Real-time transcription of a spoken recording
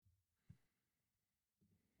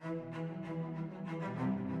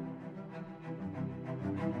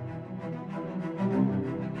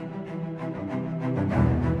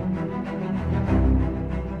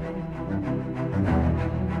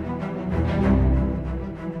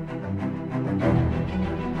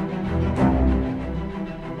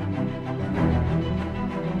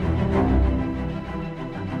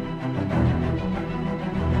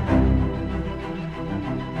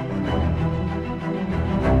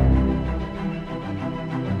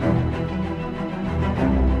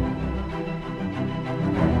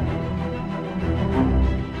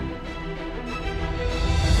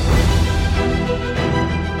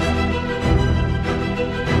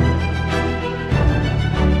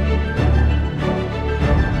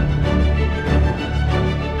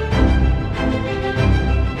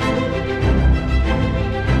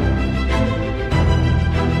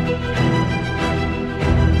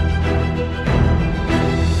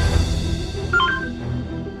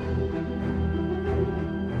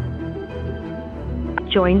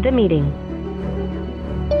Join the meeting.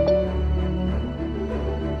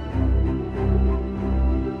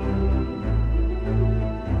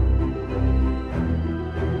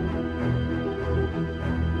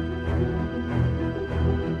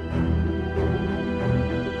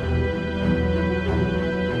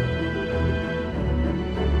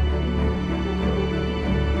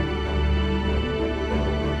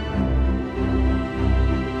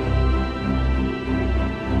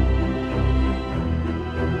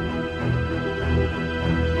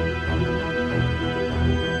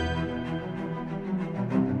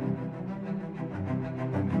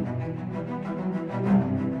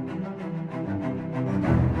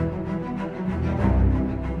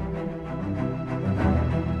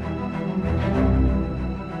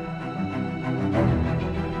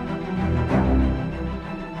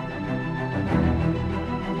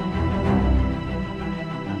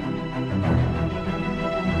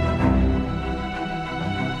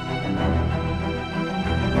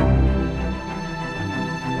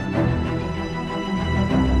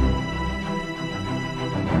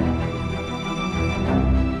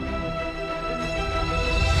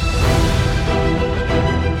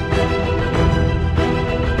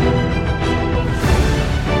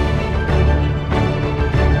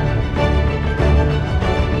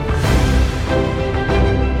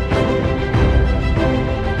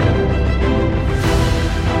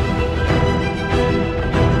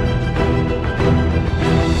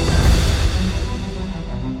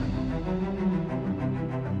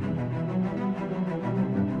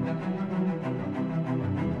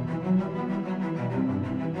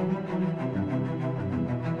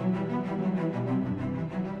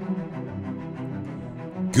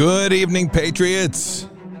 Good evening, Patriots.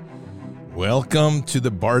 Welcome to the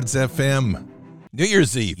Bards FM New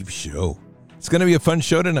Year's Eve show. It's going to be a fun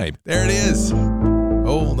show tonight. There it is.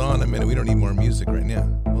 Hold on a minute. We don't need more music right now.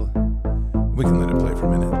 We can let it play for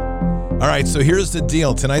a minute. All right, so here's the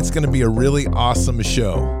deal. Tonight's going to be a really awesome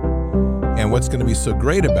show. And what's going to be so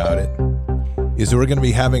great about it is we're going to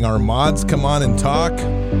be having our mods come on and talk,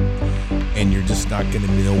 and you're just not going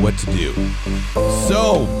to know what to do.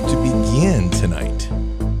 So, to begin tonight,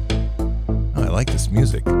 I like this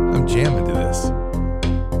music. I'm jamming to this.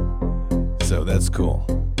 So that's cool.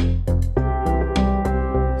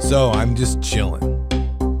 So I'm just chilling.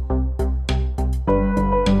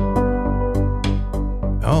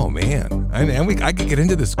 Oh man, I could get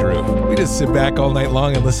into this groove. We just sit back all night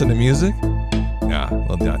long and listen to music. Nah,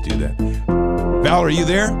 we'll not do that. Val, are you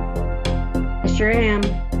there? I sure am.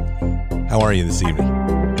 How are you this evening?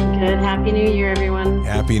 Good. Happy New Year, everyone.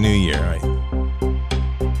 Happy New Year.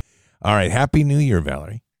 All right. Happy New Year,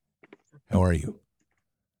 Valerie. How are you?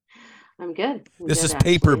 I'm good. This is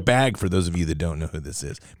Paper Bag, for those of you that don't know who this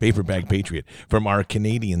is. Paper Bag Patriot from our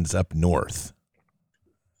Canadians up north.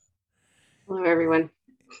 Hello, everyone.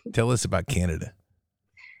 Tell us about Canada.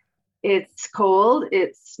 It's cold.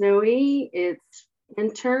 It's snowy. It's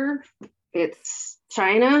winter. It's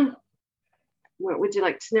China. What would you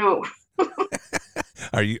like to know?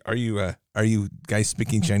 Are you guys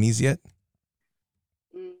speaking Chinese yet?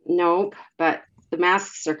 Nope, but the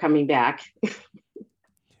masks are coming back.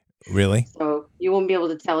 Really? So you won't be able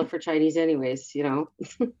to tell it for Chinese anyways, you know.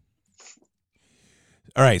 All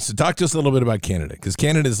right, so talk to us a little bit about Canada, because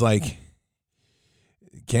Canada's like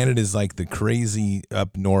the crazy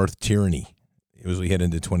up north tyranny as we head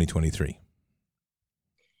into 2023.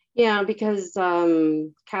 Yeah, because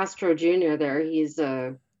Castro Jr. there, he's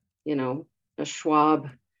a Schwab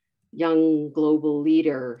young global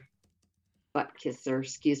leader, butt kisser,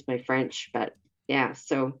 excuse my French, but yeah,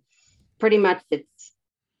 so pretty much it's,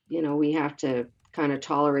 we have to kind of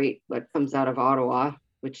tolerate what comes out of Ottawa,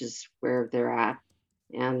 which is where they're at.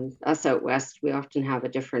 And us out west, we often have a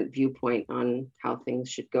different viewpoint on how things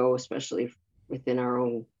should go, especially within our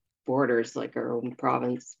own borders, like our own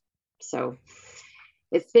province. So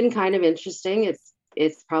it's been kind of interesting.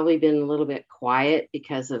 It's probably been a little bit quiet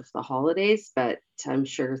because of the holidays, but I'm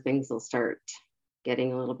sure things will start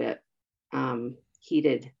getting a little bit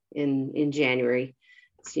heated in January.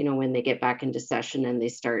 It's, when they get back into session and they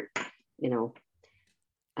start, you know,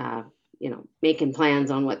 making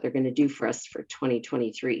plans on what they're going to do for us for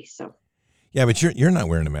 2023. So, yeah, but you're not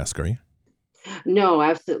wearing a mask, are you? No,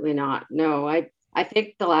 absolutely not. No, I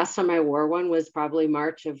think the last time I wore one was probably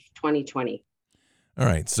March of 2020. All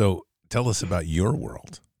right, so tell us about your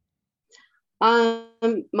world.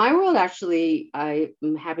 My world actually,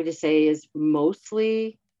 I'm happy to say, is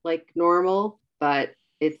mostly like normal, but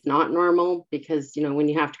it's not normal because when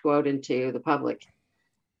you have to go out into the public,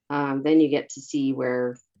 then you get to see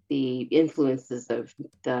where the influences of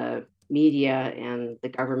the media and the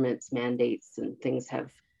government's mandates and things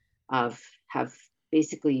have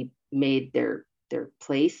basically made their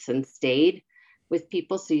place and stayed with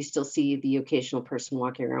people. So you still see the occasional person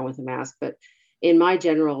walking around with a mask, but in my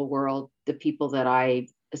general world, the people that I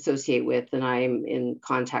associate with and I'm in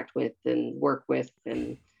contact with and work with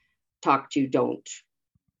and talk to don't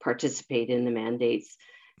participate in the mandates.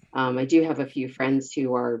 I do have a few friends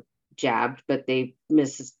who are jabbed, but they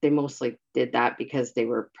mostly did that because they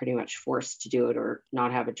were pretty much forced to do it or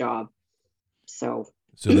not have a job. So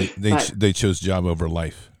they chose job over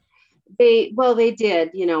life. They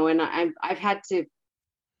did, and I've had to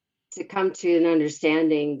come to an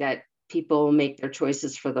understanding that people make their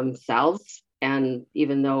choices for themselves. And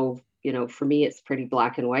even though, for me, it's pretty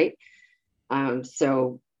black and white.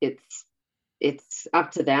 So it's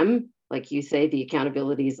up to them. Like you say, the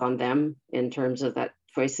accountability is on them in terms of that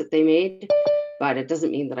choice that they made. But it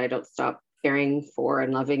doesn't mean that I don't stop caring for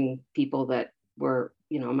and loving people that were,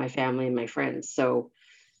 my family and my friends. So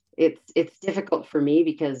it's difficult for me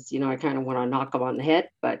because, I kind of want to knock them on the head,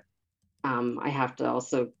 but I have to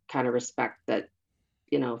also kind of respect that,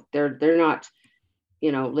 they're not,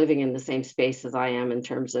 living in the same space as I am in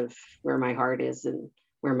terms of where my heart is and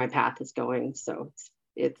where my path is going. So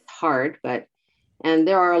it's hard, and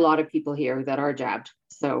there are a lot of people here that are jabbed.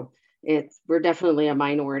 So we're definitely a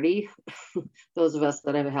minority, those of us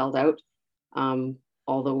that have held out,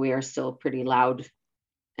 although we are still pretty loud.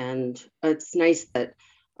 And it's nice that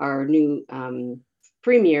our new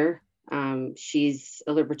premier, she's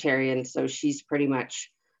a libertarian, so she's pretty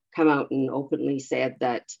much come out and openly said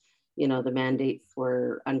that, the mandates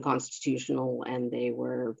were unconstitutional and they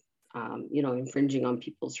were, infringing on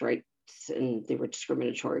people's rights and they were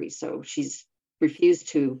discriminatory. So she's refused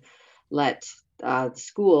to let the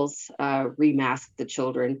schools remask the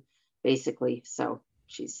children, basically. So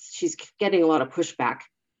she's getting a lot of pushback,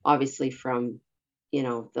 obviously, from,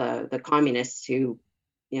 the communists who,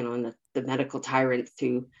 and the medical tyrants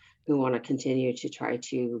who want to continue to try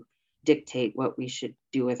to dictate what we should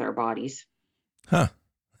do with our bodies. Huh.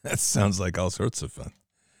 That sounds like all sorts of fun.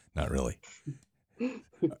 Not really.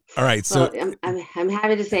 All right. So well, I'm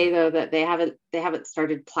happy to say though that they haven't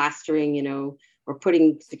started plastering, or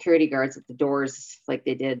putting security guards at the doors like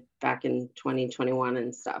they did back in 2021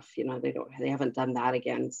 and stuff. They haven't done that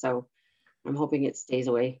again. So I'm hoping it stays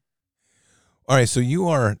away. All right. So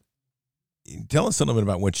tell us a little bit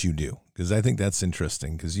about what you do, because I think that's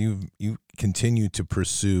interesting, because you continue to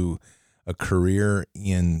pursue a career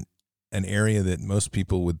in an area that most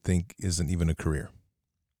people would think isn't even a career.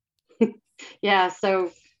 Yeah.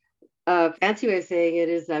 So fancy way of saying it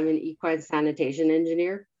is I'm an equine sanitation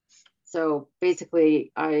engineer. So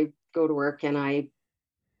basically I go to work and I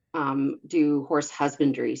do horse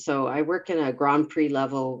husbandry. So I work in a Grand Prix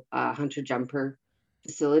level hunter jumper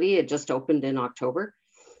facility. It just opened in October.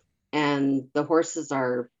 And the horses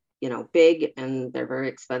are, big and they're very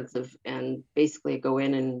expensive. And basically I go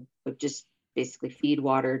in and just basically feed,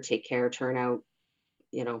 water, take care, turn out,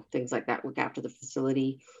 things like that, look after the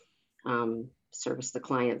facility, service the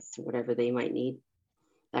clients, whatever they might need,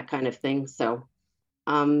 that kind of thing. So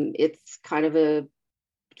it's kind of to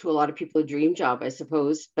a lot of people, a dream job, I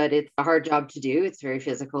suppose, but it's a hard job to do. It's very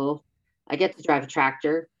physical. I get to drive a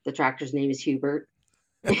tractor. The tractor's name is Hubert.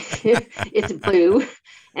 It's blue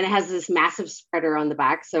and it has this massive spreader on the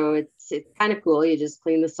back. So it's kind of cool. You just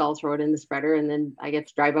clean the salt, throw it in the spreader, and then I get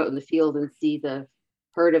to drive out in the field and see the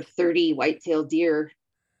herd of 30 white-tailed deer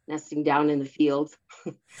nesting down in the field.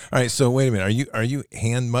 All right. So wait a minute. Are you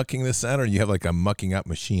hand mucking this out, or do you have like a mucking up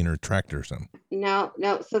machine or tractor or something? No.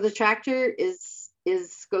 So the tractor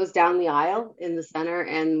goes down the aisle in the center,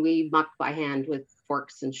 and we muck by hand with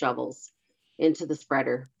forks and shovels. into the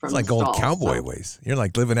spreader from It's like the old stall. cowboy ways. You're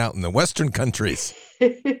like living out in the Western countries.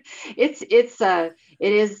 It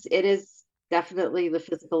is definitely the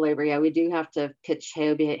physical labor. Yeah, we do have to pitch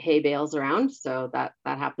hay bales around, so that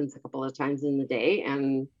happens a couple of times in the day,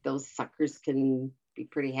 and those suckers can be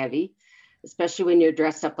pretty heavy, especially when you're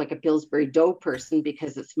dressed up like a Pillsbury dough person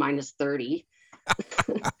because it's minus 30.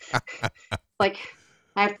 Like,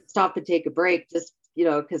 I have to stop and take a break just,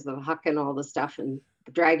 because of hucking all the stuff and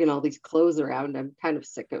dragging all these clothes around. I'm kind of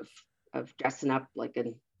sick of dressing up like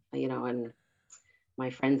and my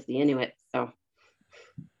friends the Inuit. So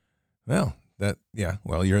well,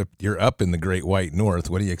 you're up in the Great White North.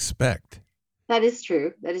 What do you expect? that is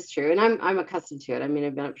true. And I'm accustomed to it. I mean,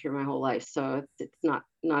 I've been up here my whole life, so it's not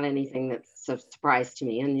anything that's a surprise to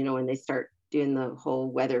me. And when they start doing the whole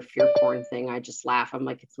weather fear porn thing, I just laugh. I'm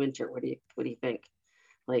like, it's winter. What do you think?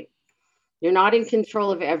 Like, you're not in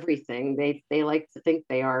control of everything. They like to think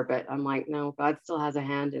they are, but I'm like, no, God still has a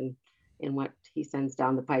hand in what he sends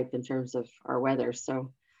down the pipe in terms of our weather.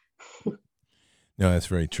 So no, that's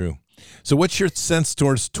very true. So what's your sense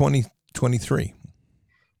towards 2023?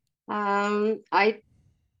 I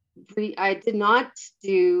did not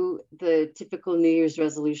do the typical New Year's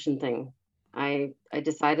resolution thing. I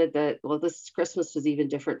decided that, well, this Christmas was even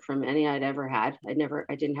different from any I'd ever had. I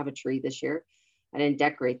didn't have a tree this year. I didn't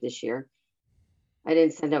decorate this year. I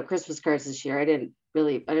didn't send out Christmas cards this year. I didn't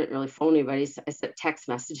really phone anybody. I sent text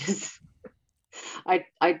messages.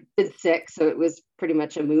 I'd been sick, so it was pretty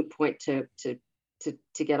much a moot point to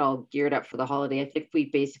get all geared up for the holiday. I think we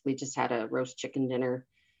basically just had a roast chicken dinner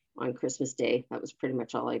on Christmas Day. That was pretty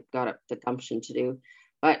much all I got up the gumption to do.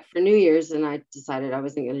 But for New Year's, and I decided I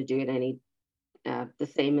wasn't going to do it any the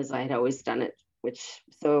same as I had always done it.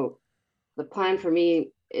 So the plan for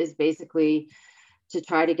me is basically to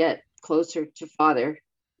try to get closer to Father,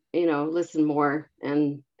 listen more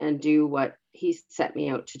and do what he set me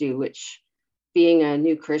out to do, which, being a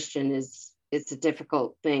new Christian, it's a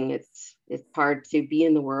difficult thing. It's hard to be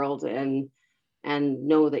in the world and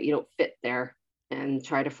know that you don't fit there and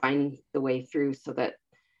try to find the way through, so that,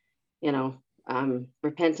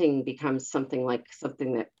 repenting becomes something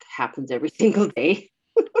that happens every single day.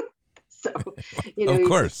 So, of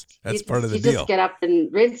course, that's part of the deal. You just get up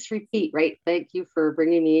and rinse, repeat, right? Thank you for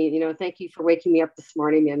bringing me, thank you for waking me up this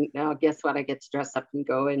morning. And now guess what? I get to dress up and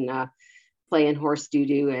go and play in horse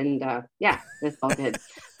doo-doo. And that's all good.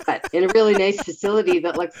 But in a really nice facility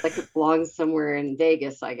that looks like it belongs somewhere in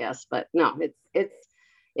Vegas, I guess. But no,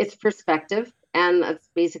 it's perspective. And that's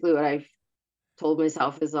basically what I've told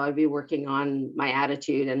myself, is I'll be working on my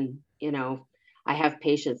attitude. And, I have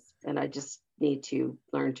patience, and I just need to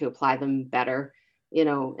learn to apply them better,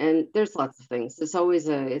 and there's lots of things. It's always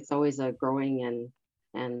a growing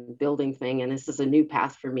and building thing. And this is a new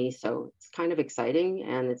path for me. So it's kind of exciting,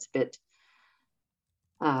 and it's a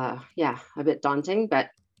bit daunting, but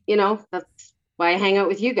that's why I hang out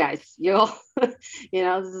with you guys. You'll, this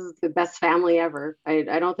is the best family ever. I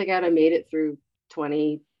don't think I'd have made it through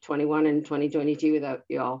 2021 and 2022 without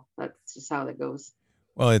you all. That's just how it goes.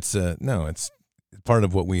 Well, it's part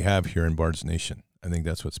of what we have here in Bards Nation. I think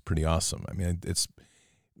that's what's pretty awesome. I mean,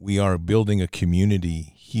 we are building a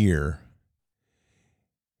community here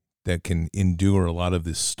that can endure a lot of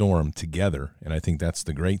this storm together, and I think that's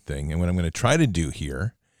the great thing. And what I'm going to try to do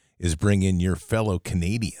here is bring in your fellow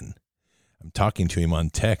Canadian. I'm talking to him on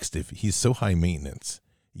text. If he's so high maintenance,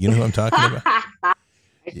 you know who I'm talking about? I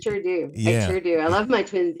sure do. Yeah. I sure do. I love my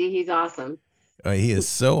twinsy. He's awesome. He is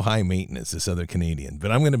so high maintenance, this other Canadian.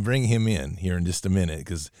 But I'm going to bring him in here in just a minute,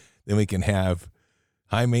 because then we can have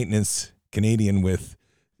high maintenance Canadian with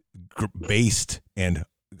based and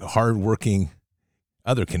hardworking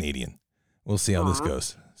other Canadian. We'll see how this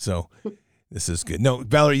goes. So this is good. No,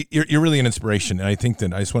 Valerie, you're really an inspiration. And I think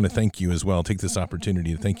that I just want to thank you as well. Take this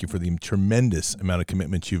opportunity to thank you for the tremendous amount of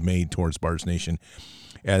commitment you've made towards Bards Nation,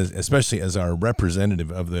 especially as our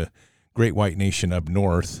representative of the Great White Nation up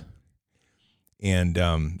north. And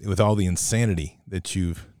with all the insanity that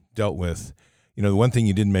you've dealt with, the one thing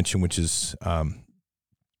you didn't mention, which is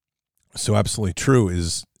so absolutely true,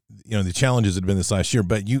 is, the challenges that have been this last year.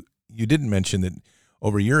 But you didn't mention that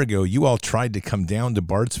over a year ago, you all tried to come down to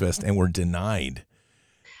Bards Fest and were denied,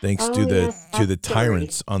 thanks to the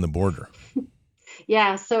tyrants on the border.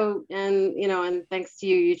 Yeah. So, and thanks to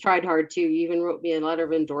you, you tried hard too. You even wrote me a letter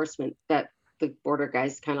of endorsement that the border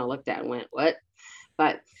guys kind of looked at and went, "What?"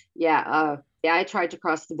 But I tried to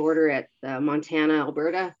cross the border at Montana,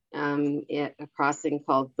 Alberta, at a crossing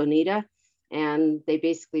called Bonita. And they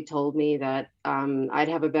basically told me that I'd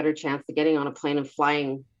have a better chance of getting on a plane and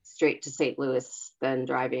flying straight to St. Louis than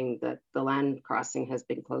driving. The land crossing has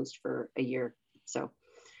been closed for a year. So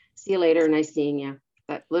see you later, nice seeing you.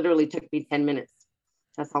 That literally took me 10 minutes.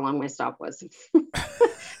 That's how long my stop was. It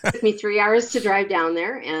took me 3 hours to drive down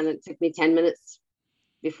there, and it took me 10 minutes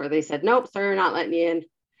before they said, nope, sorry, we're not letting you in.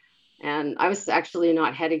 And I was actually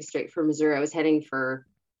not heading straight for Missouri. I was heading for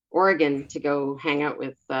Oregon to go hang out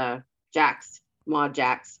with Maud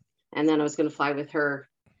Jax. And then I was going to fly with her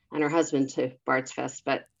and her husband to Bard's Fest.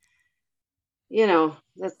 But, you know,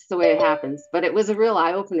 that's the way it happens. But it was a real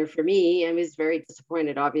eye opener for me. I was very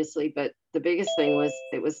disappointed, obviously. But the biggest thing was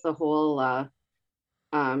it was the whole,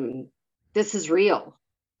 this is real,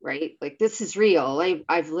 right? Like, this is real.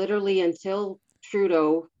 I've literally, until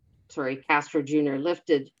Castro Jr.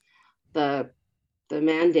 lifted the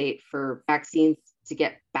mandate for vaccines to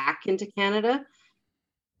get back into Canada,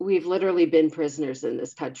 we've literally been prisoners in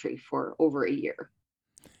this country for over a year.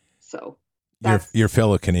 So your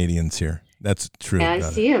fellow Canadians here. That's true. Yeah, I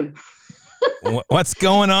see him. What's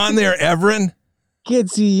going on there, Everin? Can't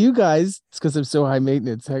see you guys. It's because I'm so high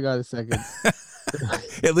maintenance. Hang on a second.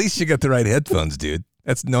 At least you got the right headphones, dude.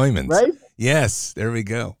 That's Neumann's. Right? Yes, there we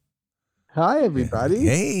go. Hi, everybody.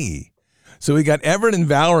 Hey. So we got Everett and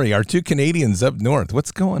Valerie, our two Canadians up north.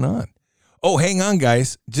 What's going on? Oh, hang on,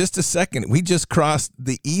 guys. Just a second. We just crossed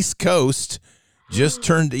the East Coast, just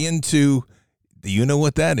turned into, do you know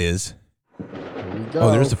what that is? Here we go.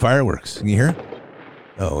 Oh, there's the fireworks. Can you hear?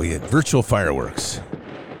 Oh, yeah, virtual fireworks.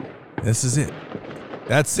 This is it.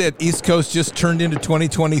 That's it. East Coast just turned into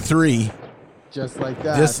 2023. Just like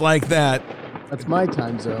that. Just like that. That's my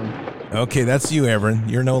time zone. Okay, that's you, Everin.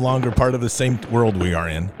 You're no longer part of the same world we are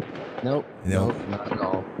in. Nope, not at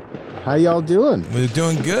all. How y'all doing? We're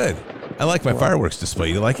doing good. I like my fireworks display.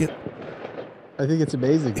 You like it? I think it's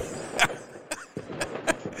amazing. Does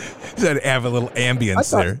that have a little ambience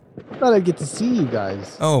there? I thought I'd get to see you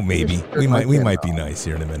guys. Oh, maybe. We might be nice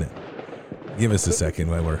here in a minute. Give us a second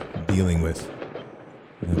while we're dealing with.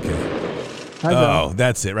 Okay. Hi,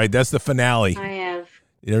 that's it, right? That's the finale. I have.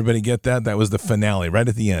 Did everybody get that? That was the finale right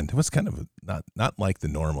at the end. It was kind of not like the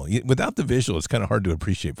normal. Without the visual, it's kind of hard to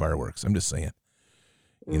appreciate fireworks. I'm just saying,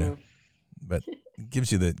 you know, but it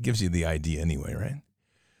gives you the idea anyway, right?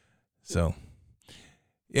 So,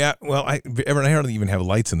 yeah. Well, I hardly even have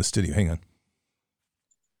lights in the studio. Hang on.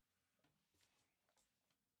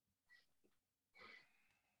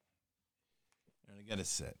 I got it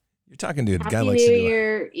set. You're talking to a guy like Happy New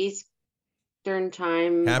Year, Eastern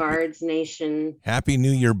Time, Bards Nation. Happy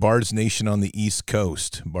New Year, Bards Nation on the East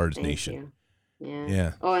Coast. Bards Nation. You.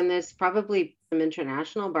 Yeah. Oh, and there's probably some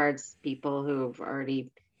international Bards people who've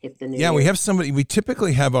already hit the news. Yeah, we have somebody. We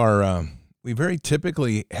typically have our. We very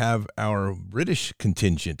typically have our British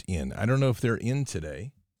contingent in. I don't know if they're in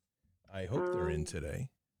today. I hope they're in today.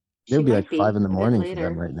 It'll be like 5 a.m. for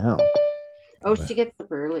them right now. Oh, she gets up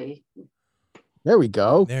early. There we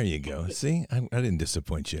go. There you go. See, I didn't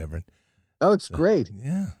disappoint you, Everett. That looks great.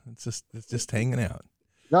 Yeah, it's just hanging out.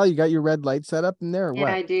 Well, you got your red light set up in there, or what?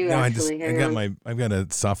 Yeah, I do. No, actually. I've got a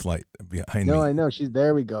soft light behind me. No, I know.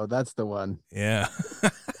 There we go. That's the one. Yeah.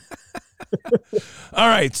 All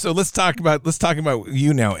right, so let's talk about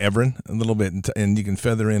you now, Everin, a little bit, and you can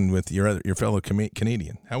feather in with your fellow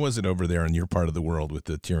Canadian. How was it over there in your part of the world with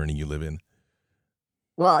the tyranny you live in?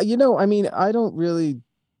 Well, I mean, I don't really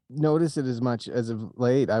notice it as much as of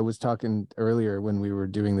late. I was talking earlier when we were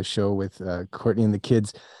doing the show with Courtney and the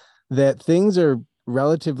kids that things are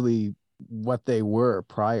relatively what they were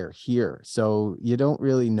prior here. So you don't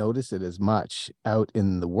really notice it as much out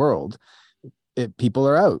in the world. People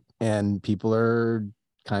are out and people are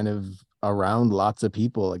kind of around lots of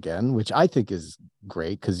people again, which I think is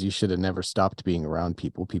great because you should have never stopped being around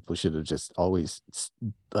people. People should have just always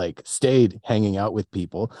stayed hanging out with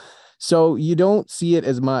people. So you don't see it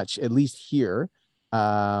as much, at least here. So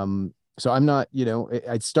I'm not,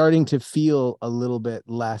 it's starting to feel a little bit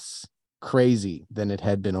less crazy than it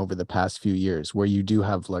had been over the past few years, where you do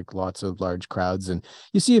have lots of large crowds and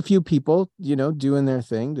you see a few people, doing their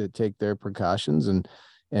thing to take their precautions and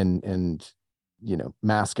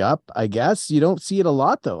mask up. I guess you don't see it a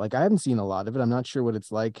lot though. I haven't seen a lot of it. I'm not sure what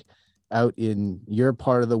it's like out in your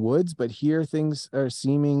part of the woods, but here things are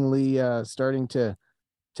seemingly starting to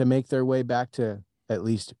make their way back to at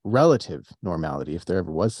least relative normality, if there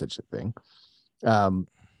ever was such a thing.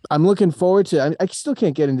 I'm looking forward to, I still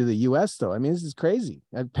can't get into the US though. I mean, this is crazy.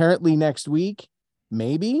 Apparently next week,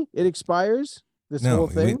 maybe it expires, whole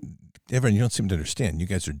thing. Evan, you don't seem to understand. You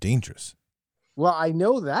guys are dangerous. Well, I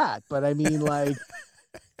know that, but I mean,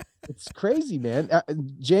 it's crazy, man.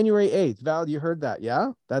 January 8th, Val, you heard that.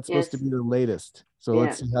 Yeah. That's supposed to be the latest. So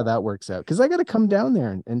let's see how that works out. Cause I got to come down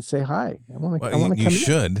there and say hi. I want to come. You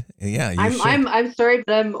should. Yeah. You should. I'm sorry,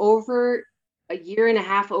 but I'm over a year and a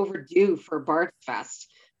half overdue for Bards Fest.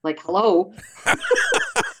 Like, hello.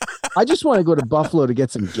 I just want to go to Buffalo to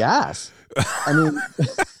get some gas. I mean,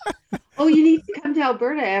 Oh, you need to come to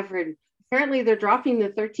Alberta, Everett. Apparently, they're dropping the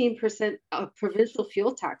 13% provincial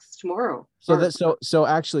fuel tax tomorrow. so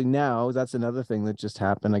actually now that's another thing that just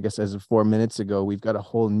happened. I guess as of 4 minutes ago, we've got a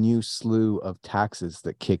whole new slew of taxes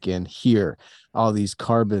that kick in here. All these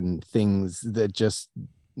carbon things that just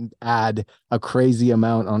add a crazy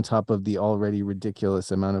amount on top of the already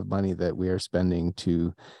ridiculous amount of money that we are spending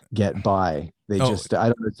to get by. I don't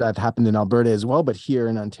know if that happened in Alberta as well, but here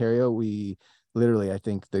in Ontario, we literally, I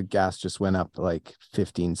think the gas just went up like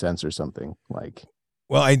 15 cents or something. Like,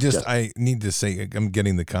 well, I need to say, I'm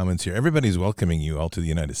getting the comments here. Everybody's welcoming you all to the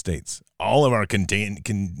United States. All of our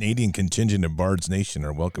Canadian contingent of Bards Nation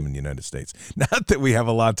are welcome in the United States. Not that we have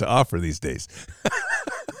a lot to offer these days.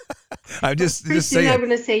 I'm just saying. I'm going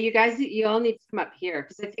to say, you guys, you all need to come up here,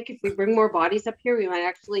 because I think if we bring more bodies up here, we might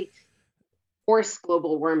actually force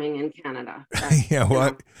global warming in Canada. Yeah,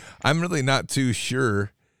 well, I'm really not too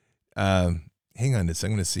sure. Hang on, I'm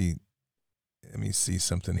going to see. Let me see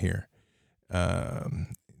something here,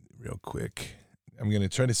 real quick. I'm going to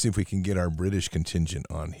try to see if we can get our British contingent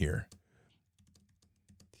on here.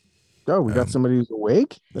 Oh, we got somebody who's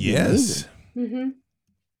awake? That'd yes. Mm-hmm.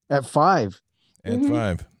 At 5. At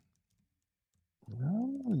 5.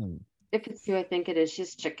 Oh. If it's who I think it is,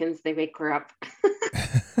 she's chickens. They wake her up.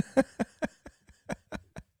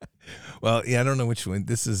 Well, yeah, I don't know which one.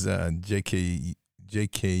 This is JCUK.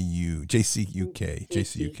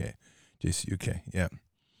 Yeah.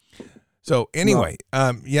 So anyway,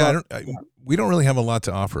 we don't really have a lot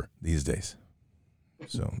to offer these days.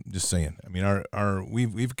 So just saying. I mean,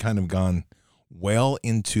 we've kind of gone well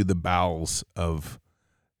into the bowels of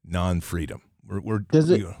non-freedom.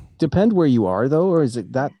 Does it depend where you are though, or is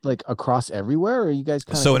it that like across everywhere? Or are you guys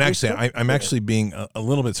kind of? So, and actually, I'm actually being a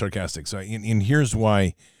little bit sarcastic. So, and here's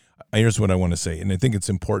why. Here's what I want to say, and I think it's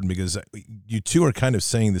important because you two are kind of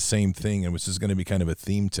saying the same thing, and which is going to be kind of a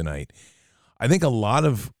theme tonight. I think a lot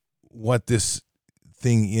of what this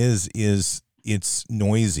thing is it's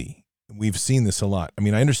noisy. We've seen this a lot. I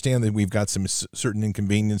mean, I understand that we've got some certain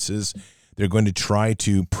inconveniences. They're going to try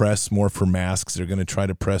to press more for masks. They're going to try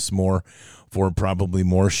to press more for probably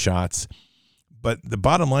more shots. But the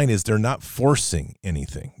bottom line is they're not forcing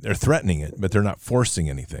anything. They're threatening it, but they're not forcing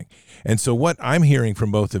anything. And so what I'm hearing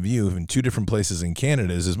from both of you in two different places in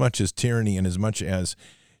Canada is as much as tyranny and as much as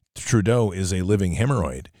Trudeau is a living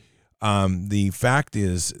hemorrhoid, the fact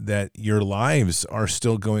is that your lives are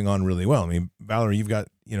still going on really well. I mean, Valerie, you've got,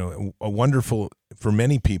 a wonderful, for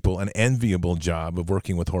many people, an enviable job of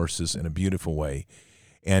working with horses in a beautiful way.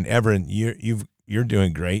 And Everett, you're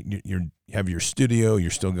doing great. You have your studio. You're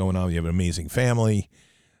still going on. You have an amazing family.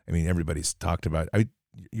 I mean, everybody's talked about it.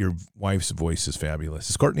 Your wife's voice is fabulous.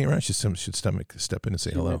 Is Courtney around? She should step in and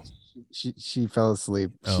say hello. She fell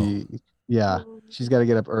asleep. Oh. She's got to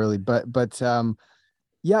get up early. But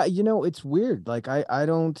yeah, it's weird. Like I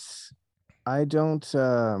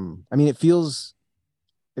mean, it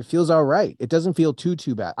feels all right. It doesn't feel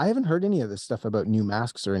too bad. I haven't heard any of this stuff about new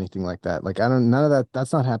masks or anything like that. Like none of that.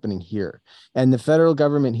 That's not happening here. And the federal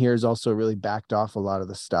government here has also really backed off a lot of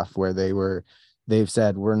the stuff where they've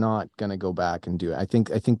said, we're not going to go back and do it. I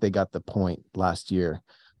think they got the point last year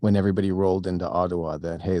when everybody rolled into Ottawa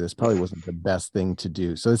that, hey, this probably wasn't the best thing to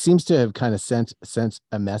do. So it seems to have kind of sent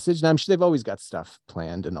a message. And I'm sure they've always got stuff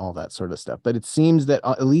planned and all that sort of stuff. But it seems that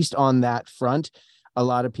at least on that front, a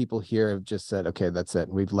lot of people here have just said, okay, that's it.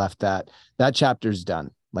 We've left that chapter's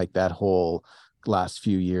done. Like that whole last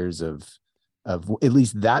few years of at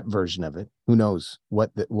least that version of it. Who knows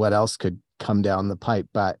what else could come down the pipe,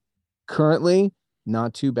 but currently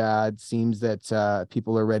not too bad. Seems that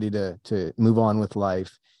people are ready to move on with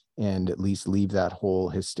life and at least leave that whole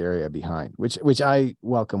hysteria behind, which I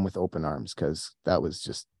welcome with open arms, because that was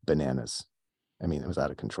just bananas. I mean, it was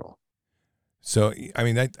out of control. So, I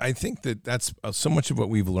mean, I think that's so much of what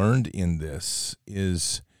we've learned in this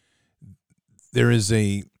is there is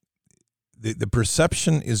the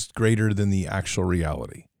perception is greater than the actual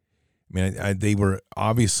reality. I mean, they were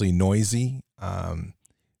obviously noisy.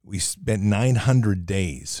 We spent 900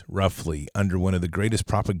 days roughly under one of the greatest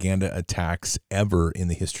propaganda attacks ever in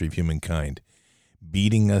the history of humankind,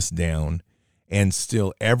 beating us down. And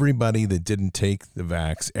still, everybody that didn't take the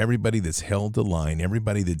vax, everybody that's held the line,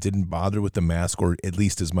 everybody that didn't bother with the mask, or at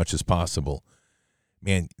least as much as possible,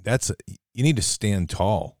 man, you need to stand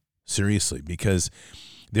tall, seriously, because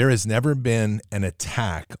there has never been an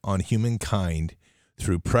attack on humankind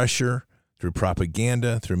through pressure, through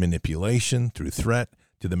propaganda, through manipulation, through threat,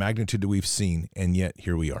 to the magnitude that we've seen, and yet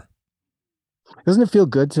here we are. Doesn't it feel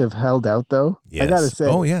good to have held out though? I gotta Yes. say,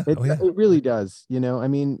 Oh yeah. it Oh yeah. it really does. I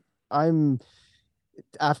mean, I'm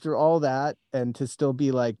after all that and to still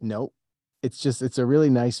be like, nope. It's a really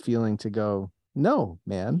nice feeling to go, no,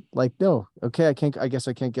 man. Like, no, okay, I guess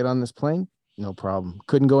I can't get on this plane. No problem.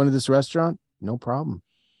 Couldn't go into this restaurant, no problem.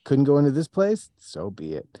 Couldn't go into this place, so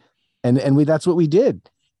be it. And that's what we did.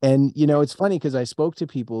 And it's funny because I spoke to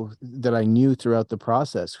people that I knew throughout the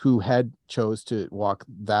process who had chose to walk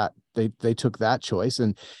that they took that choice,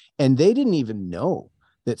 and they didn't even know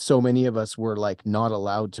that so many of us were like not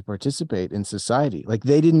allowed to participate in society. Like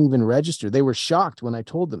they didn't even register. They were shocked when I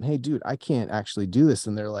told them, "Hey, dude, I can't actually do this."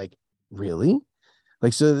 And they're like, "Really?"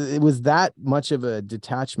 Like, so it was that much of a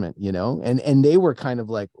detachment, and they were kind of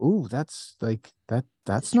like, "Ooh, that's like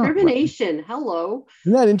that's not right." Discrimination. Hello.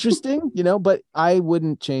 Isn't that interesting? But I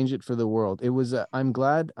wouldn't change it for the world. It was, I'm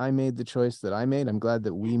glad I made the choice that I made. I'm glad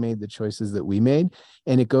that we made the choices that we made.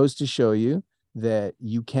 And it goes to show you that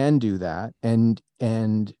you can do that. And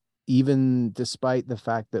even despite the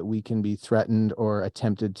fact that we can be threatened or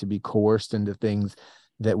attempted to be coerced into things,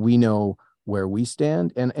 that we know where we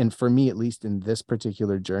stand. And for me, at least in this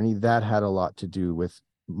particular journey, that had a lot to do with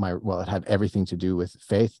it had everything to do with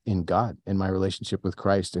faith in God and my relationship with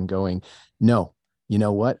Christ, and going, no, you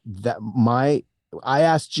know what? I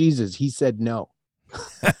asked Jesus, he said no.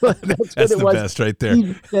 That's the best right there.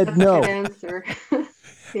 He said That's no. a good answer.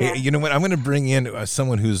 Yeah. Hey, you know what? I'm going to bring in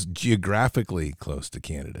someone who's geographically close to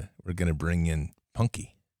Canada. We're going to bring in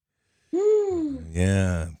Punky.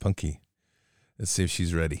 Yeah, Punky. Let's see if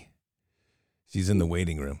she's ready. She's in the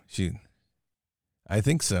waiting room. I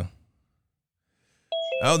think so.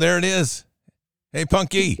 Oh, there it is. Hey,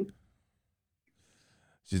 Punky.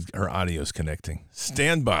 Her audio's connecting.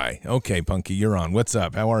 Stand by. Okay, Punky, you're on. What's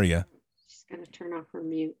up? How are you? She's going to turn off her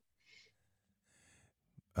mute.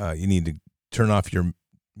 You need to turn off your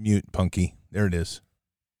mute, Punky. There it is.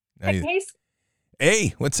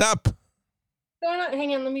 Hey, what's up? What's going on?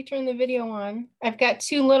 Hang on, let me turn the video on. I've got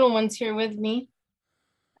two little ones here with me.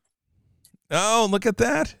 Oh, look at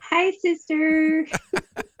that. Hi, sister.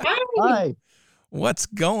 Hi. What's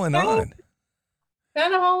going on?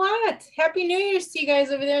 Not a whole lot. Happy New Year's to you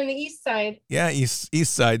guys over there on the east side. Yeah, east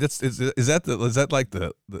side. Is that like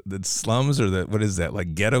the slums, or what is that,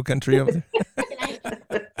 like ghetto country over there?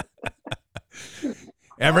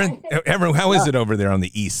 Everett, how is it over there on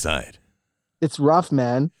the east side? It's rough,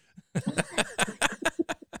 man.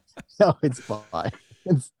 No, it's fine.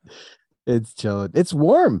 It's chilling. It's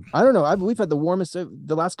warm. I don't know. We've had the warmest.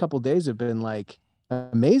 The last couple of days have been like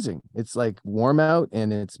amazing. It's like warm out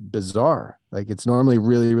and it's bizarre. Like it's normally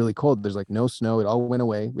really, really cold. There's like no snow. It all went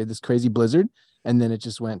away. We had this crazy blizzard, and then it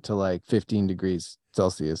just went to like 15 degrees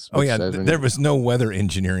Celsius. Oh yeah, there was no weather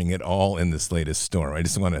engineering at all in this latest storm. I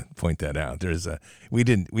just want to point that out. We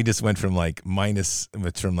just went from like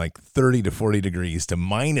 30 to 40 degrees to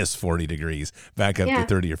minus 40 degrees back up to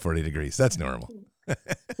 30 or 40 degrees. That's normal.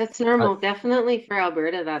 That's normal. Definitely for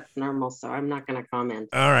Alberta, that's normal. So I'm not going to comment.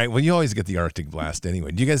 All right. Well, you always get the Arctic blast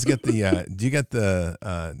anyway. Do you guys get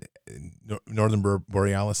the Northern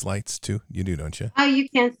Borealis lights too? You do, don't you? Oh, you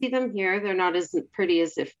can't see them here. They're not as pretty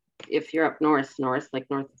as if you're up north, like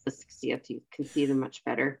north of the 60th. You can see them much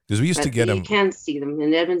better. Because we used to get them. You can see them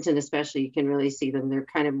in Edmonton, especially. You can really see them. They're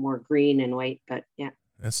kind of more green and white, but yeah.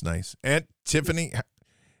 That's nice. And Tiffany,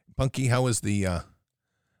 Punky, how was the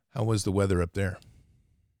weather up there?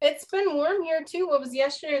 It's been warm here too. What was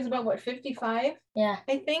yesterday? It was about 55? Yeah,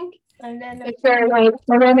 I think. And then it's very light.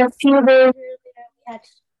 And then a few days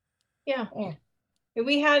yeah.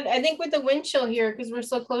 We had, I think with the wind chill here, because we're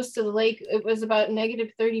so close to the lake, it was about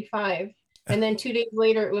negative 35. And then 2 days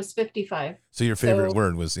later, it was 55. So your favorite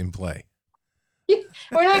word was in play.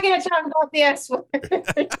 We're not going to talk about the S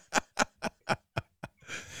word.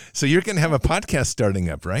 So you're going to have a podcast starting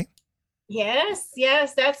up, right? Yes.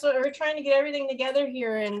 That's what we're trying to get everything together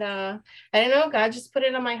here. And I don't know, God just put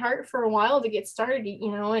it on my heart for a while to get started,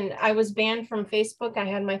 and I was banned from Facebook. I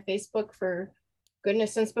had my Facebook for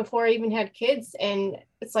goodness since before I even had kids. And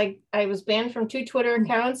it's like I was banned from 2 Twitter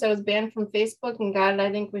accounts. I was banned from Facebook, and God, I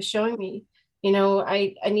think, was showing me,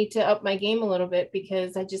 I need to up my game a little bit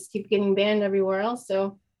because I just keep getting banned everywhere else.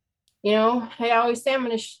 So I always say I'm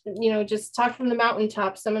going to, just talk from the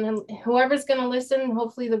mountaintops. Whoever's going to listen,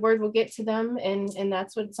 hopefully the word will get to them. And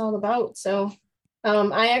that's what it's all about. So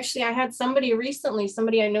I had somebody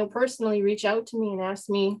I know personally, reach out to me and ask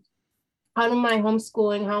me, how am I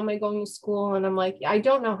homeschooling? How am I going to school? And I'm like, I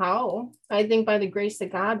don't know how. I think by the grace of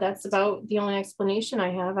God, that's about the only explanation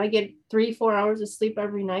I have. I get 3-4 hours of sleep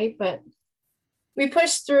every night, but we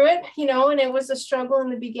pushed through it, and it was a struggle in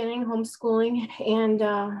the beginning, homeschooling. And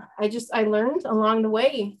I learned along the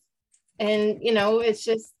way. And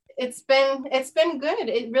it's been good.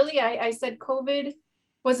 It really, I said COVID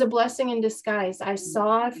was a blessing in disguise. I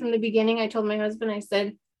saw from the beginning. I told my husband, I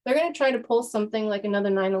said, they're going to try to pull something like another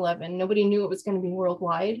 9/11. Nobody knew it was going to be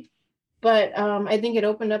worldwide. But I think it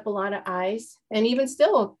opened up a lot of eyes. And even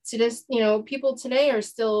still, to just, people today are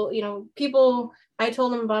still, people, I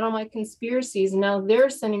told them about all my conspiracies, and now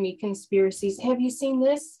they're sending me conspiracies. Have you seen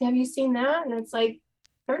this? Have you seen that? And it's like,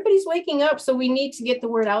 everybody's waking up. So we need to get the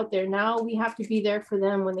word out there. Now we have to be there for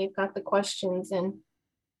them when they've got the questions. And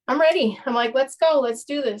I'm ready. I'm like, let's go. Let's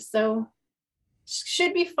do this. So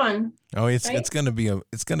should be fun. Oh, it's going to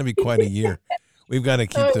be quite a year. We've got to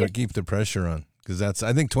keep the pressure on, because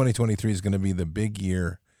I think 2023 is going to be the big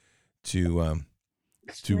year to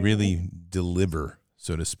really deliver,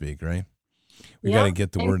 so to speak, right? We got to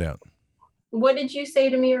get the word out. What did you say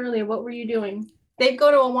to me earlier? What were you doing? They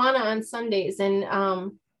go to Awana on Sundays, and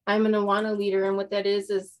I'm an Awana leader, and what that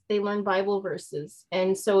is they learn Bible verses.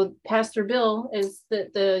 And so Pastor Bill is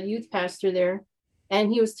the youth pastor there,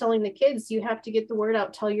 and he was telling the kids, you have to get the word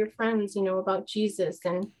out, tell your friends, about Jesus.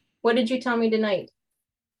 And what did you tell me tonight?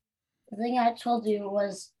 The thing I told you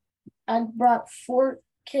was I brought 4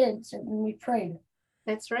 kids and we prayed.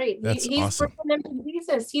 That's right. That's He's awesome. bringing them to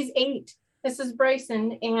Jesus. He's 8. This is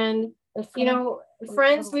Bryson. And,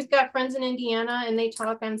 friends, we've got friends in Indiana, and they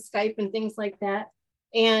talk on Skype and things like that.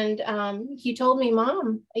 And he told me,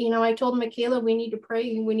 Mom, I told Michaela, we need to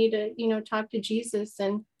pray. We need to, talk to Jesus.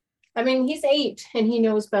 And I mean, he's 8 and he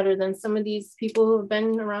knows better than some of these people who have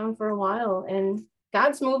been around for a while, and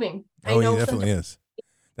God's moving. Oh, he definitely is.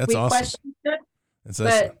 That's awesome. That's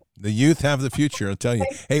awesome. The youth have the future, I'll tell you.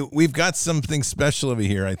 Hey, we've got something special over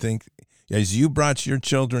here, I think. As you brought your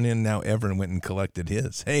children in, now Everin went and collected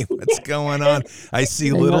his. Hey, what's going on? I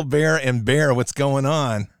see Little Bear and Bear. What's going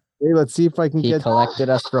on? Hey, let's see if I can He collected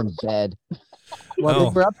us from bed. Well,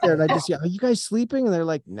 they were up there, and I just, are you guys sleeping? And they're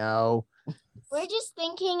like, no. We're just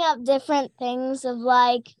thinking of different things of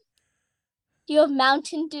like, do you have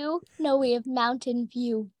Mountain Dew? No, we have Mountain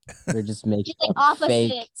View. We're just making Just like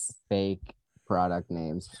opposites. fake product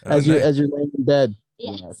names. As you're laying in bed.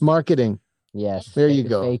 Yes. Marketing. Yes. There you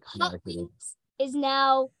go. Fake Hot marketing. Wheels is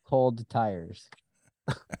now Cold tires.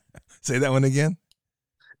 Say that one again.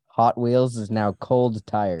 Hot Wheels is now cold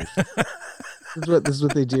tires. This is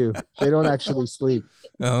what they do. They don't actually sleep.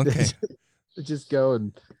 Oh, okay. They just go.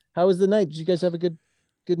 And how was the night? Did you guys have a good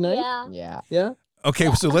night? yeah. Yeah. Yeah.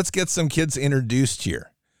 Okay, so let's get some kids introduced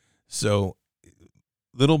here. So,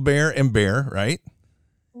 Little Bear and Bear, right?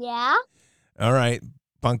 Yeah. All right,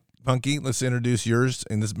 Punky, let's introduce yours,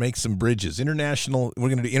 and let's make some bridges. We're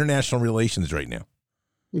going to do international relations right now.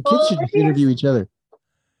 Your kids should just interview each other.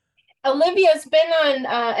 Olivia's been on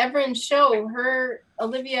Everin's show.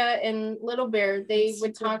 Olivia and Little Bear, they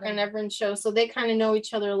would talk on Everin's show, so they kind of know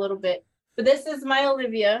each other a little bit. But this is my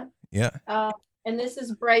Olivia. Yeah. And this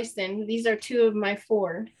is Bryson. These are 2 of my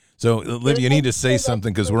 4. So, Olivia, you need to say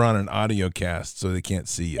something because we're on an audio cast, so they can't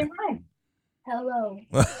see you. Hello.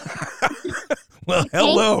 Well,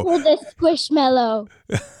 hello. Thanks for the squishmallow.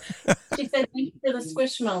 She said, thank you for the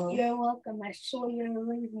squishmallow. You're welcome. I saw your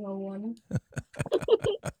original one.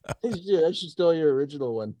 Yeah, I should steal your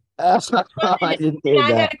original one. I didn't hear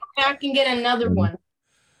I that. gotta go back and get another one.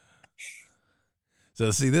 So,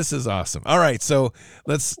 see, this is awesome. All right, so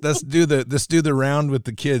let's do the round with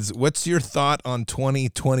the kids. What's your thought on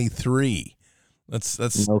 2023?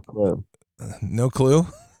 Let's No clue. No clue.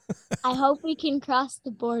 I hope we can cross the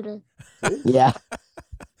border. Yeah.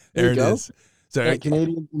 There you it go. is. So,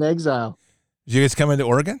 Canadians in exile. did you guys come into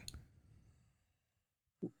Oregon?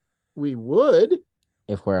 We would.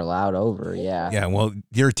 If we're allowed over, yeah. Yeah, well,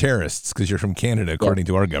 you're terrorists because you're from Canada, according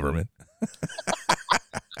to our government.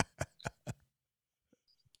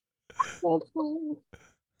 Don't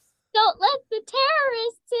let the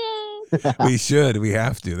terrorists in. We should. We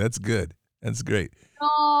have to. That's good. That's great.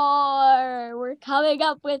 Or we're coming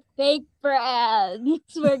up with fake brands.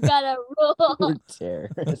 We're gonna rule. We're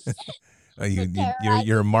terrorists.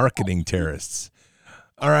 You're marketing terrorists.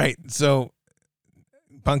 All right, so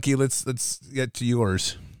Punky, let's get to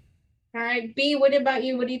yours. All right, B, what about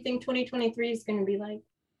you? What do you think 2023 is going to be like?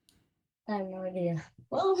 I have no idea.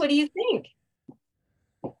 Well, what do you think?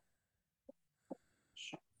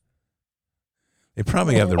 They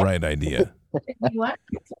probably have the right idea. What?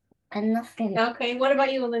 I'm nothing. Okay, what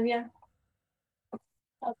about you, Olivia?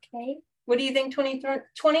 Okay. What do you think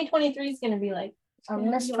 2023 is going to be like?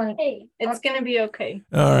 This one. It's going to be okay.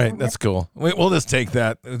 All right, that's cool. We'll just take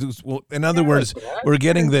that. Well, in other words, we're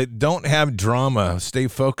getting that. Don't have drama. Stay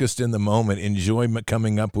focused in the moment. Enjoy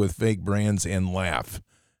coming up with fake brands and laugh.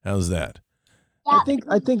 How's that?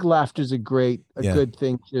 I think laughter's a Yeah. good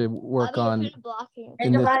thing to work on. Blocking.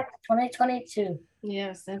 In the- July 2022.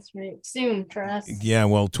 Yes, that's right. Soon for us. Yeah,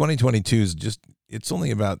 well, 2022 is it's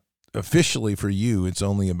only about, officially for you, it's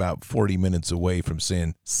only about 40 minutes away from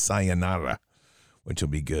saying sayonara, which will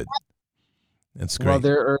be good. That's great. Well,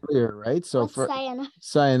 they're earlier, right? So What's for sayonara?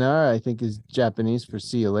 sayonara, I think is Japanese for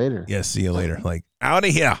see you later. Yeah, see you later. Like, out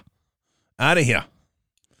of here. Out of here.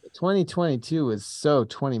 2022 was so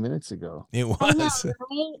 20 minutes ago. It I know, was.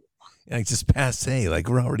 right? Like, just passe. Like,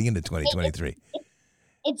 we're already into 2023.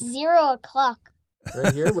 It's 0 o'clock.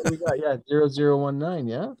 Right here, what do we got? Yeah, 0019,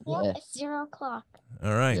 yeah? Yeah, it's 0 o'clock.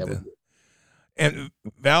 All right. Yeah, then. And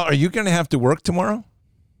Val, are you going to have to work tomorrow?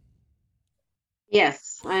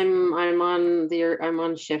 Yes, I'm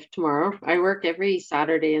on shift tomorrow. I work every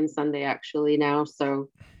Saturday and Sunday actually now, so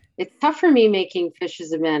it's tough for me making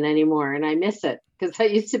Fishes of Men anymore, and I miss it because I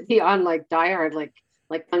used to be on like Die Hard, like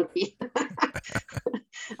Monkey.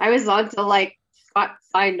 I was on till like Scott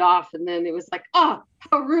signed off, and then it was like, oh,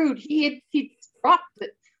 how rude! He dropped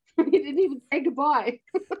it. He didn't even say goodbye.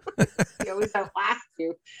 He always outlast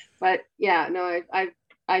you. But yeah, no,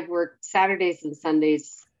 I've worked Saturdays and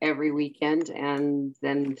Sundays every weekend, and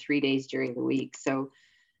then 3 days during the week. So,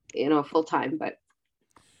 full time. But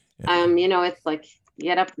it's like you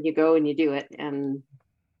get up and you go and you do it. And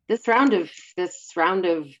this round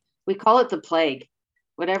of we call it the plague.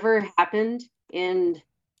 Whatever happened in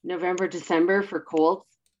November, December for colds,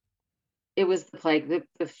 it was the plague.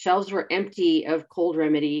 The shelves were empty of cold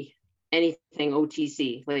remedy, anything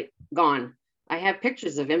OTC, like gone. I have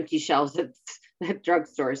pictures of empty shelves at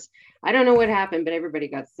drugstores. I don't know what happened, but everybody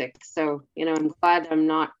got sick. So, I'm glad I'm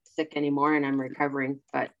not sick anymore and I'm recovering,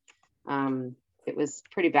 but it was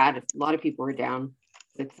pretty bad. A lot of people were down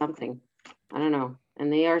with something. I don't know.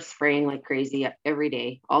 And they are spraying like crazy every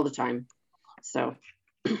day, all the time. So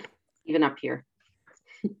even up here.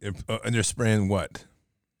 And they're spraying what?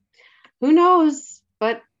 Who knows?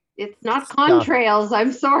 But it's not contrails.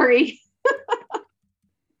 I'm sorry.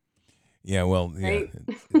 Yeah, well, yeah, Right.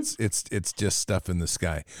 it's just stuff in the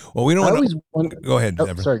sky. Well, we don't I want always to wonder, go ahead. oh,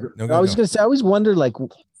 Deborah. sorry. No, I was go. gonna say I always wonder, like,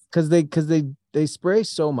 because they spray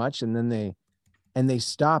so much and then they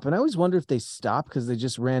stop, and I always wonder if they stop because they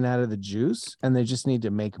just ran out of the juice and they just need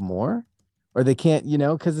to make more, or they can't,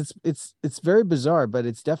 because it's very bizarre, but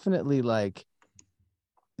it's definitely like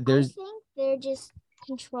I there's think they're just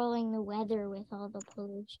controlling the weather with all the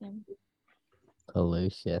pollution.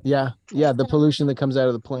 Pollution. the pollution that comes out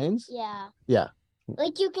of the planes. Yeah.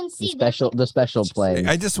 Like you can see The special plane.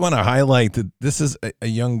 I just want to highlight that this is a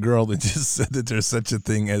young girl that just said that there's such a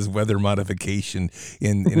thing as weather modification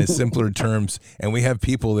in a simpler terms, and we have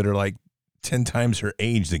people that are like 10 times her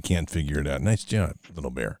age that can't figure it out. Nice job, little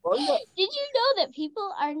bear. Did you know that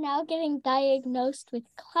people are now getting diagnosed with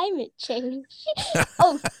climate change?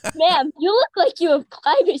 Oh, ma'am, you look like you have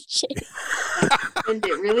climate change. And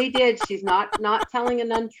it really did. She's not telling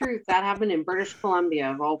an untruth. That happened in British Columbia,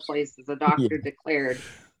 of all places. A doctor declared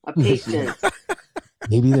a patient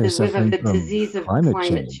Maybe they're with suffering the from disease of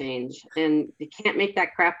climate change. And you can't make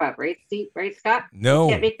that crap up, right, Steve? Right, Scott? No,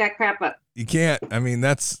 You can't make that crap up. you can't. I mean,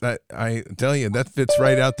 I tell you, that fits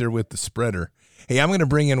right out there with the spreader. Hey, I'm going to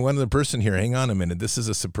bring in one other person here. Hang on a minute. This is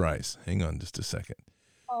a surprise. Hang on just a second.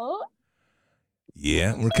 Oh,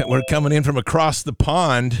 Yeah, we're coming in from across the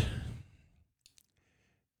pond.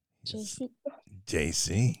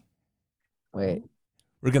 JC. Wait.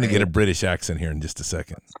 We're going to get a British accent here in just a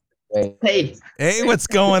second. Hey. Hey, what's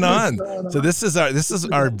going on? So this is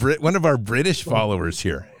our one of our British followers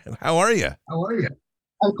here. How are you?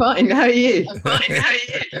 I'm fine. How are you?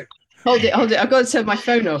 Hold it. I've got to turn my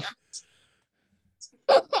phone off.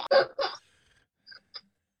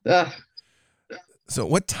 So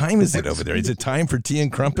what time is it over there? Is it time for tea and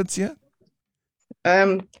crumpets yet?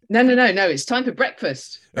 No. It's time for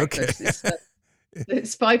breakfast. Okay.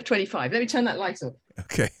 It's 5:25. Let me turn that light off.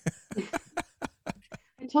 Okay.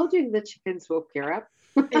 I told you the chickens woke you up.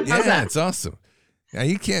 Yeah, it's awesome. Now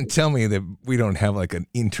you can't tell me that we don't have like an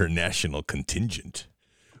international contingent.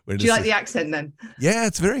 Do you like the accent then? Yeah,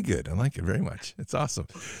 it's very good. I like it very much. It's awesome.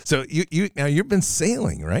 So you've been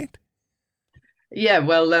sailing, right? Yeah.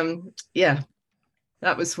 Well, yeah.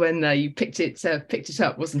 That was when you picked it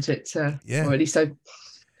up, wasn't it? Yeah. Already. So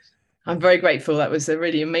I'm very grateful. That was a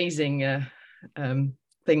really amazing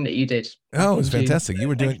thing that you did. Oh, it was fantastic.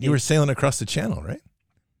 You were sailing across the channel, right?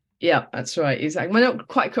 Yeah, that's right. Exactly. Well, not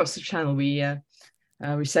quite across the channel. We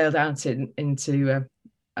sailed out into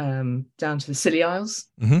down to the Scilly Isles.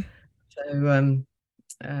 Mm-hmm. So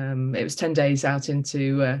it was 10 days out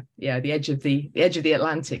into the edge of the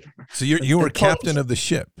Atlantic. So you were captain of the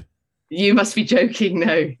ship. You must be joking.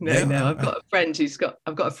 No. Yeah. I've got a friend who's got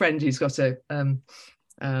a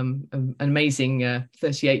an amazing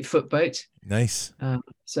 38-foot boat. Nice.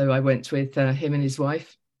 So I went with him and his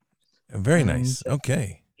wife. Very nice.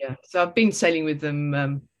 Okay. Yeah. So I've been sailing with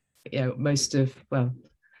them.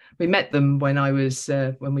 We met them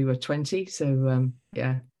when we were 20. So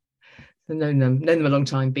yeah, so known them a long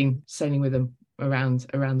time. Been sailing with them around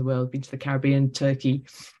the world. Been to the Caribbean, Turkey.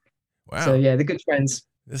 Wow. So yeah, they're good friends.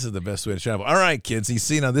 This is the best way to travel. All right, kids. You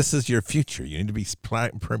see, now this is your future. You need to be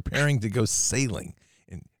preparing to go sailing.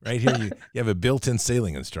 And right here, you have a built-in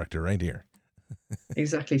sailing instructor right here.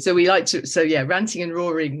 Exactly. So we like to. So yeah, ranting and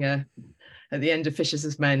roaring at the end of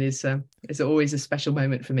Fishers' Men is always a special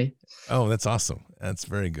moment for me. Oh, that's awesome. That's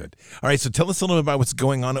very good. All right, so tell us a little bit about what's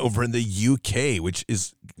going on over in the UK, which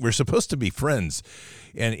is, we're supposed to be friends.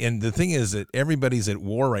 And the thing is that everybody's at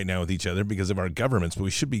war right now with each other because of our governments, but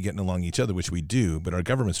we should be getting along each other, which we do, but our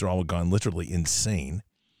governments are all gone literally insane.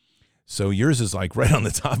 So yours is like right on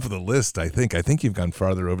the top of the list, I think. I think you've gone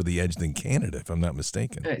farther over the edge than Canada, if I'm not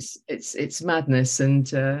mistaken. It's madness,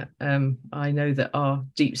 and I know that our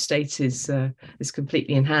deep state is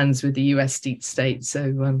completely in hands with the US deep state.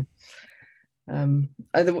 So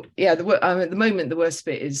at the moment, the worst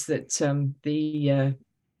bit is that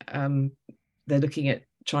they're looking at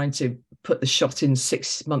trying to put the shot in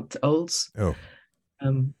 6-month-olds. Oh,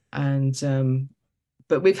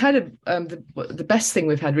 but we've had the best thing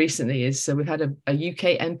we've had recently is we've had a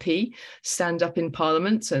UK MP stand up in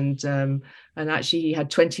Parliament, and actually he had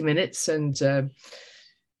 20 minutes, and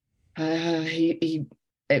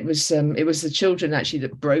it was the children actually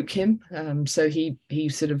that broke him. So he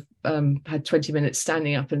sort of had 20 minutes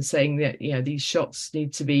standing up and saying that these shots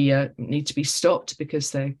need to be stopped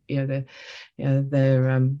because they're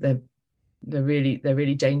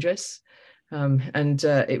really dangerous. And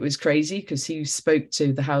it was crazy because he spoke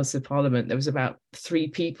to the House of Parliament. There was about 3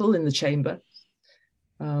 people in the chamber,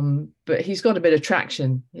 but he's got a bit of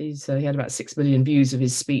traction. He had about 6 million views of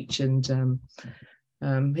his speech, and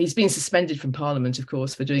he's been suspended from Parliament, of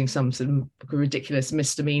course, for doing some sort of ridiculous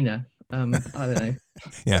misdemeanor. I don't know.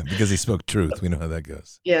 Yeah, because he spoke truth. We know how that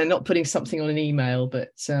goes. Yeah, not putting something on an email, but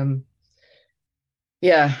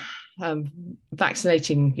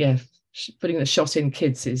vaccinating. Yeah, putting the shot in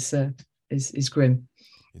kids is grim.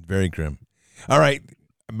 Very grim. All right,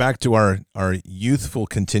 back to our youthful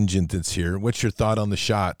contingent that's here. What's your thought on the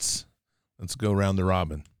shots? Let's go around the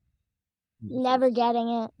robin. Never getting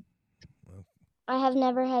it. I have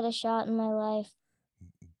never had a shot in my life.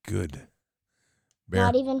 Good. Bear?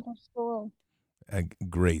 Not even for school.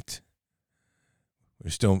 Great. We're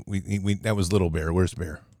still we that was Little Bear. Where's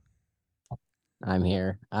Bear? I'm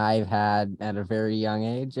here. I've had at a very young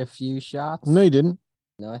age a few shots. No, you didn't.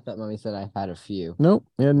 No, I thought Mommy said I've had a few. Nope.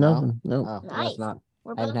 Yeah, nothing. No? Nope. Oh, Nice. that's not.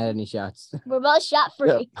 We're I haven't both, had any shots. we're both shot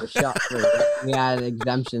free. We're shot free. We had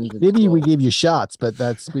exemptions. at Maybe school. we gave you shots, but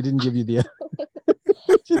we didn't give you the.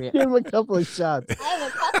 Just Yeah. give him a couple of shots. I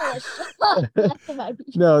have a couple of shots left in my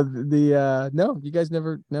beach. No, no, you guys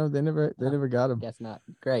never. No, they never got him. Guess not.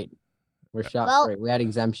 Great. We're shot Well- free. We had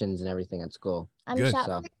exemptions and everything at school. I'm Good. shot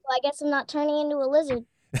So- free, so I guess I'm not turning into a lizard.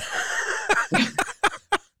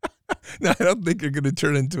 No, I don't think you're going to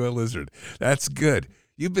turn into a lizard. That's good.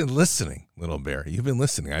 You've been listening, Little Bear. You've been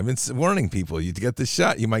listening. I've been warning people. You get the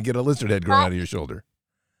shot, you might get a lizard head growing out of your shoulder.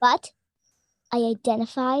 But I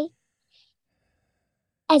identify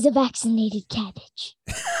as a vaccinated cabbage.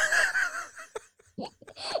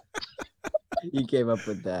 You came up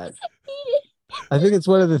with that. I think it's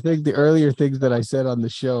one of the earlier things that I said on the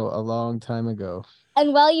show a long time ago.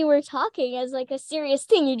 And while you were talking as like a serious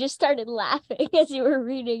thing, you just started laughing as you were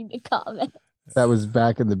reading the comment. That was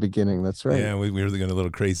back in the beginning. That's right. Yeah, we were going a little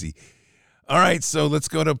crazy. All right, so let's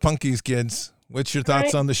go to Punky's, kids. What's your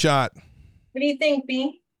thoughts on the shot? What do you think,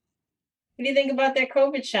 B? What do you think about that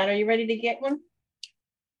COVID shot? Are you ready to get one?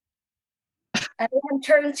 I want to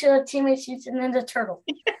turn into a Teenage Mutant Ninja Turtle.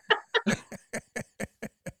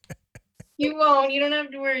 You won't. You don't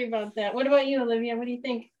have to worry about that. What about you, Olivia? What do you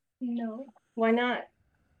think? No, Why not?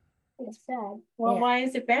 it's bad. Well, Yeah. why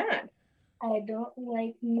is it bad? I don't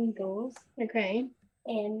like needles, Okay.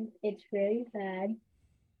 and it's very bad.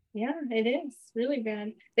 Yeah, it is really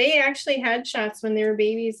bad. They actually had shots when they were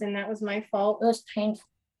babies, and that was my fault. It was painful.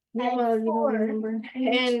 Yeah, well, you don't remember.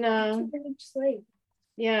 And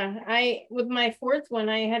yeah, with my 4th one,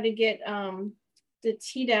 I had to get the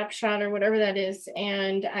Tdap shot or whatever that is,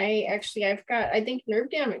 and I've got, I think, nerve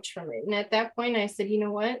damage from it. And at that point, I said, you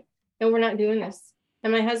know what? No, we're not doing this.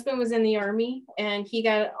 And my husband was in the Army and he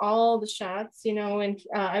got all the shots, you know, and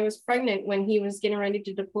I was pregnant when he was getting ready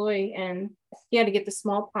to deploy and he had to get the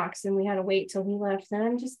smallpox and we had to wait till he left. And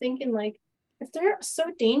I'm just thinking, like, if they're so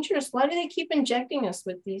dangerous, why do they keep injecting us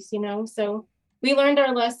with these, you know? So we learned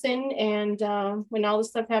our lesson. And when all this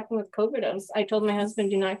stuff happened with COVID, I told my husband,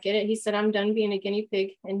 do not get it. He said, I'm done being a guinea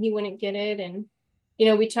pig, and he wouldn't get it. And, you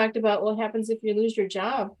know, we talked about what happens if you lose your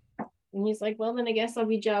job. And he's like, well, then I guess I'll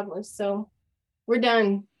be jobless. So we're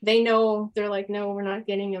done. They know. They're like, no, we're not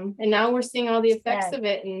getting them. And now we're seeing all the effects of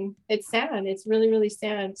it. And it's sad. It's really, really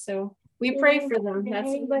sad. So we pray for them. That's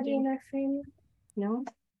anybody in our family. No.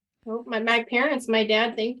 Well, my parents, my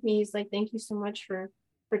dad thanked me. He's like, thank you so much for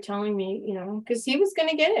telling me, you know, because he was going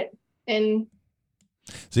to get it. And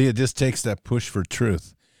see, it just takes that push for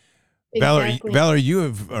truth. exactly. Valerie, you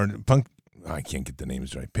have, or Punk, I can't get the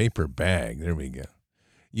names right. Paper Bag. There we go.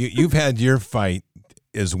 You've had your fight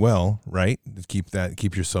as well, right? To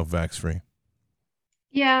keep yourself vax free.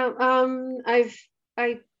 Yeah.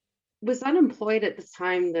 I was unemployed at the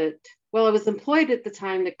time I was employed at the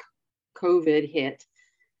time that COVID hit.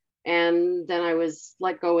 And then I was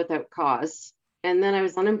let go without cause. And then I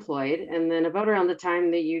was unemployed. And then about around the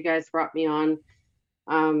time that you guys brought me on,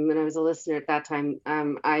 and I was a listener at that time,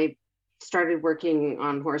 I started working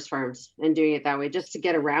on horse farms and doing it that way just to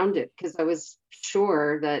get around it, because I was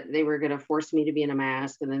sure that they were going to force me to be in a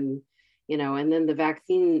mask. And then, you know, and then the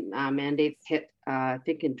vaccine mandates hit, I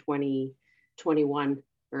think in 2021,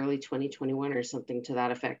 early 2021 or something to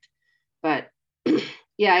that effect. But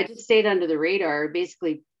yeah, I just stayed under the radar,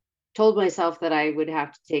 basically told myself that I would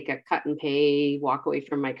have to take a cut and pay, walk away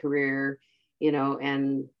from my career, you know,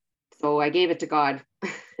 and so I gave it to God.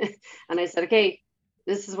 And I said, okay,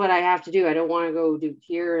 this is what I have to do. I don't want to go do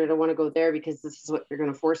here. I don't want to go there because this is what they're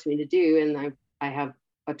going to force me to do. And I have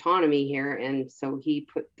autonomy here. And so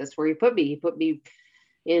that's where he put me. He put me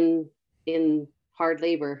in hard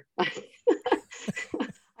labor.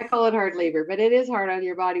 I call it hard labor, but it is hard on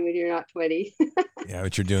your body when you're not 20. Yeah,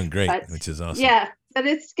 but you're doing great, which is awesome. Yeah, but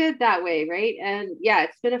it's good that way, right? And yeah,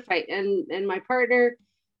 it's been a fight. And my partner,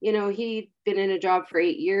 you know, he'd been in a job for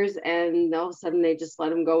 8 years, and all of a sudden they just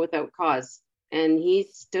let him go without cause. And he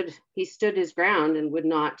stood his ground and would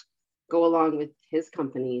not go along with his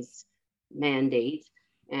company's mandate.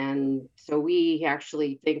 And so we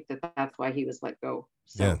actually think that that's why he was let go.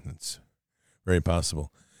 So. Yeah, that's very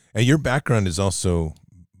possible. And your background is also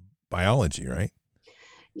biology, right?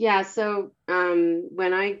 Yeah. So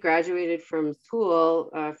when I graduated from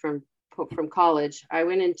school, from college, I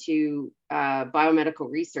went into biomedical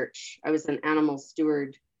research. I was an animal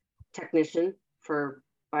steward technician for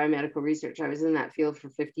biomedical research. I was in that field for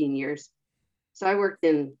 15 years. So I worked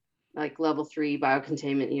in like level 3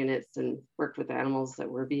 biocontainment units and worked with animals that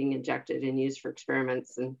were being injected and used for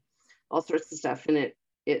experiments and all sorts of stuff. And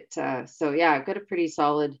so yeah, I've got a pretty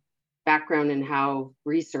solid background in how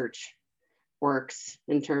research works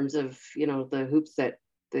in terms of, you know, the hoops that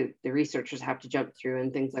the researchers have to jump through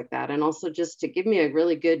and things like that. And also just to give me a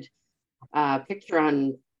really good picture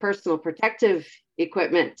on personal protective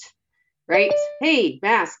equipment, right? Hey,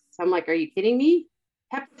 masks. I'm like, are you kidding me?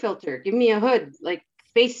 HEPA filter, give me a hood, like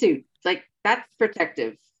spacesuit, like that's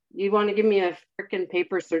protective. You want to give me a freaking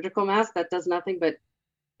paper surgical mask that does nothing but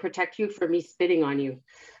protect you from me spitting on you.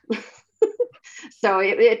 So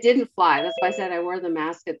it didn't fly. That's why I said I wore the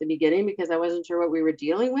mask at the beginning, because I wasn't sure what we were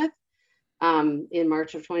dealing with in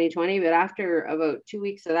March of 2020. But after about 2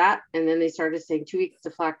 weeks of that, and then they started saying 2 weeks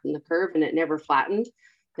to flatten the curve, and it never flattened,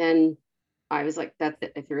 then I was like, that's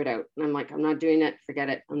it. I threw it out. And I'm like, I'm not doing it. Forget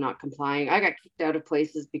it. I'm not complying. I got kicked out of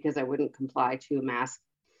places because I wouldn't comply to a mask.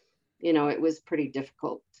 You know, it was pretty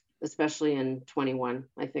difficult, especially in 21.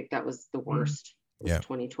 I think that was the worst. Yeah.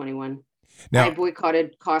 2021. Now, I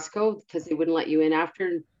boycotted Costco because they wouldn't let you in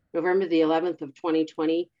after November the 11th of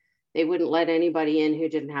 2020. They wouldn't let anybody in who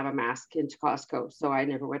didn't have a mask into Costco. So I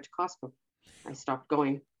never went to Costco. I stopped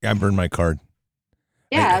going. I burned my card.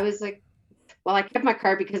 Yeah, I was like, well, I kept my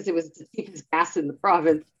car because it was the cheapest gas in the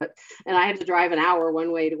province, and I had to drive an hour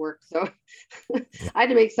one way to work. So I had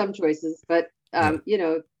to make some choices, but you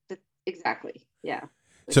know, exactly. Yeah.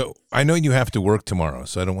 So I know you have to work tomorrow,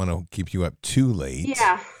 so I don't want to keep you up too late.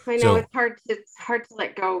 Yeah, I know. It's hard to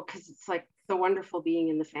let go because it's like so wonderful being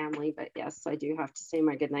in the family. But yes, I do have to say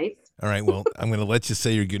my good night. All right. Well, I'm going to let you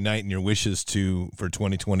say your good night and your wishes for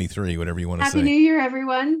 2023, whatever you want to say. Happy New Year,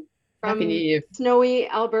 everyone. From Happy New Year. Snowy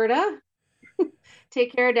Alberta.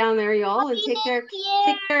 Take care down there, y'all, and take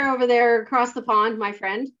care over there across the pond, my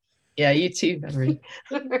friend. Yeah, you too, Valerie.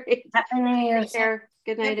 Right. Happy New Year. Take care.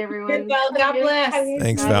 Good night, everyone. Well, God bless.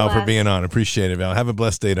 Thanks, God Val, for bless. being on. Appreciate it, Val. Have a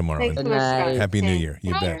blessed day tomorrow. Thanks so and much, Scott. Happy New Okay. Year.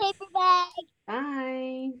 You Bye, bet. paper bag. Bye.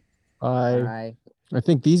 Bye. I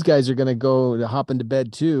think these guys are gonna go to hop into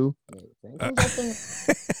bed too.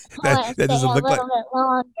 That doesn't look like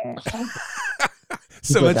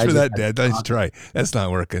so Look, much I for just that, had Dad. Nice try. That's not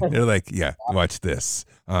working. They're like, yeah, watch this.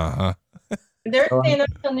 They're staying up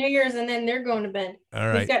till New Year's and then they're going to bed. All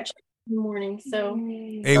right. We've got church in the morning, so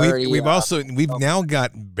Hey, we've now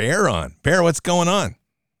got Bear on. Bear, what's going on?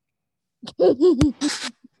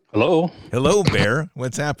 Hello. Hello, Bear.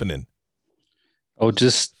 What's happening? Oh,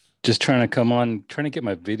 just trying to come on, trying to get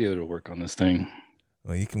my video to work on this thing.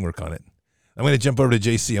 Well, you can work on it. I'm going to jump over to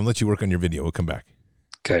JC. I'm going to let you work on your video. We'll come back.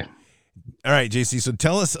 Okay. All right, JC. So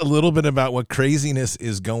tell us a little bit about what craziness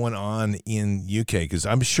is going on in UK, because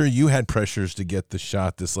I'm sure you had pressures to get the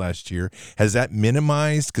shot this last year. Has that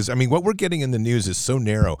minimized? Because, I mean, what we're getting in the news is so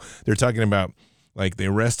narrow. They're talking about, like, they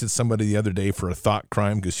arrested somebody the other day for a thought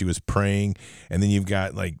crime because she was praying, and then you've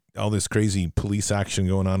got, like, all this crazy police action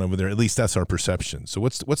going on over there. At least that's our perception. So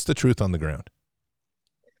what's the truth on the ground?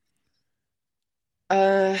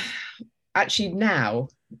 Actually, now,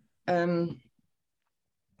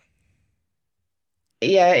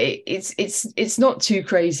 yeah, it's not too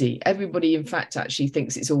crazy. Everybody, in fact, actually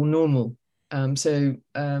thinks it's all normal. So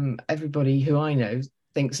everybody who I know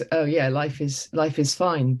thinks, oh yeah, life is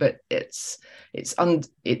fine. But it's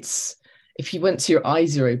if you went to your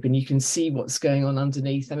eyes are open, you can see what's going on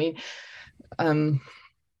underneath. I mean,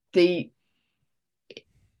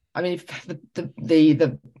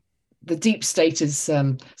 the deep state has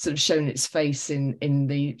sort of shown its face in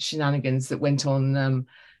the shenanigans that went on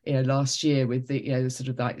last year with the sort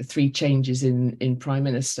of like the three changes in Prime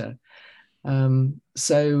Minister.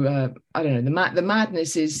 So I don't know, the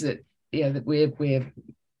madness is that that we're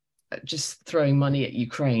just throwing money at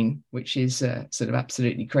Ukraine, which is sort of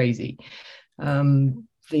absolutely crazy. As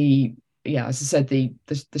I said, the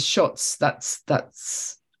shots, that's the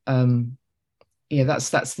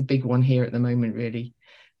big one here at the moment, really.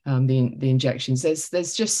 The injections,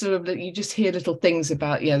 there's just sort of, you just hear little things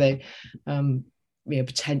about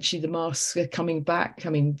potentially the masks are coming back. I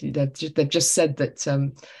mean, they've just said that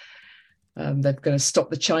they're going to stop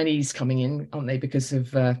the Chinese coming in, aren't they, because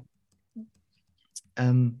of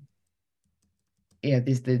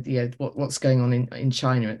what's going on in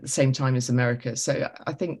China at the same time as America. So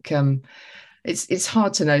I think it's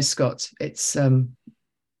hard to know, Scott. It's that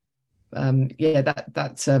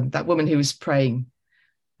woman who was praying.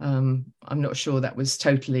 I'm not sure that was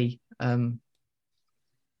totally.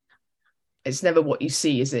 It's never what you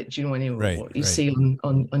see, is it? Do you know what you see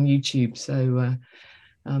on YouTube? So,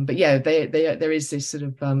 but yeah, there is this sort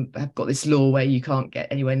of have got this law where you can't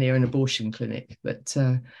get anywhere near an abortion clinic, but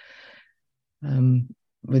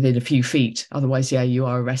within a few feet, otherwise, you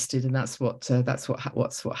are arrested, and that's what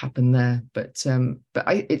happened there. But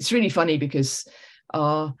it's really funny because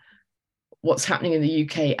what's happening in the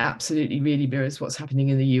UK absolutely really mirrors what's happening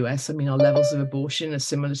in the US. I mean, our levels of abortion are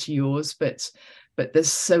similar to yours, but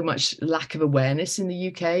there's so much lack of awareness in the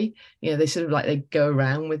UK. They sort of they go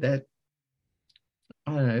around with their,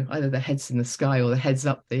 I don't know, either their heads in the sky or their heads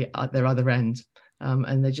up their other end,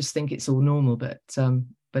 and they just think it's all normal. But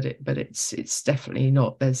it's definitely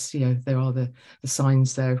not. There's there are the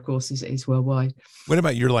signs there, of course, is worldwide. What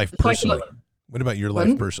about your life personally? What about your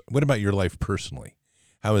life personally?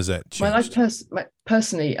 How has that changed? My life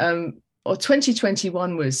personally,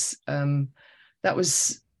 2021 was that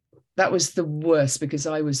was the worst, because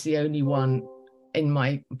I was the only one in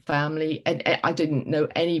my family, and I didn't know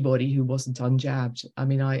anybody who wasn't unjabbed. I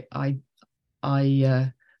mean, I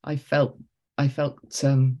felt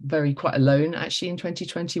very quite alone actually in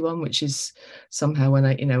 2021, which is somehow when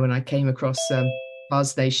I came across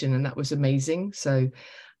Bars Nation, and that was amazing. So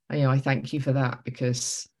I thank you for that,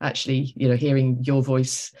 because actually hearing your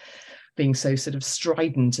voice being so sort of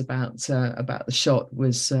strident about the shot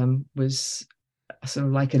was sort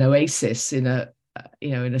of like an oasis in a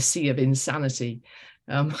sea of insanity.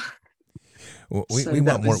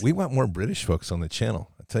 We want more British folks on the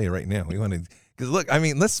channel. I'll tell you right now, we want to. Because look, I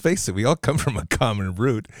mean, let's face it, we all come from a common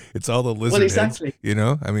root. It's all the lizard heads, I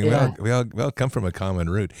mean, we all come from a common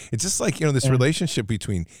root. It's just like, this relationship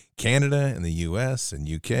between Canada and the U.S. and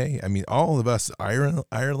UK. I mean, all of us,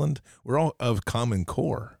 Ireland, we're all of common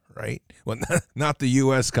core, right? Well, not the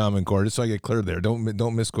U.S. common core, just so I get clear there.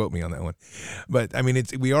 Don't misquote me on that one. But I mean,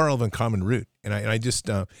 we are all of a common root, and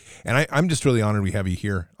I'm just really honored we have you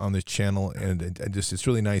here on this channel, and it's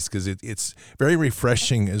really nice because it's very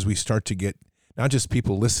refreshing as we start to get not just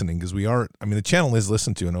people listening, because the channel is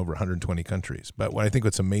listened to in over 120 countries. But what I think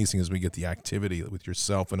what's amazing is we get the activity with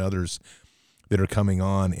yourself and others that are coming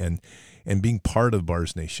on and being part of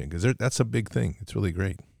Bars Nation, because that's a big thing. It's really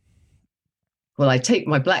great. well, I take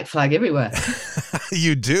my black flag everywhere.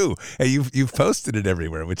 You do. And you've posted it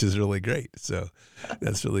everywhere, which is really great. So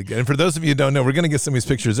that's really good. And for those of you who don't know, we're going to get some of these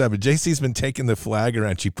pictures up. But JC's been taking the flag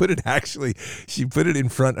around. She put it in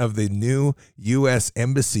front of the new U.S.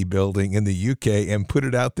 Embassy building in the UK and put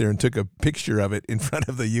it out there and took a picture of it in front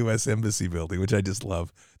of the U.S. Embassy building, which I just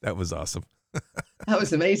love. That was awesome. That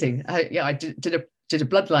was amazing. I did a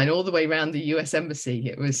bloodline all the way around the U.S.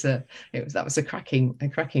 Embassy. That was a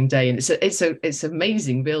cracking day, and it's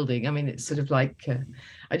amazing building. I mean, it's sort of like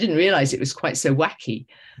I didn't realize it was quite so wacky.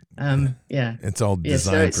 Yeah, it's all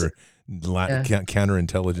designed for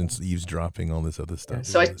counterintelligence, eavesdropping, all this other stuff. Yeah.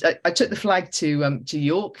 So I took the flag to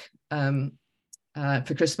York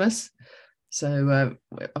for Christmas. So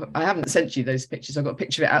I haven't sent you those pictures. I've got a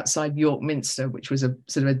picture of it outside York Minster, which was a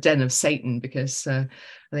sort of a den of Satan, because I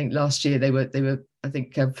think last year they were I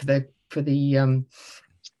think for the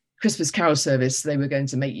Christmas Carol service, they were going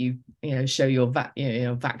to make you show your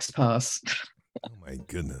vax pass. Oh my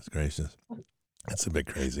goodness gracious, that's a bit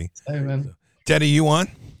crazy. So, Teddy, you on?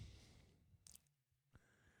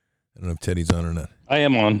 I don't know if Teddy's on or not. I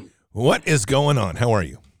am on. What is going on? How are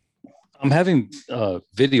you? I'm having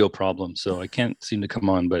video problems, so I can't seem to come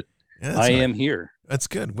on, but I am here. That's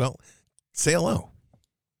good. Well, say hello.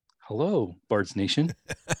 Hello, Bards Nation.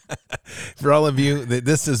 For all of you,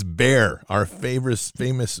 this is Bear, our famous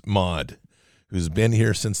mod, who's been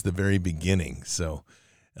here since the very beginning. So,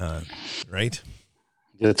 right?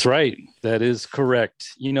 That's right. That is correct.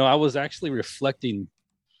 I was actually reflecting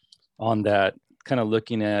on that, kind of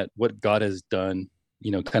looking at what God has done,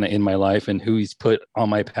 kind of in my life and who he's put on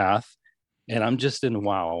my path. And I'm just in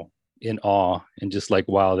awe, and just like,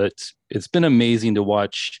 wow, it's been amazing to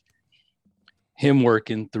watch him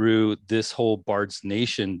working through this whole Bards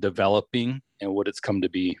Nation developing and what it's come to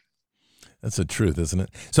be. That's the truth, isn't it?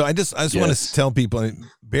 So I just want to tell people,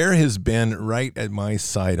 Bear has been right at my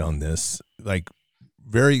side on this, like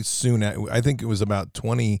very soon. I think it was about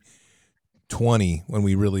 2020 when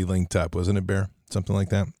we really linked up, wasn't it, Bear? Something like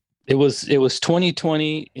that. It was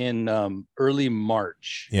 2020 in early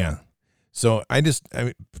March. Yeah. So he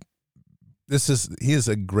is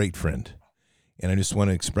a great friend. And I just want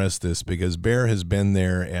to express this because Bear has been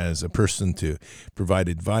there as a person to provide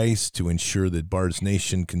advice, to ensure that Bards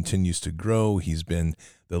Nation continues to grow. He's been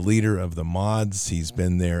the leader of the mods. He's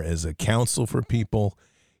been there as a counsel for people.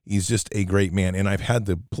 He's just a great man. And I've had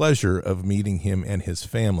the pleasure of meeting him and his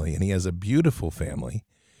family. And he has a beautiful family.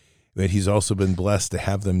 But he's also been blessed to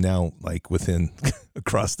have them now, like within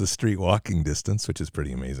across the street walking distance, which is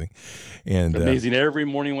pretty amazing. And amazing every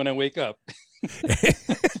morning when I wake up.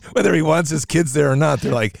 Whether he wants his kids there or not,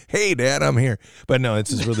 they're like, "Hey, Dad, I'm here." But no,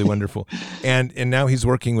 it's just really wonderful. And now he's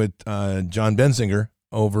working with John Benzinger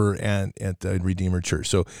over at Redeemer Church.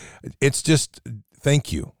 So it's just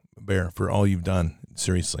thank you, Bear, for all you've done.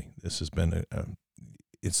 Seriously, this has been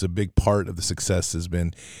it's a big part of the success has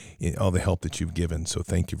been all the help that you've given. So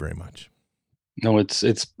thank you very much. No, it's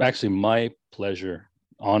actually my pleasure,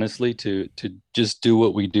 honestly, to just do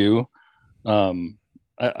what we do.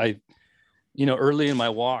 I early in my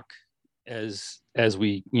walk, as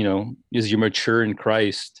we, as you mature in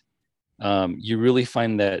Christ, you really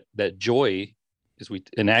find that joy,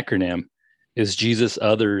 an acronym, is Jesus,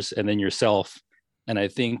 others, and then yourself. And I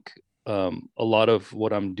think a lot of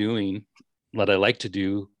what I'm doing, what I like to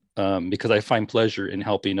do, because I find pleasure in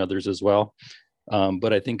helping others as well.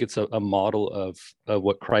 But I think it's a model of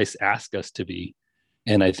what Christ asked us to be.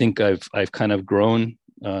 And I think I've kind of grown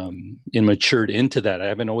and matured into that. I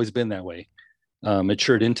haven't always been that way.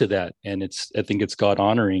 Matured into that, and I think it's God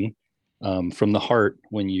honoring from the heart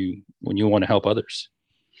when you want to help others.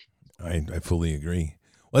 I fully agree.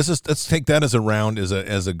 Let's take that as a round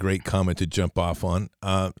as a great comment to jump off on.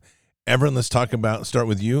 Everett, let's start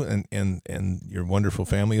with you and your wonderful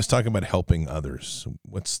family. Let's talk about helping others.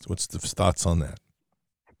 What's the thoughts on that?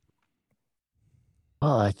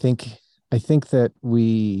 Well, I think that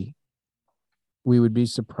we would be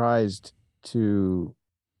surprised to,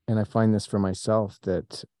 and I find this for myself,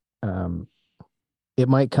 that it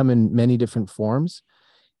might come in many different forms,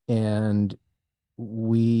 and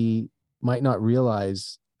we might not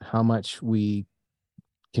realize how much we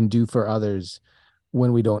can do for others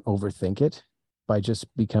when we don't overthink it by just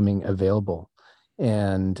becoming available.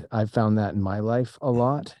 And I've found that in my life a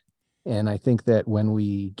lot. And I think that when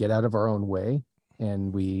we get out of our own way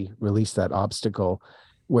and we release that obstacle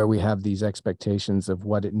where we have these expectations of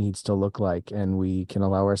what it needs to look like, and we can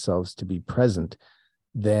allow ourselves to be present,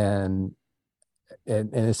 then,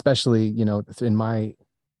 and especially, in my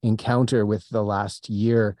encounter with the last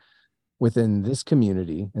year within this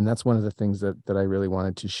community, and that's one of the things that I really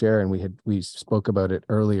wanted to share. And we spoke about it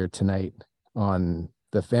earlier tonight on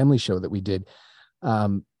the family show that we did,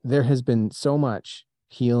 there has been so much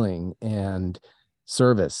healing and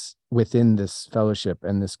service within this fellowship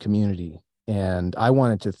and this community. And I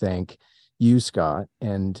wanted to thank you, Scott,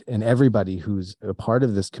 and everybody who's a part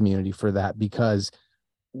of this community for that, because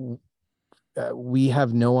we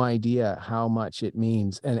have no idea how much it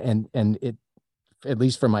means. And it, at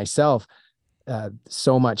least for myself,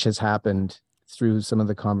 so much has happened through some of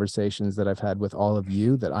the conversations that I've had with all of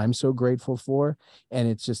you that I'm so grateful for. And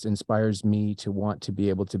it just inspires me to want to be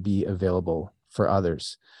able to be available for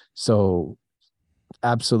others. So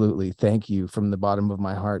absolutely, thank you from the bottom of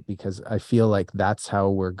my heart, because I feel like that's how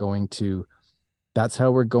we're going to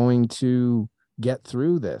get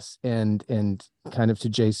through this. And kind of to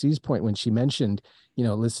JC's point, when she mentioned,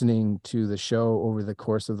 listening to the show over the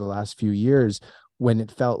course of the last few years, when it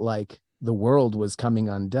felt like the world was coming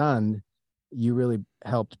undone, you really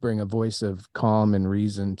helped bring a voice of calm and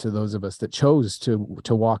reason to those of us that chose to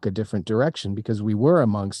walk a different direction, because we were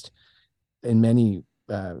amongst, in many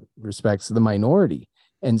respects, the minority.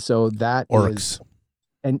 And so that Orcs.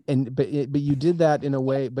 but you did that in a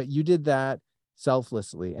way, but you did that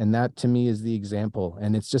selflessly. And that to me is the example.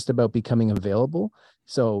 And it's just about becoming available.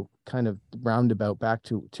 So kind of roundabout back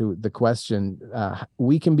to the question,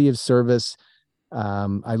 we can be of service.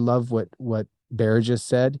 I love what Bear just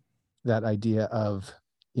said, that idea of,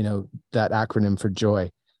 that acronym for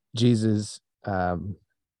joy. Jesus,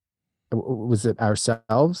 was it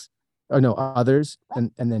ourselves? Oh no, others,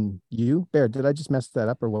 and then you, Bear. Did I just mess that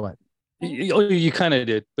up or what? You kind of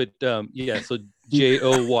did, but yeah. So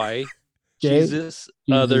JOY, Jesus,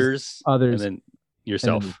 others, and then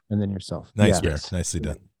yourself, and then yourself. Nice, Yeah. Bear. Nicely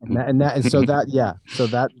done. That's I don't think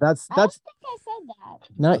I said that.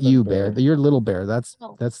 not you, Bear. You're little Bear. That's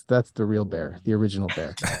the real Bear, the original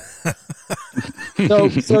Bear.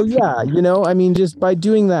 So yeah, just by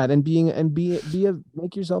doing that and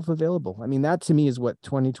make yourself available. I mean, that to me is what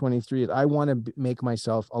 2023 is. I want to make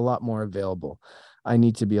myself a lot more available. I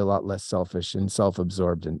need to be a lot less selfish and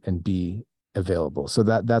self-absorbed and be available. So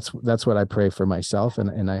that's what I pray for myself,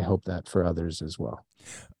 and I hope that for others as well.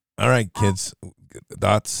 All right, kids,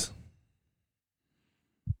 thoughts?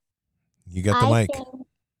 You got the mic. I think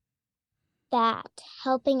that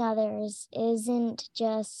helping others isn't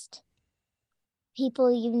just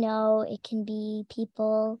people it can be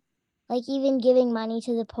people, like even giving money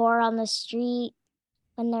to the poor on the street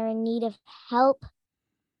when they're in need of help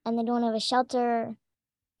and they don't have a shelter.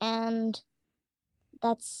 And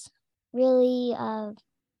that's really a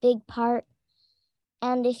big part.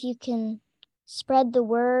 And if you can spread the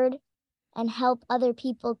word and help other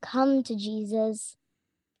people come to Jesus,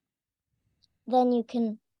 then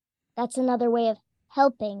that's another way of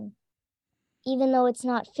helping. Even though it's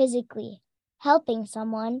not physically helping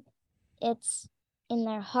someone, it's in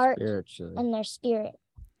their heart and their spirit.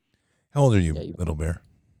 How old are you, little Bear?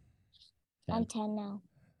 I'm 10 now.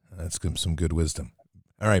 That's some good wisdom.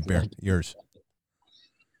 All right, Bear, yours.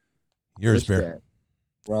 Which Bear.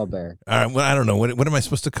 Well, Bear. All right. Well, I don't know. What am I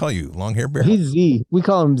supposed to call you? Long hair Bear? He's Z. We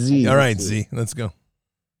call him Z. All right, Z. Let's go.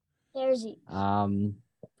 There's Z.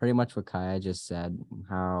 Pretty much what Kaya just said,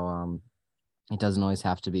 how it doesn't always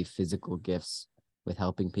have to be physical gifts with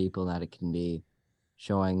helping people, that it can be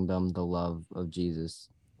showing them the love of Jesus,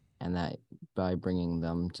 and that by bringing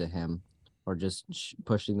them to him, or just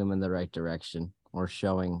pushing them in the right direction, or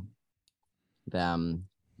showing them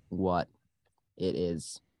what it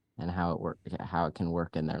is and how it can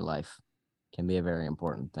work in their life, can be a very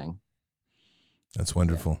important thing. That's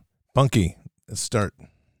wonderful. Punky, let's start.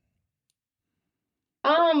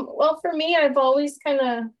 Well, for me, I've always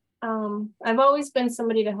been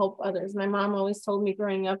somebody to help others. My mom always told me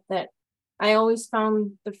growing up that I always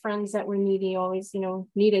found the friends that were needy, always,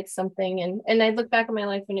 needed something. And I look back at my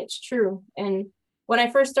life and it's true. And when I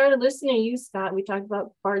first started listening to you, Scott, we talked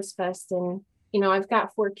about Bard's Fest, and, I've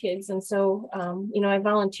got 4 kids. And so, I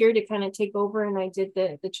volunteered to kind of take over, and I did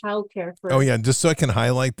the childcare for. Oh yeah. Just so I can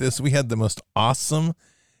highlight this, we had the most awesome,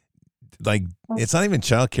 it's not even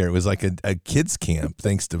childcare. It was like a kids camp,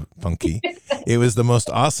 thanks to Punky. It was the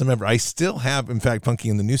most awesome ever. I still have, in fact, Punky,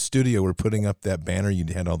 in the new studio, we're putting up that banner you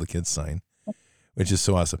had all the kids sign, which is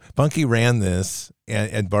so awesome. Punky ran this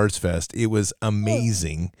at Bard's Fest. It was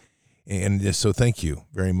amazing. And so thank you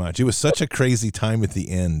very much. It was such a crazy time at the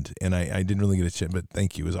end, and I didn't really get a chance, but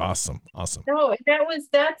thank you. It was awesome. Awesome. No,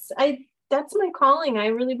 that's my calling. I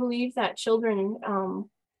really believe that children,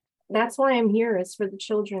 that's why I'm here, is for the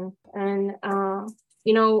children. And,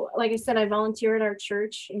 like I said, I volunteer at our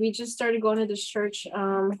church. We just started going to this church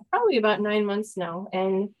probably about 9 months now.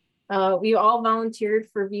 And we all volunteered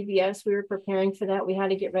for VBS. We were preparing for that. We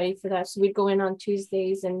had to get ready for that. So we'd go in on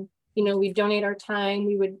Tuesdays and we donate our time.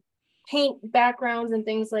 We would paint backgrounds and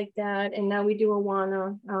things like that. And now we do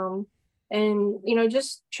Awana. And,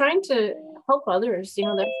 just trying to help others,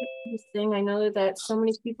 that's the biggest thing. I know that so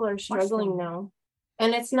many people are struggling now.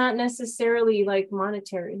 And it's not necessarily like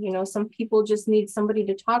monetary, some people just need somebody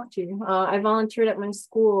to talk to. I volunteered at my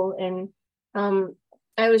school, and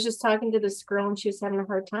I was just talking to this girl, and she was having a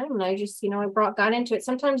hard time. And I just, got into it.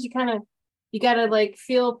 Sometimes you got to like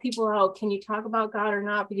feel people out. Can you talk about God or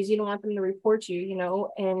not? Because you don't want them to report you,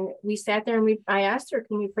 and we sat there and I asked her,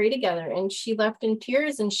 can we pray together? And she left in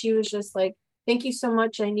tears, and she was just like, thank you so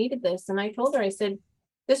much. I needed this. And I told her, I said,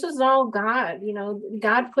 this was all God,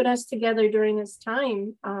 God put us together during this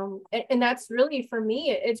time. And that's really, for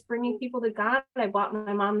me, it's bringing people to God. I bought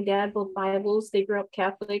my mom and dad both Bibles. They grew up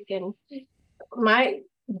Catholic, and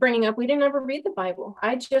bringing up, we didn't ever read the Bible.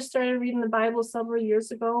 I just started reading the Bible several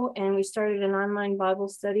years ago, and we started an online Bible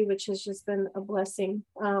study, which has just been a blessing.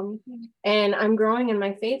 And I'm growing in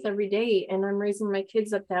my faith every day, and I'm raising my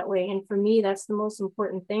kids up that way. And for me, that's the most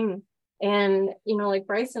important thing. And, like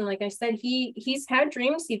Bryson, like I said, he's had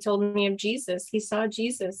dreams. He told me of Jesus. He saw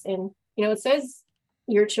Jesus. And, it says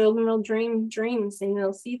your children will dream dreams and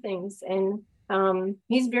they'll see things. And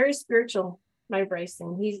he's very spiritual, my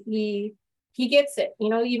Bryson. He gets it,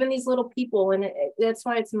 even these little people. And that's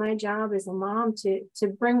why it's my job as a mom to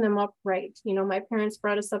bring them up right. My parents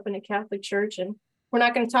brought us up in a Catholic church, and we're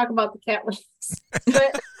not going to talk about the Catholics,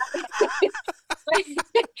 but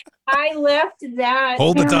I left that.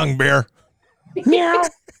 Hold the tongue, Bear. Yeah.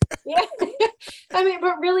 Yeah. I mean,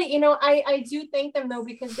 but really, I do thank them though,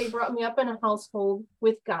 because they brought me up in a household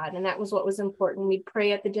with God, and that was what was important. We'd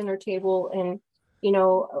pray at the dinner table, and we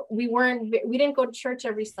didn't go to church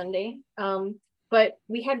every Sunday, but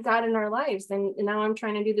we had God in our lives. And now I'm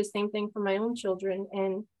trying to do the same thing for my own children.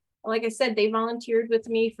 And like I said, they volunteered with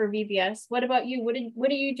me for VBS. What about you? What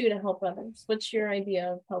do you do to help others? What's your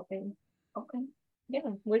idea of helping? Okay.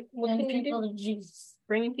 Yeah. What can you do? To Jesus.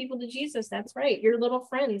 Bringing people to Jesus. That's right. Your little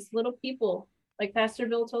friends, little people. Like Pastor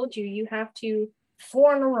Bill told you, you have to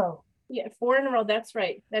 4 in a row. Yeah, 4 in a row. That's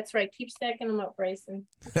right. That's right. Keep stacking them up, Bryson.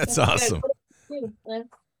 That's awesome.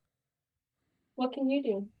 What can you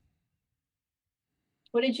do?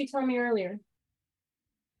 What did you tell me earlier?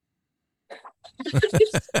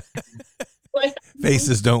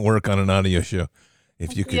 Faces don't work on an audio show.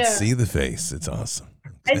 If you could see the face, it's awesome.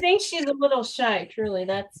 I think she's a little shy, truly.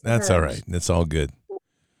 That's all right. That's all good.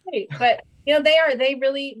 Right. But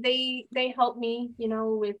they help me,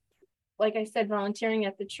 with, like I said, volunteering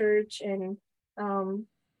at the church, and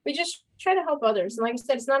we just try to help others. And like I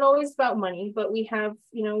said, it's not always about money, but we have,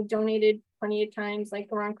 donated plenty of times, like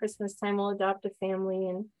around Christmas time, we'll adopt a family,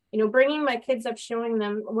 and, bringing my kids up, showing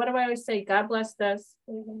them, what do I always say? God blessed us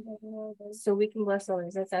so we can bless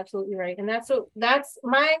others. That's absolutely right. And that's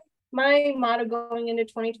my motto going into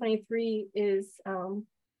 2023 is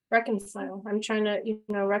reconcile. I'm trying to,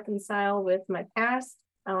 reconcile with my past,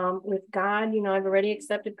 with God. I've already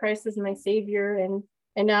accepted Christ as my savior, and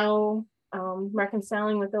now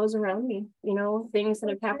reconciling with those around me, things that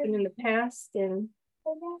have happened in the past, and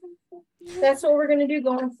that's what we're going to do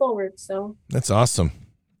going forward. So that's awesome.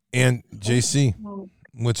 And JC,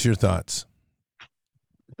 what's your thoughts?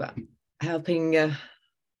 Helping,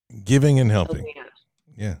 giving and helping.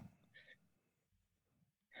 Yeah.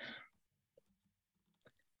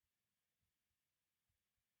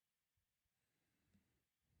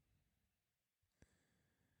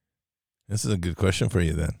 This is a good question for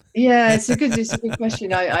you then. Yeah, it's a good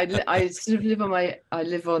question. I sort of live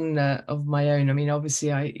on of my own. I mean, obviously,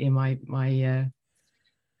 my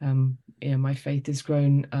faith has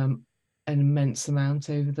grown an immense amount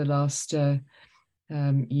over the last year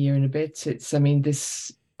and a bit.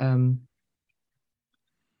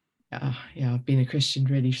 I've been a Christian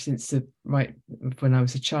really since right when I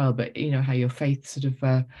was a child. But how your faith sort of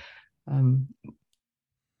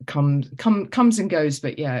comes and goes.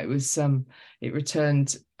 But yeah, it was it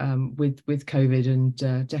returned with COVID, and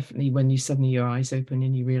definitely when you suddenly your eyes open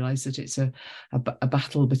and you realize that it's a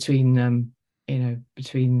battle between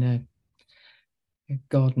between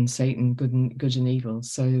God and Satan, good and evil.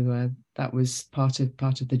 So that was part of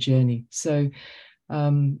the journey. So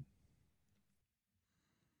I'm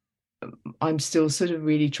still sort of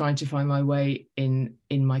really trying to find my way in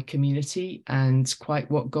my community and quite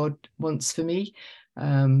what God wants for me,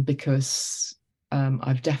 because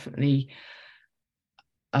I've definitely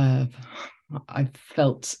I've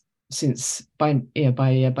felt since by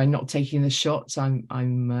not taking the shots,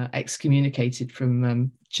 I'm excommunicated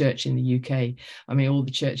from church in the UK. I mean, all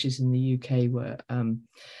the churches in the UK were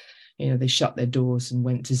they shut their doors and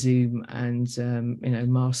went to Zoom and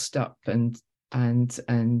masked up, and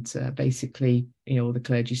and basically, all the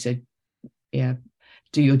clergy said, yeah,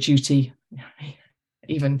 do your duty,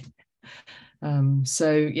 even.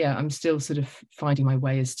 So yeah, I'm still sort of finding my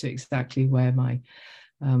way as to exactly where my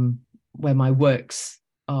works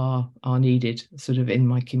are needed, sort of in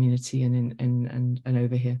my community and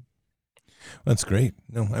over here. That's great.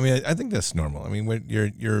 No, I mean, I think that's normal. I mean, when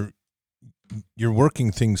you're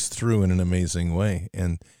working things through in an amazing way,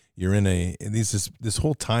 and you're in this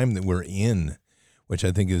whole time that we're in, which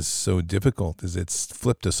I think is so difficult, is it's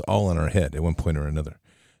flipped us all on our head at one point or another.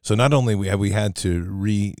 So not only have we had to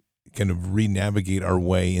re-navigate our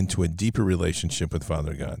way into a deeper relationship with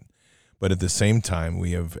Father God, but at the same time,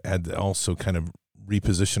 we have had to also kind of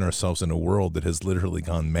reposition ourselves in a world that has literally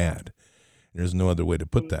gone mad. There's no other way to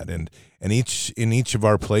put that. And in each of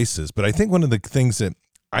our places. But I think one of the things that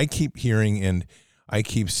I keep hearing and I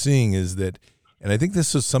keep seeing is that, and I think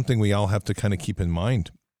this is something we all have to kind of keep in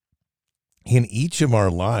mind, in each of our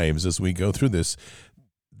lives as we go through this,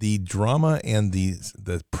 the drama and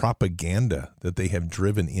the propaganda that they have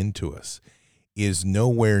driven into us is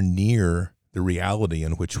nowhere near the reality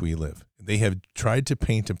in which we live. They have tried to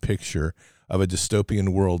paint a picture of a dystopian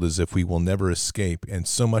world as if we will never escape, and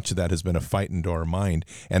so much of that has been a fight into our mind,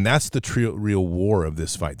 and that's the real war of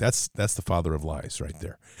this fight. That's the father of lies right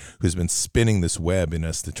there, who's been spinning this web in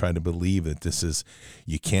us to try to believe that this is,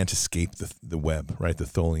 you can't escape the web, right? The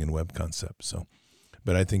Tholian web concept. So,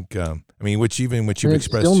 but I think, which you've expressed,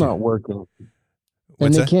 it's still not working.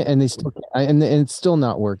 What's and they that? can't, and they still can't, and it's still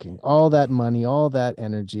not working. All that money, all that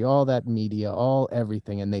energy, all that media, all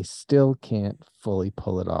everything, and they still can't fully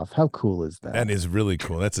pull it off. How cool is that? That is really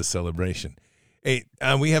cool. That's a celebration. Hey,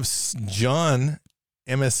 we have John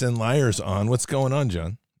MSN Liars on. What's going on,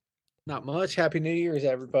 John? Not much. Happy New Year's,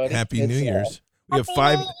 everybody. Happy New Year's. We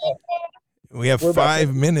have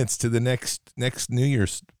 5 minutes to the next New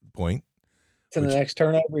Year's point. To the next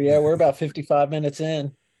turnover. Yeah, we're about 55 minutes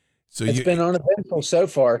in. So it's been uneventful so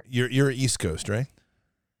far. You're East Coast, right?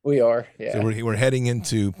 We are, yeah. So we're heading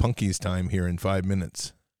into Punky's time here in 5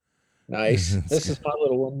 minutes. Nice. This is my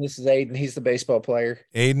little one. This is Aiden. He's the baseball player.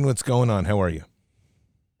 Aiden, what's going on? How are you?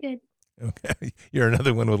 Good. Okay. You're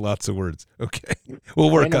another one with lots of words. Okay. We'll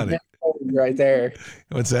work on it. Right there.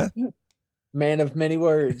 What's that? Man of many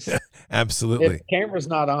words. Absolutely. If the camera's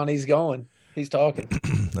not on, he's going. He's talking.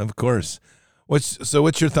 Of course.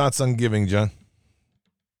 What's your thoughts on giving, John?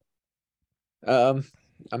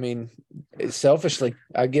 Selfishly,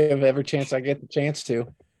 I give every chance I get the chance to,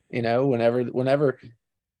 whenever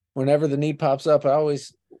the need pops up. My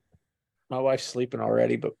wife's sleeping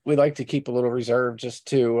already, but we like to keep a little reserve just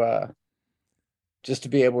to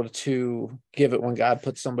be able to give it when God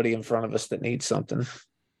puts somebody in front of us that needs something.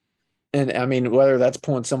 And whether that's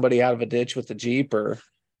pulling somebody out of a ditch with the Jeep or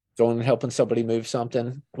going and helping somebody move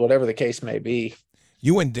something, whatever the case may be.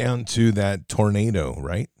 You went down to that tornado,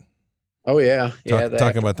 right? Oh yeah.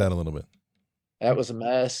 Talk about that a little bit. That was a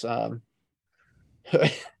mess. When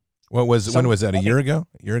was that? A year ago?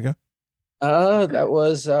 That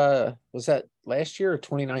was that last year or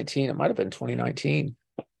 2019? It might have been 2019.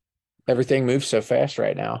 Everything moves so fast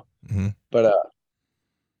right now. Mm-hmm. But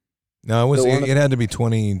no, it had to be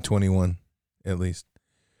 2021 at least.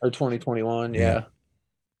 Or 2021, yeah.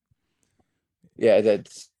 Yeah,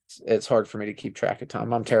 it's hard for me to keep track of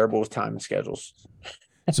time. I'm terrible with time and schedules.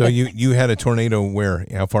 So you had a tornado where?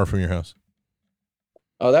 How far from your house?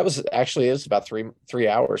 Oh, it was about 3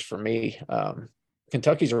 hours for me.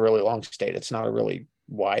 Kentucky's a really long state. It's not a really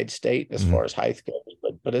wide state as far as height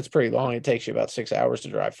goes, but it's pretty long. It takes you about 6 hours to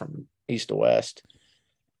drive from east to west.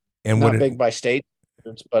 And not big by state,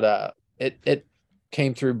 but it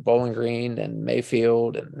came through Bowling Green and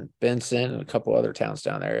Mayfield and Benson and a couple other towns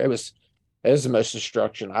down there. It was the most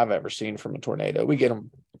destruction I've ever seen from a tornado. We get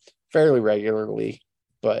them fairly regularly,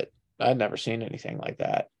 but I'd never seen anything like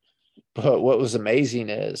that. But what was amazing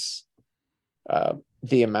is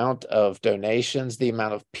the amount of donations, the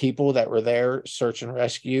amount of people that were there, search and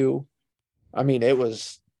rescue. It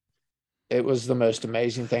was the most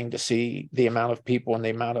amazing thing to see, the amount of people and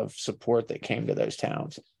the amount of support that came to those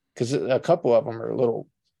towns. Because a couple of them are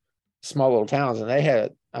small little towns, and they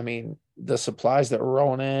had, the supplies that were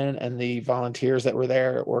rolling in and the volunteers that were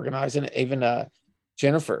there organizing it. Even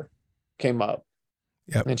Jennifer came up.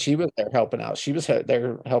 Yep. And she was there helping out. She was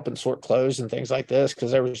there helping sort clothes and things like this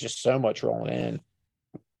because there was just so much rolling in.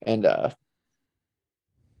 And that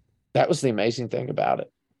was the amazing thing about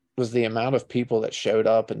it, was the amount of people that showed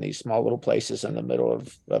up in these small little places in the middle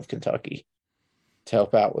of Kentucky to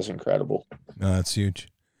help out was incredible. No, that's huge.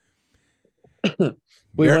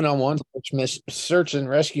 We went on one search and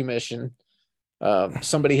rescue mission.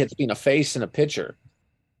 Somebody had seen a face in a picture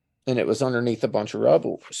and it was underneath a bunch of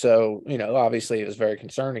rubble. So, obviously it was very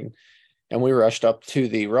concerning. And we rushed up to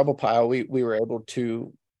the rubble pile. We were able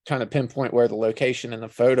to kind of pinpoint where the location in the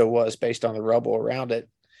photo was based on the rubble around it.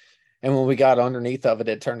 And when we got underneath of it,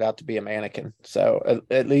 it turned out to be a mannequin. So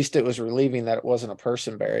at least it was relieving that it wasn't a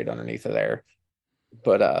person buried underneath of there.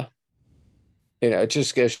 But, it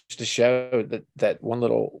just goes to show that one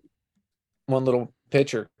little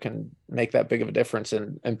picture can make that big of a difference.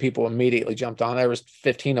 And people immediately jumped on. There was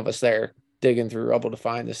 15 of us there digging through rubble to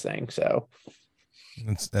find this thing. So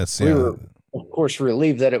we were, of course,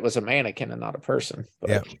 relieved that it was a mannequin and not a person. But.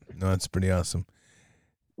 Yeah, no, that's pretty awesome.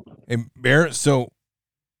 Hey, Bear, so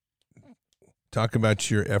talk about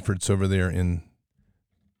your efforts over there in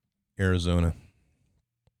Arizona.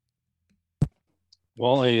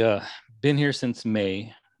 Well, I been here since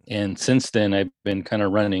May, and since then I've been kind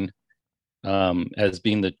of running as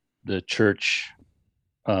being the church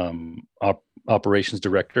operations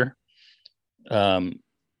director.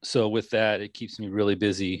 So with that, it keeps me really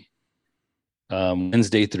busy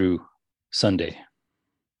Wednesday through Sunday.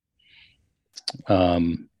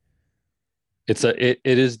 It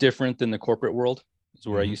is different than the corporate world. It's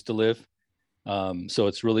where I used to live. So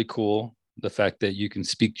it's really cool, the fact that you can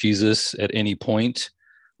speak Jesus at any point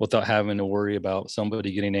without having to worry about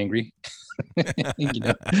somebody getting angry.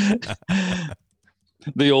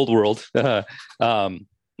 The old world.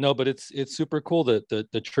 No, but it's super cool that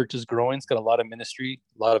the church is growing. It's got a lot of ministry,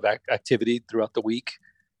 a lot of activity throughout the week.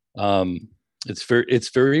 It's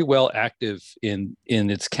very well active in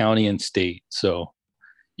its county and state. So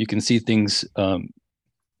you can see things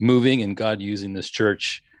moving, and God using this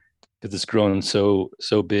church because it's grown so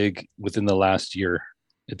big within the last year.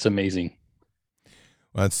 It's amazing.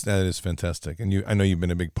 Well, that is fantastic, and I know you've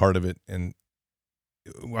been a big part of it. And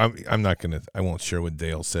I won't share what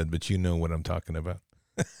Dale said, but you know what I'm talking about.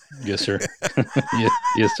 Yes, sir.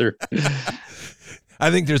 yes, sir.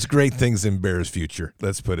 I think there's great things in Bear's future.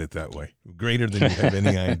 Let's put it that way. Greater than you have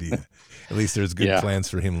any idea. At least there's good plans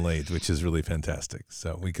for him laid, which is really fantastic.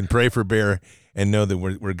 So we can pray for Bear and know that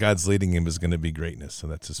where God's leading him is going to be greatness. So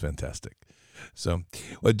that's just fantastic. So,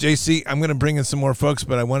 well, JC, I'm going to bring in some more folks,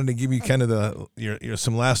 but I wanted to give you kind of your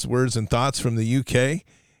some last words and thoughts from the UK,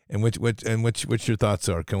 and which your thoughts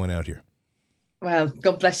are going out here. Well,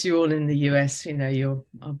 God bless you all in the US. You're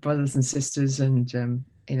our brothers and sisters, and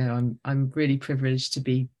I'm really privileged to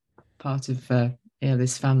be part of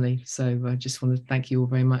this family. So I just want to thank you all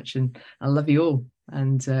very much, and I love you all,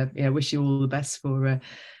 and wish you all the best for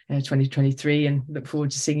 2023, and look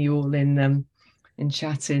forward to seeing you all in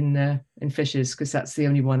chat in Fishers, because that's the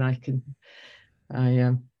only one I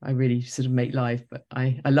really sort of make live. But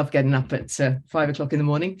I love getting up at 5 o'clock in the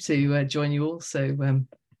morning to join you all. So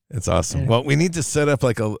it's awesome. Well, we need to set up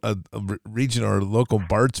like a region or a local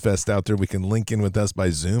Bards Fest out there. We can link in with us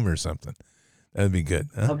by Zoom or something. That'd be good.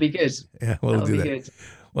 Huh? That'll be good. Yeah, we'll do that. Good.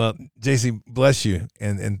 Well, JC, bless you,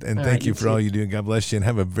 and thank you for all you do. God bless you, and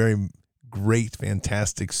have a very great,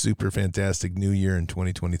 fantastic, super fantastic New Year in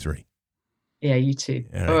 2023. Yeah, you too.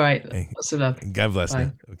 All right. Lots of love. God bless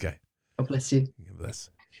you. Okay. God bless you. God bless.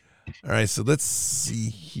 All right, so let's see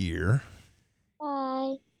here.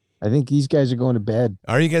 Bye. I think these guys are going to bed.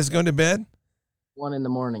 Are you guys going to bed? 1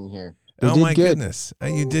 a.m. here. Oh my goodness!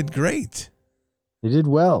 You did great. You did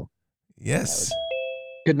well. Yes.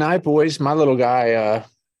 Good night, boys. My little guy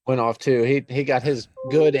went off too. He got his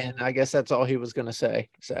good in. I guess that's all he was going to say.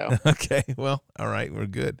 So okay. Well, all right. We're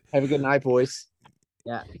good. Have a good night, boys.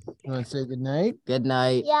 Yeah. You want to say good night? Good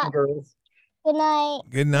night. Yeah. Girls. Good night.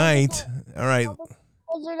 Good night. All right.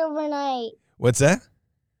 Lizard overnight. What's that?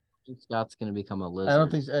 Scott's going to become a lizard. I don't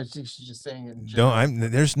think she's just saying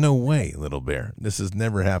it. There's no way, little bear. This is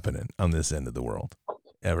never happening on this end of the world.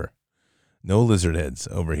 Ever. No lizard heads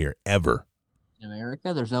over here. Ever. In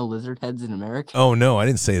America? There's no lizard heads in America? Oh, no. I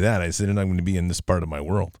didn't say that. I said they're not going to be in this part of my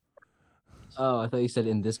world. Oh, I thought you said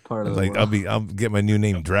in this part of the world. I'll get my new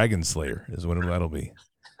name, Dragon Slayer, is what that'll be.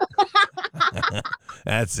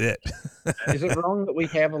 That's it. Is it wrong that we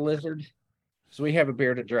have a lizard? So we have a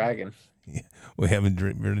bearded dragon. Yeah, we have a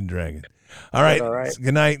bearded dragon. All right. All right.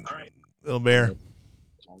 Good night, little bear.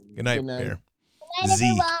 Good night, Bear. Good night, Z.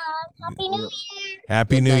 everyone. Happy New Year.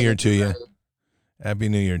 Happy New Year to you. Happy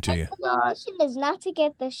New Year to you. The mission is not to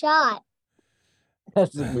get the shot.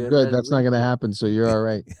 That's a weird good. That's not going to happen. So you're all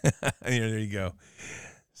right. There you go.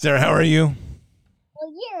 Sarah, how are you?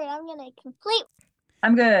 Well, here, I'm going to complete.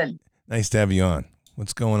 I'm good. Nice to have you on.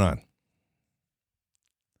 What's going on?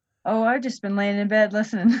 Oh, I've just been laying in bed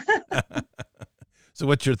listening. So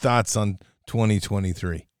what's your thoughts on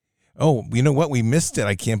 2023? Oh, you know what? We missed it.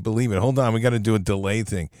 I can't believe it. Hold on. We got to do a delay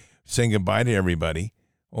thing. Saying goodbye to everybody.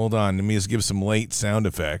 Hold on. Let me just give some late sound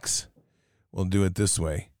effects. We'll do it this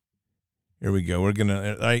way. Here we go. We're going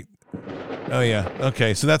to, oh yeah.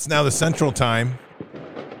 Okay. So that's now the Central Time.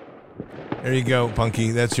 There you go,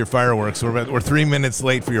 Punky. That's your fireworks. We're 3 minutes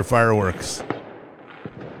late for your fireworks.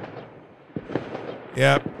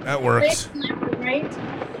 Yep, that works. Late than never, right?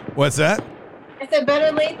 What's that? I said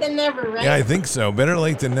better late than never, right? Yeah, I think so. Better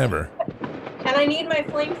late than never. And I need my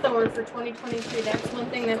flamethrower for 2023. That's one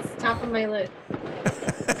thing that's top of my list.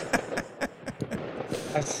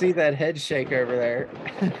 I see that head shake over there.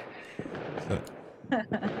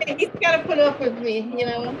 He's got to put up with me, you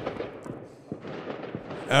know.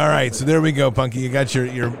 All right, so there we go, Punky. You got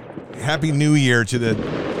your Happy New Year to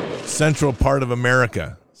the central part of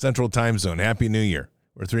America, Central Time Zone. Happy New Year.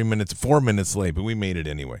 We're 4 minutes late, but we made it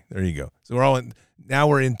anyway. There you go. So now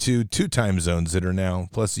we're into 2 time zones that are now,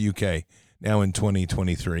 plus the UK, now in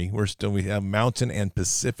 2023. We have Mountain and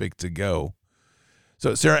Pacific to go.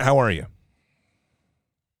 So, Sarah, how are you?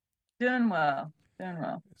 Doing well.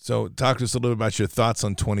 So talk to us a little bit about your thoughts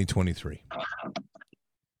on 2023.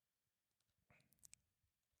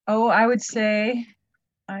 Oh, I would say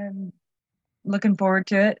I'm looking forward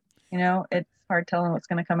to it. You know, it's hard telling what's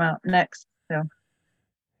going to come out next. So,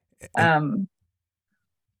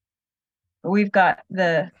 we've got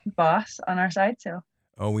the boss on our side. So,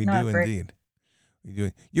 oh, we do indeed. We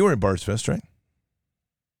do. You were at Bard's Fest, right?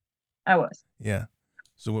 I was. Yeah.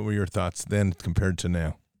 So what were your thoughts then compared to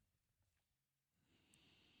now?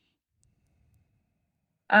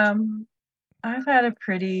 I've had a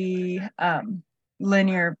pretty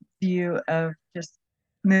linear view of just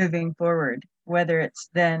moving forward, whether it's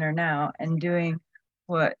then or now, and doing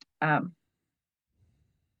what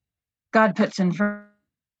God puts in front.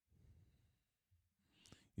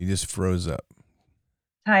 You just froze up.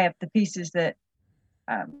 Tie up the pieces that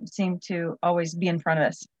seem to always be in front of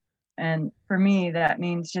us. And for me, that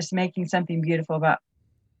means just making something beautiful about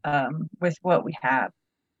with what we have,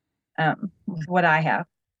 with what I have,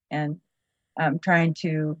 and trying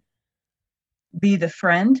to be the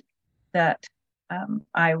friend that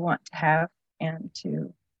I want to have, and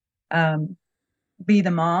to be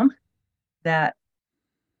the mom that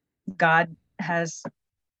God has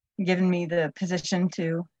given me the position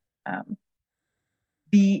to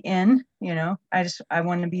be in. You know, I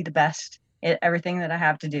want to be the best at everything that I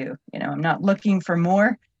have to do. You know, I'm not looking for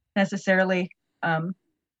more necessarily,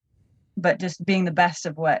 but just being the best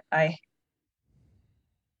of what I.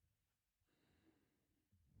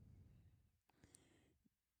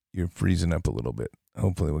 You're freezing up a little bit.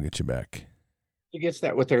 Hopefully we'll get you back. She gets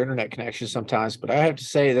that with her internet connection sometimes, but I have to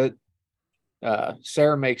say that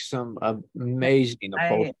Sarah makes some amazing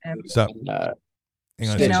upholstery. Hang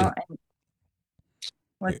on. You know,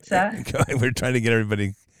 what's that? We're trying to get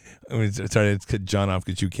everybody. Sorry to cut John off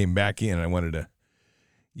because you came back in. I wanted to.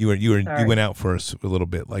 You went out for us a little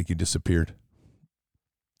bit, like you disappeared.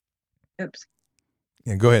 Oops.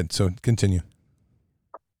 Yeah, go ahead. So continue.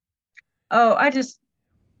 Oh,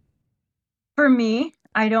 for me,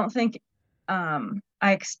 I don't think I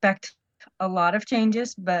expect a lot of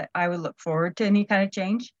changes, but I would look forward to any kind of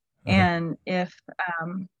change. Uh-huh. And if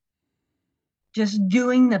just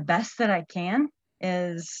doing the best that I can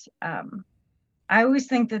is, I always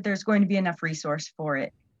think that there's going to be enough resource for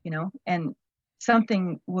it, you know, and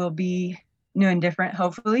something will be new and different,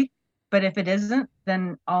 hopefully. But if it isn't,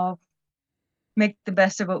 then I'll make the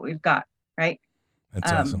best of what we've got, right?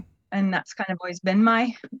 That's awesome. And that's kind of always been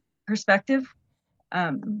my perspective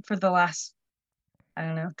for the last,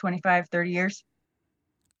 25, 30 years.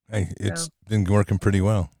 Hey, it's been working pretty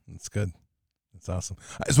well. It's good. It's awesome.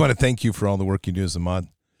 I just want to thank you for all the work you do as a mod.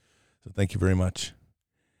 So thank you very much.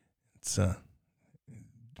 It's a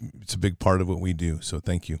big part of what we do. So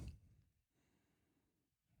thank you.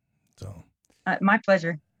 So my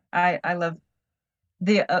pleasure. I love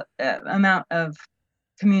the amount of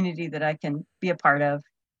community that I can be a part of.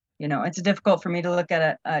 You know, it's difficult for me to look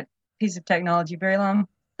at a piece of technology very long.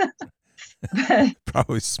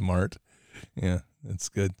 Probably smart. Yeah, that's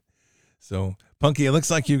good. So, Punky, it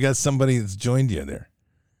looks like you've got somebody that's joined you there.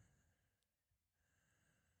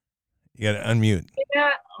 You got to unmute.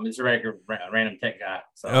 Yeah, I'm just a regular random tech guy.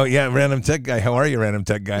 So. Oh, yeah, random tech guy. How are you, random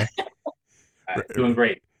tech guy? Doing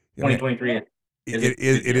great. 2023.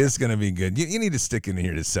 It is going to be good. You need to stick in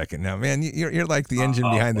here a second now, man. You're like the engine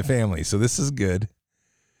behind the family, so this is good.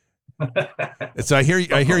 So I hear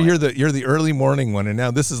you're the early morning one, and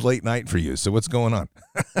now this is late night for you. So what's going on?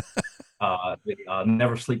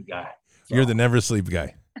 Never sleep guy. So. You're the never sleep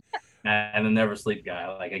guy. And the never sleep guy.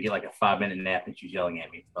 Like I get like a 5-minute nap and she's yelling at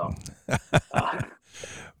me. So.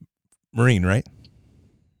 Marine, right?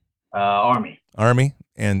 Army. Army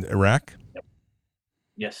and Iraq.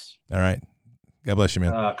 Yes. All right. God bless you,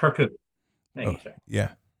 man. Kirkuk. Thank you, sir. Yeah.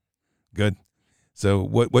 Good. So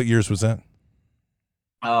what years was that?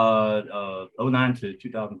 09 to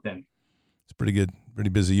 2010. It's pretty good.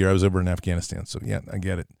 Pretty busy year. I was over in Afghanistan, so yeah, I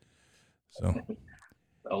get it. So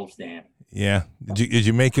The old stand. yeah. Did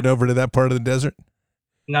you make it over to that part of the desert?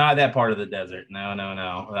 Not that part of the desert. No.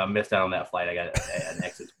 I missed out on that flight. I got an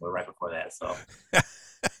exit right before that. So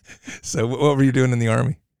So what were you doing in the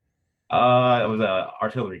Army? I was an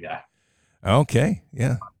artillery guy. Okay.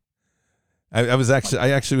 Yeah. I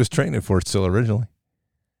actually was trained at Fort Sill originally.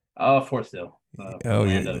 Fort Sill. Oh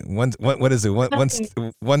yeah. What is it?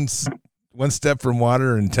 One step from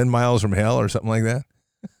water and 10 miles from hell or something like that.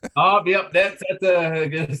 Oh, yep. That's a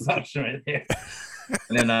good assumption right there.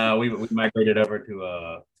 And then we migrated over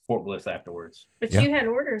to Fort Bliss afterwards. But you had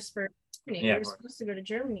orders for Germany. Yeah, You were supposed to go to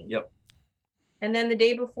Germany. Yep. And then the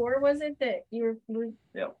day before, was it that you were?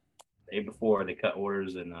 Yep. The day before they cut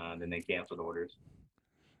orders and then they canceled orders.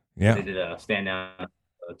 Yeah. They did a stand down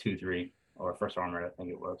 2-3 or first armored, I think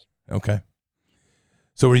it was. Okay.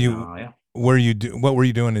 So were you? Yeah. What were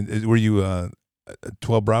you doing? Were you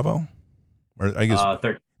 12 Bravo, or I guess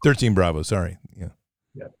 13 Bravo? Sorry. Yeah.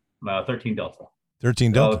 Yeah. 13 Delta.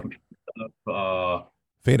 13 Delta.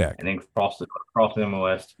 FADAC. And then crossed the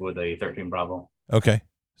MOS with a 13 Bravo. Okay.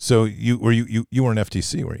 So you were an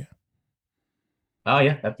FTC, were you? Oh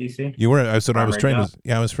yeah, FTC. You were. I was trained. Job.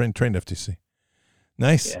 I was trained FTC.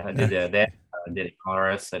 Nice. Yeah, I did that. I did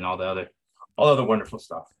RS and all the other wonderful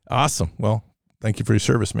stuff. Awesome. Well, thank you for your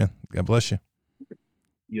service, man. God bless you.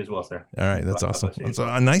 You as well, sir. All right, that's awesome.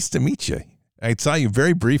 So nice to meet you. I saw you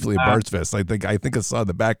very briefly at Bards Fest. I think I saw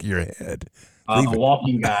the back of your head. A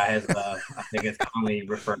walking guy has, I think it's commonly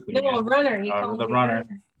referred to. No, a runner. He called the me runner.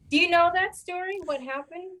 Do you know that story? What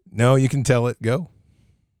happened? No, you can tell it. Go.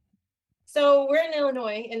 So we're in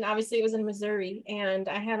Illinois, and obviously it was in Missouri, and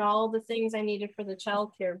I had all the things I needed for the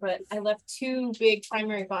childcare, but I left 2 big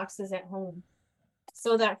primary boxes at home.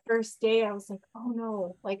 So that first day I was like, oh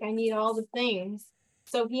no, like I need all the things.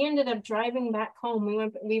 So he ended up driving back home.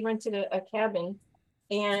 We rented a cabin,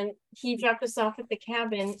 and he dropped us off at the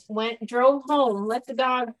cabin, drove home, let the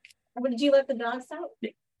dogs out?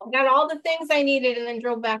 Got all the things I needed, and then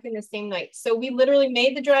drove back in the same night. So we literally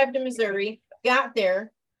made the drive to Missouri, got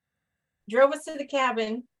there, drove us to the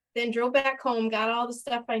cabin, then drove back home, got all the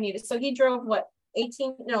stuff I needed. So he drove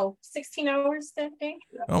 16 hours that day.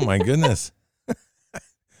 Oh my goodness. So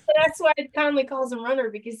that's why Conley calls him runner,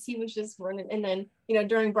 because he was just running. And then,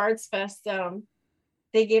 during Bards Fest,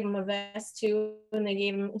 they gave him a vest too, and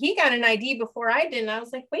he got an ID before I did. And I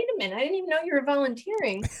was like, wait a minute, I didn't even know you were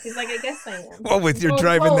volunteering. He's like, I guess I am. Well, with your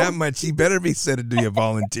driving that much, he better be said to do a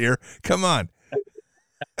volunteer. Come on.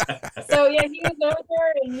 So yeah, he was over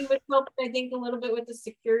there, and he was helping, I think, a little bit with the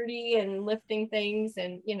security and lifting things,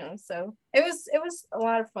 and so it was a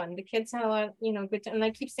lot of fun. The kids had a lot, good time. And I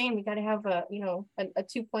keep saying we got to have a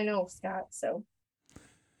 2.0, Scott. So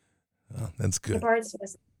that's good.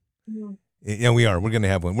 Mm-hmm. Yeah, we are. We're going to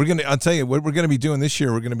have one. I'll tell you what we're going to be doing this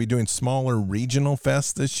year. We're going to be doing smaller regional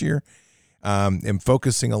fests this year, and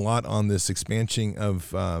focusing a lot on this expansion of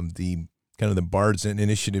the kind of the Bards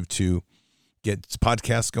initiative to get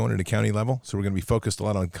podcasts going at a county level. So we're going to be focused a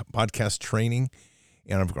lot on podcast training.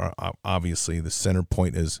 And obviously the center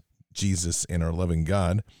point is Jesus and our loving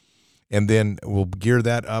God. And then we'll gear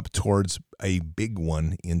that up towards a big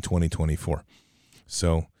one in 2024.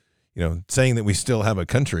 So, saying that we still have a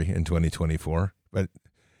country in 2024, but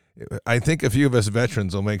I think a few of us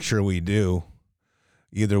veterans will make sure we do.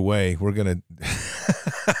 Either way, we're going to,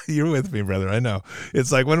 you're with me, brother. I know.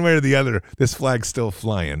 It's like one way or the other, this flag's still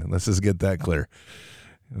flying. Let's just get that clear.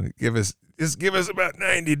 Give us about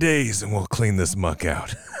 90 days and we'll clean this muck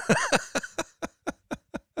out.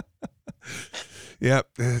 Yep.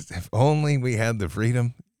 If only we had the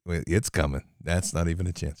freedom. It's coming. That's not even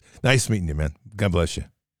a chance. Nice meeting you, man. God bless you.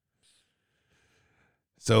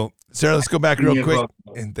 So, Sarah, let's go back real quick.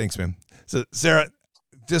 And thanks, man. So, Sarah,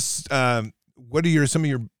 just, what are some of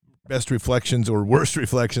your best reflections or worst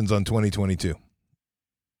reflections on 2022?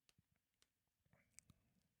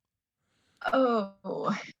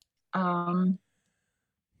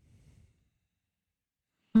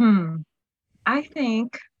 I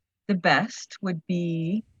think the best would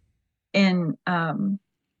be in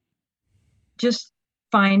just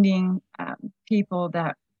finding people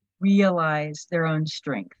that realize their own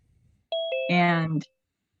strength, and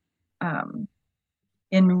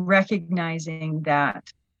in recognizing that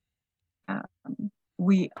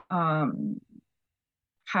we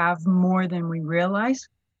have more than we realize,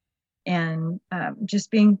 and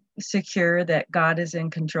just being secure that God is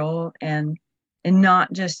in control, and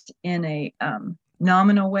not just in a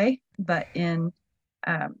nominal way, but in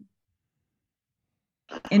a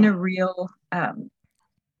real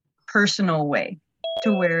personal way,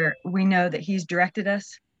 to where we know that he's directed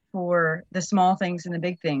us for the small things and the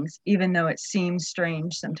big things, even though it seems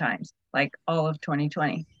strange sometimes, like all of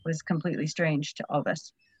 2020 was completely strange to all of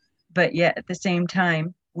us. But yet at the same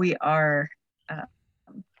time, we are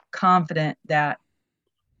confident that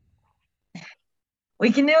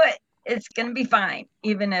we can do it. It's going to be fine,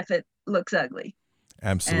 even if it looks ugly.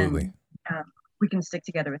 Absolutely. And we can stick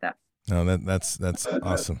together with that. No, that's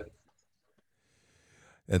awesome.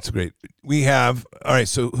 That's great. We have, all right,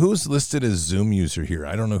 so who's listed as Zoom user here?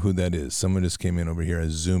 I don't know who that is. Someone just came in over here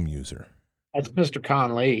as Zoom user. That's Mr.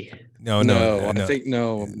 Conley. No. I think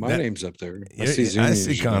my name's up there. I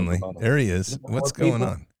see Conley. There he is. What's going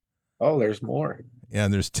on? Oh, there's more. Yeah,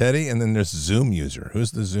 there's Teddy, and then there's Zoom user.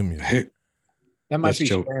 Who's the Zoom user? That might be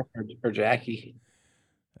Sharon or Jackie.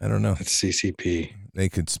 I don't know. It's CCP. They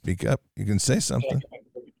could speak up. You can say something.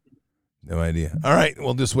 No idea. All right,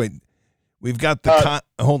 we'll just wait. We've got the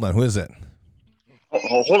hold on. Who is that?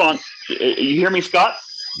 Hold on. You hear me, Scott?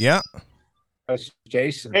 Yeah. That's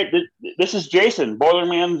Jason. Hey, this is Jason,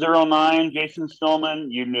 Boilerman09, Jason Stillman.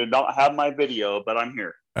 You don't have my video, but I'm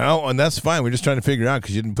here. Oh, and that's fine. We're just trying to figure out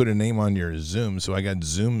because you didn't put a name on your Zoom, so I got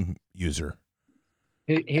Zoom user.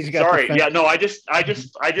 He's got. Sorry. Yeah. No. I just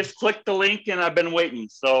clicked the link and I've been waiting.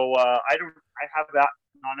 So I have not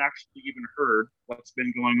actually even heard what's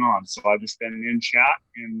been going on. So I've just been in chat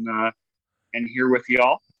and here with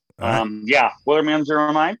y'all. Yeah,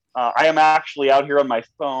 Boilerman09. I am actually out here on my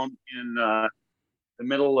phone in the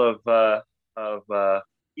middle of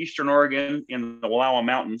Eastern Oregon in the Wallowa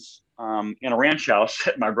Mountains, in a ranch house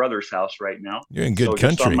at my brother's house right now. You're in good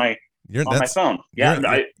country. On my phone.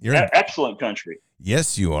 Yeah, you're in excellent country.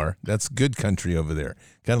 Yes, you are. That's good country over there.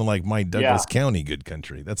 Kind of like my Douglas County good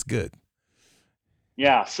country. That's good.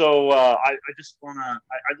 Yeah. So I just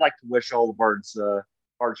I'd like to wish all the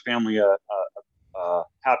Bard's family a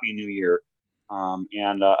happy New Year,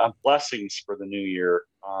 and blessings for the new year.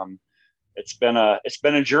 It's been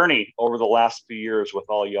a journey over the last few years with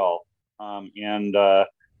all y'all,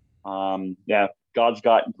 yeah, God's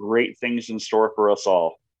got great things in store for us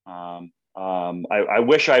all. I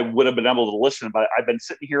wish I would have been able to listen, but I've been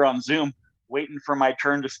sitting here on Zoom waiting for my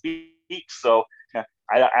turn to speak. So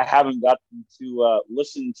I haven't gotten to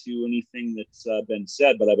listen to anything that's been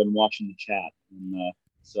said, but I've been watching the chat, and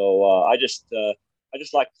so I just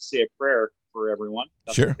like to say a prayer for everyone.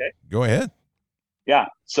 That's sure. Okay? Go ahead. Yeah.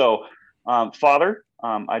 So, Father,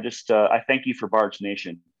 I thank you for Bard's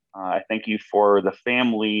Nation. I thank you for the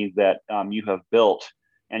family that you have built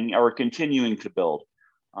and are continuing to build.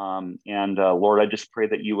 Lord, I just pray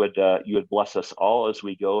that you would bless us all as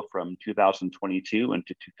we go from 2022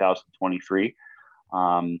 into 2023.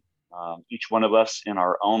 Each one of us in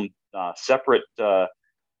our own separate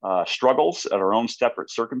struggles, at our own separate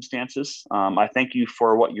circumstances. I thank you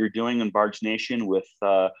for what you're doing in Bard's Nation with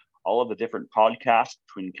all of the different podcasts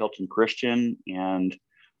between Kilton Christian and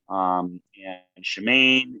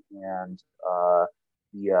Shemaine and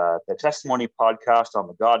the Testimony podcast on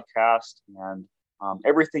the Godcast, and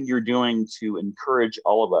everything you're doing to encourage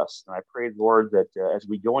all of us. And I pray, Lord, that as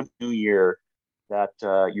we go into the new year, that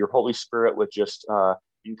your Holy Spirit would just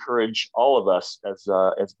encourage all of us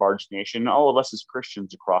as Bard's Nation, all of us as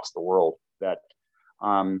Christians across the world, that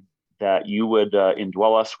you would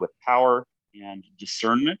indwell us with power and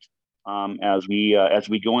discernment as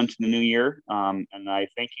we go into the new year. And I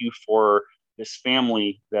thank you for this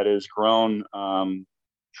family that has grown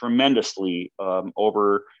tremendously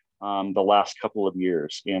over the last couple of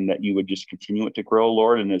years, and that you would just continue it to grow,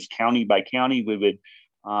 Lord. And as county by county, we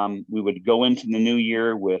would go into the new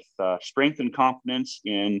year with strength and confidence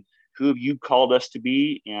in who you called us to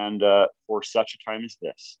be, and for such a time as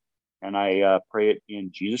this. And I pray it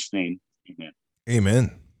in Jesus' name.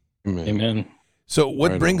 Amen. Amen. Amen. So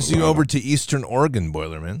what brings you over to Eastern Oregon,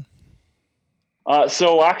 Boilerman?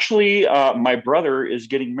 So actually, my brother is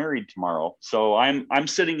getting married tomorrow. So I'm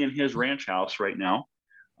sitting in his ranch house right now,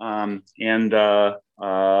 and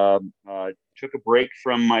took a break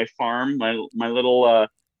from my farm, my little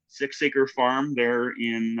 6-acre farm there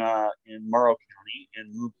in Morrow County,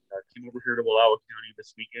 and came over here to Wallowa County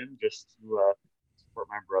this weekend just to support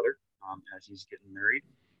my brother as he's getting married.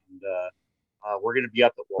 And we're going to be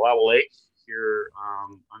up at Wallowa Lake here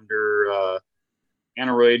under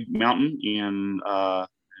Aneroid Mountain and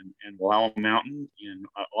Wallowa Mountain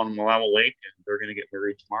on Wallowa Lake, and they're going to get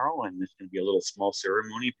married tomorrow, and it's going to be a little small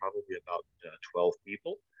ceremony, probably about 12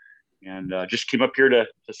 people, and just came up here to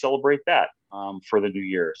celebrate that. for the new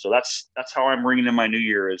year. So that's how I'm ringing in my new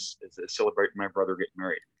year is celebrating my brother getting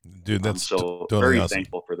married. Dude, that's so totally very awesome.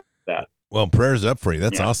 thankful for that. Well, prayers up for you.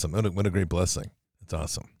 That's Yeah. awesome. What a great blessing. That's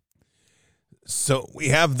awesome. So we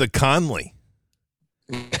have the Conley.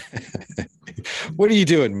 What are you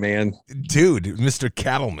doing, man? Dude, Mr.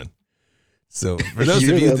 Cattleman. So for those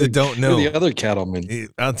of you that don't know, you're the other cattleman.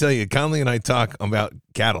 I'll tell you, Conley and I talk about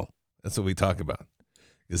cattle. That's what we talk about.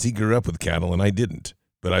 Because he grew up with cattle and I didn't.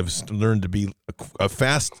 But I've learned to be a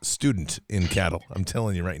fast student in cattle. I'm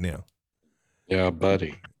telling you right now. Yeah,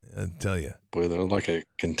 buddy. I tell you. Boy, they're like a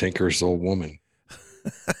cantankerous old woman.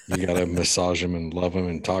 You got to massage them and love them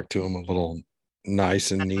and talk to them a little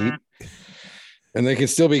nice and neat. And they can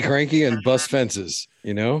still be cranky and bust fences,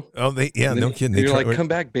 you know? Oh, no kidding. You're like, come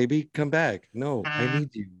back, baby, come back. No, I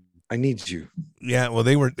need you. I need you. Yeah, well,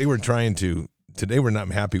 they were trying to. Today, we're not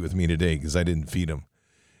happy with me today because I didn't feed them.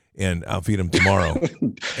 And I'll feed them tomorrow.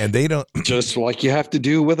 And they don't. Just like you have to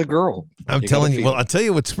do with a girl. I'm telling you. Well, I'll tell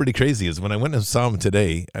you what's pretty crazy is when I went and saw them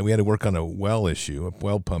today, we had to work on a well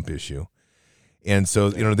pump issue. And so,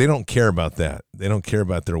 they don't care about that. They don't care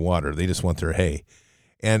about their water. They just want their hay.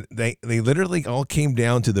 And they literally all came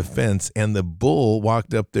down to the fence, and the bull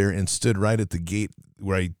walked up there and stood right at the gate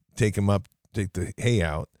where I take the hay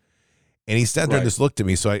out. And he sat there and just looked at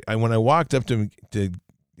me. So I when I walked up to him to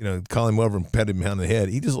call him over and pet him on the head,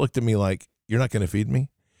 he just looked at me like, "You're not going to feed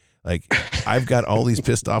me? Like, I've got all these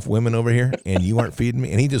pissed off women over here, and you aren't feeding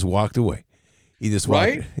me?" And he just walked away. He just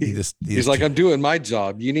walked. He's like, "I'm doing my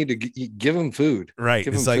job. You need to give him food." Right.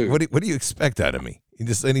 Give it's him like, food. what do you expect out of me? He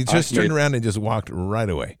just turned around and just walked right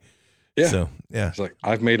away. Yeah. So yeah, it's like,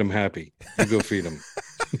 I've made him happy. You go feed him.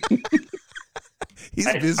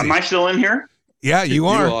 He's busy. Am I still in here? Yeah, you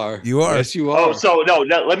are. You are. Yes, you are. Oh, so no,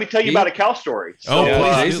 let me tell you about a cow story. So,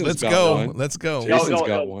 please, let's go. Let's go. Jason's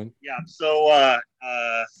got one. Yeah. So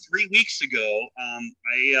 3 weeks ago,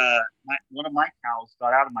 one of my cows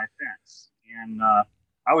got out of my fence, and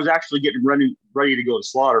I was actually getting ready to go to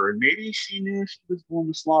slaughter, and maybe she knew she was going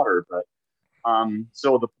to slaughter, but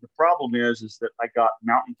so the problem is that I got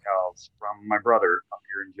mountain cows from my brother up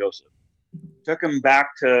here in Joseph. Took them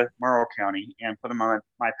back to Morrow County and put them on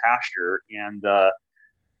my pasture, and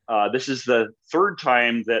this is the third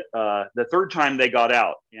time they got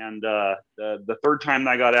out, and the third time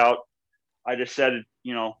they got out, I just said,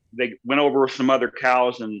 they went over with some other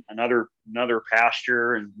cows and another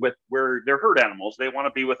pasture, and with where they're herd animals, they want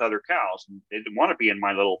to be with other cows, and they didn't want to be in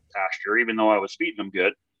my little pasture, even though I was feeding them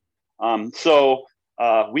good. So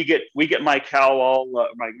we get my cow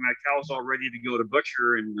my cow's all ready to go to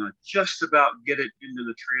butcher, and just about get it into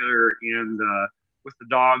the trailer, and with the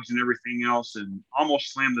dogs and everything else, and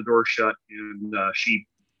almost slammed the door shut, and she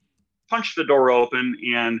punched the door open,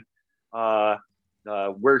 and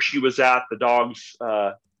where she was at, the dogs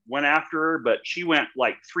went after her, but she went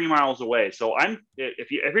like 3 miles away. So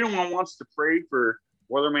if anyone wants to pray for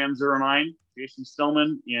Weatherman 09, Jason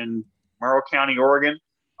Stillman in Morrow County, Oregon,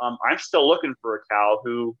 I'm still looking for a cow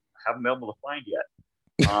who I haven't been able to find yet.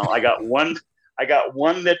 I got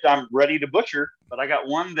one that I'm ready to butcher, but I got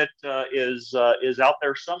one that is out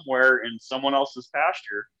there somewhere in someone else's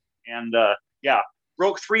pasture, and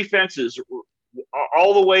broke 3 fences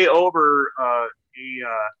all the way over a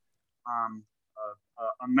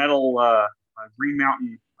metal Green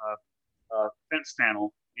Mountain fence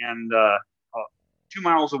panel, and 2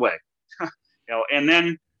 miles away, and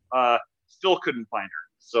then still couldn't find her.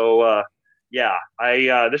 So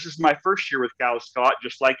this is my first year with cows, Scott.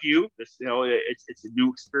 Just like you, it's a new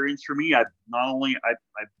experience for me. I've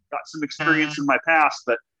got some experience in my past,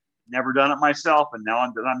 but never done it myself, and now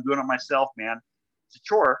I'm doing it myself, man. It's a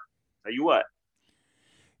chore. Tell you what.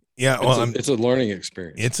 Yeah, well, it's a learning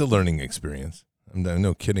experience. It's a learning experience. I'm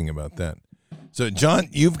no kidding about that. So, John,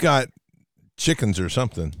 you've got chickens or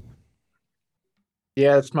something.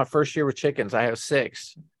 Yeah, it's my first year with chickens. I have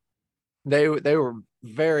 6. They were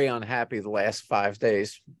very unhappy the last 5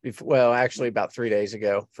 days. Well, actually about 3 days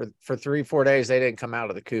ago. For 3-4 days, they didn't come out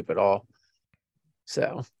of the coop at all.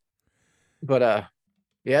 So, but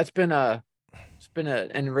it's been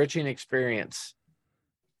an enriching experience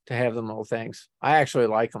to have them little things. I actually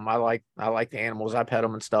like them. I like the animals. I pet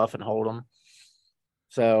them and stuff and hold them.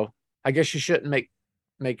 So I guess you shouldn't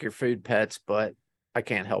make your food pets, but I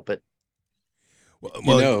can't help it.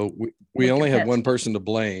 Well, we only have one person to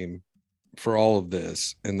blame for all of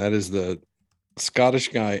this, and that is the Scottish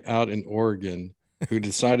guy out in Oregon who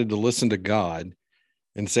decided to listen to God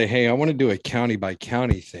and say, "Hey, I want to do a county by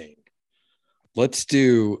county thing. Let's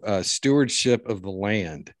do stewardship of the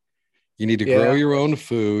land. You need to grow your own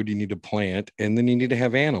food, you need to plant, and then you need to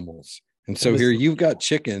have animals." And so here you've got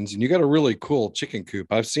chickens, and you got a really cool chicken coop.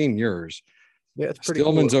 I've seen yours. Yeah, it's pretty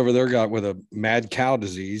Stillman's cool. over there got with a mad cow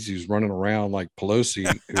disease. He's running around like Pelosi,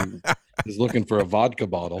 who is looking for a vodka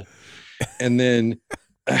bottle. And then,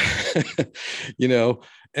 you know,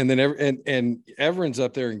 and then and Everett's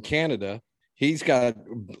up there in Canada. He's got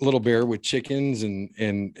Little Bear with chickens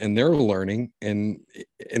and they're learning. And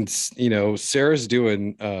you know, Sarah's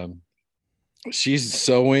doing, she's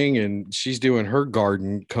sewing and she's doing her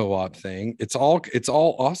garden co-op thing. It's all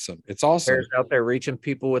awesome. It's awesome. Sarah's out there reaching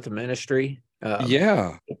people with the ministry.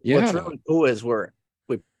 Yeah. What's really cool is we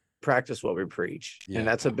practice what we preach. Yeah. And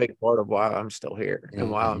that's a big part of why I'm still here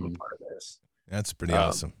and why I'm a part of this. That's pretty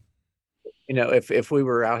awesome. You know, if we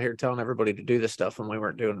were out here telling everybody to do this stuff and we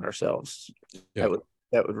weren't doing it ourselves, that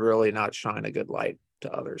would really not shine a good light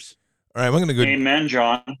to others. All right, I'm going to go. Amen,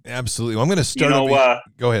 John. Absolutely. Well, I'm going to start.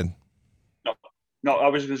 Go ahead. No, I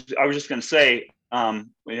was just going to say, you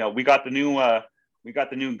know, we got the new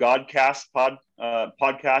Godcast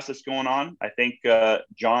podcast that's going on. I think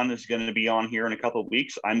John is going to be on here in a couple of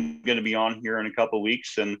weeks. I'm going to be on here in a couple of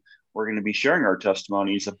weeks, and we're going to be sharing our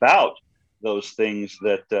testimonies about those things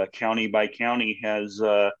that County by County has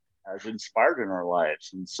inspired in our lives.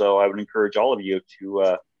 And so I would encourage all of you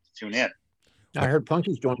to tune in. I heard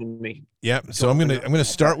Punky's joining me. Yeah, so I'm gonna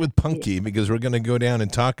start with Punky because we're gonna go down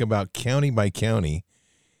and talk about county by county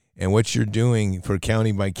and what you're doing for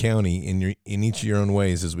county by county in each of your own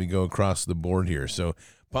ways as we go across the board here. So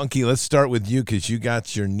Punky, let's start with you because you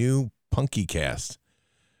got your new Punky Cast,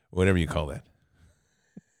 whatever you call that.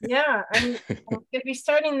 Yeah, I'm going to be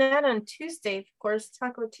starting that on Tuesday, of course,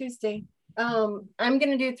 Taco Tuesday. I'm going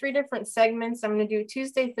to do 3 different segments. I'm going to do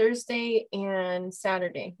Tuesday, Thursday, and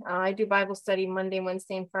Saturday. I do Bible study Monday,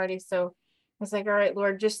 Wednesday, and Friday. So I was like, all right,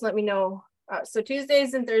 Lord, just let me know. So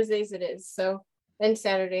Tuesdays and Thursdays it is. So, and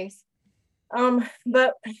Saturdays.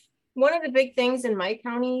 But one of the big things in my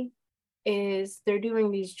county is they're doing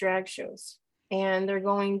these drag shows. And they're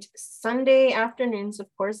going Sunday afternoons, of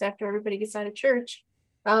course, after everybody gets out of church.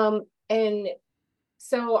 And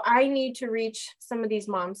so I need to reach some of these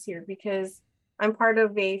moms here because I'm part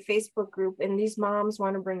of a Facebook group and these moms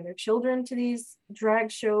want to bring their children to these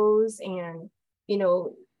drag shows. And, you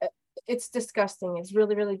know, it's disgusting. It's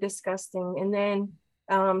really, really disgusting. And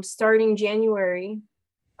then starting January,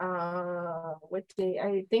 I don't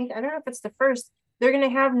know if it's the 1st, they're going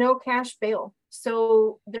to have no cash bail.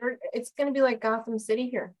 So it's going to be like Gotham City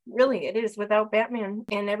here. Really, it is without Batman.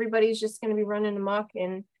 And everybody's just going to be running amok.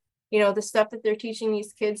 And, you know, the stuff that they're teaching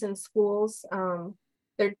these kids in schools,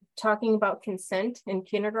 they're talking about consent in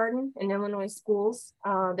kindergarten in Illinois schools.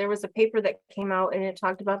 There was a paper that came out and it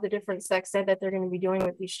talked about the different sex ed that they're going to be doing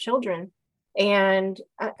with these children. And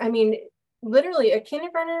I mean, literally a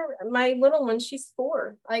kindergartner, my little one, she's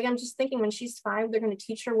 4. Like, I'm just thinking when she's 5, they're going to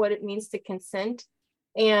teach her what it means to consent.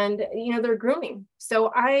 And, you know, they're grooming.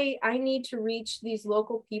 So I need to reach these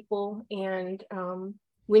local people and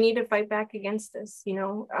we need to fight back against this. You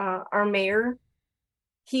know, our mayor,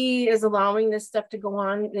 he is allowing this stuff to go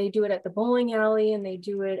on. They do it at the bowling alley and they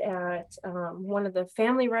do it at one of the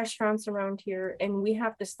family restaurants around here. And we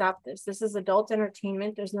have to stop this. This is adult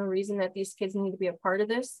entertainment. There's no reason that these kids need to be a part of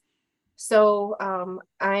this. So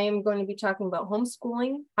I am going to be talking about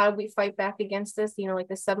homeschooling. How do we fight back against this? You know, like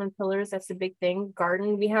the 7 pillars, that's a big thing.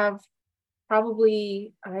 Garden, we have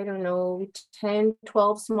probably, I don't know, 10,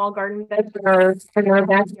 12 small garden beds in our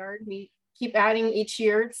backyard. We keep adding each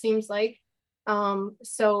year, it seems like.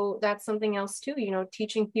 So that's something else too, you know,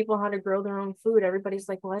 teaching people how to grow their own food. Everybody's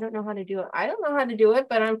like, well, I don't know how to do it. I don't know how to do it,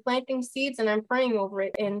 but I'm planting seeds and I'm praying over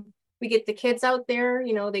it. And we get the kids out there,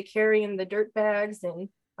 you know, they carry in the dirt bags and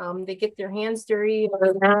they get their hands dirty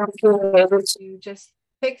to just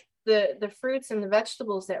pick the fruits and the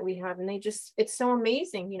vegetables that we have. And it's so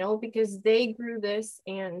amazing, you know, because they grew this.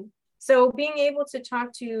 And so being able to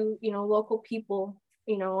talk to, you know, local people,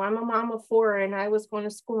 you know, I'm a mom of 4 and I was going to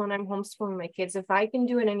school and I'm homeschooling my kids. If I can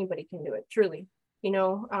do it, anybody can do it, truly, you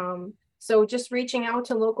know. So just reaching out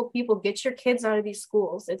to local people, get your kids out of these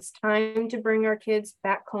schools. It's time to bring our kids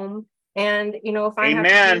back home. And, you know, if I have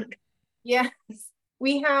to, yes.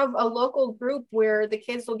 We have a local group where the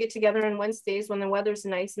kids will get together on Wednesdays when the weather's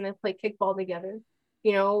nice and they play kickball together,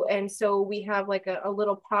 you know, and so we have like a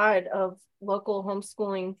little pod of local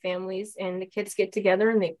homeschooling families and the kids get together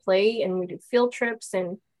and they play and we do field trips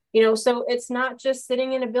and, you know, so it's not just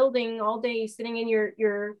sitting in a building all day, sitting in your,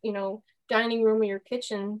 you know, dining room or your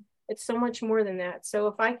kitchen. It's so much more than that. So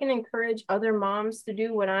if I can encourage other moms to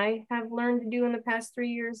do what I have learned to do in the past 3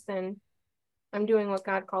 years, then I'm doing what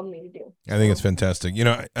God called me to do. I think it's fantastic. You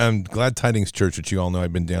know, Glad Tidings Church, which you all know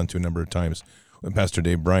I've been down to a number of times with Pastor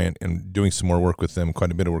Dave Bryant and doing some more work with them,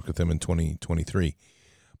 quite a bit of work with them in 2023.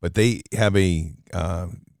 But they have a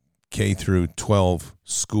K through 12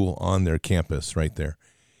 school on their campus right there.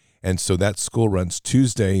 And so that school runs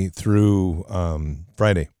Tuesday through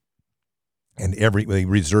Friday. And they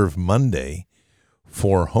reserve Monday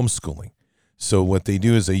for homeschooling. So what they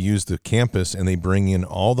do is they use the campus and they bring in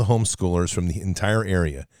all the homeschoolers from the entire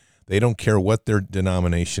area. They don't care what their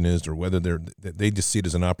denomination is or whether they just see it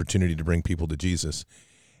as an opportunity to bring people to Jesus.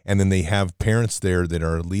 And then they have parents there that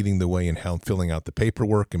are leading the way in how filling out the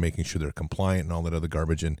paperwork and making sure they're compliant and all that other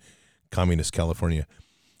garbage in communist California.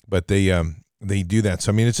 But they do that.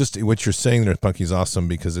 So I mean, it's just what you're saying there, Punky, is awesome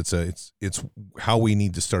because it's how we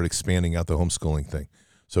need to start expanding out the homeschooling thing.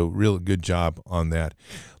 So real good job on that.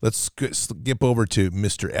 Let's skip over to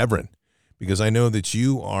Mr. Everin, because I know that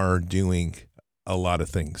you are doing a lot of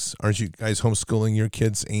things. Aren't you guys homeschooling your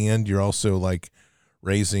kids, and you're also like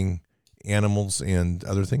raising animals and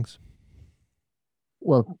other things?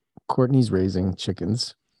 Well, Courtney's raising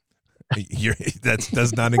chickens. That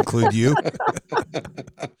does not include you?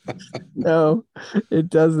 No, it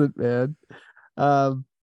doesn't, man.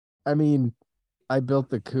 I mean, I built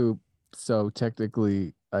the coop, so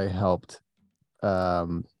technically I helped. I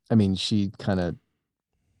mean,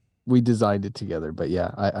 we designed it together, but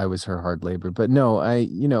yeah, I was her hard labor. But no,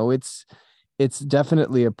 it's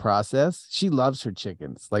definitely a process. She loves her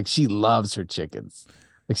chickens. Like, she loves her chickens.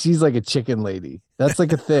 Like, she's like a chicken lady. That's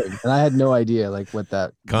like a thing. And I had no idea like what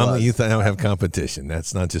that Conley, you now have competition.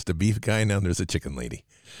 That's not just a beef guy. Now there's a chicken lady.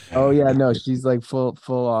 Oh yeah, no, she's like full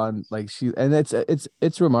on, like and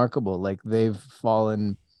it's remarkable. Like, they've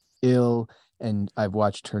fallen ill and I've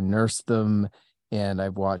watched her nurse them and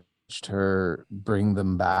I've watched her bring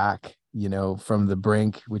them back, from the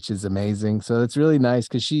brink, which is amazing. So it's really nice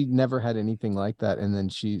because she never had anything like that. And then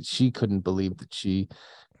she couldn't believe that she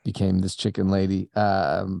became this chicken lady.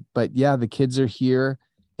 But yeah, the kids are here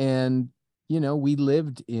and, we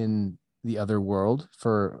lived in the other world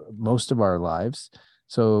for most of our lives.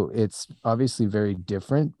 So it's obviously very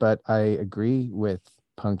different, but I agree with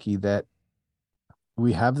Punky that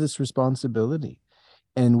we have this responsibility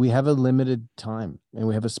and we have a limited time and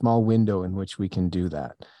we have a small window in which we can do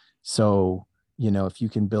that. So, if you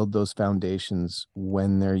can build those foundations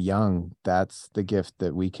when they're young, that's the gift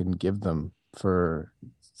that we can give them for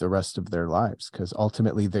the rest of their lives, because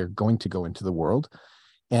ultimately they're going to go into the world.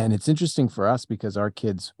 And it's interesting for us because our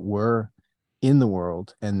kids were in the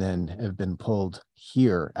world and then have been pulled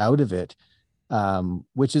here out of it,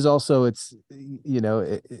 which is also it's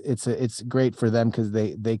great for them because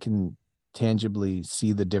they can tangibly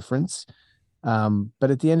see the difference.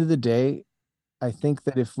 But at the end of the day, I think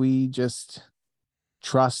that if we just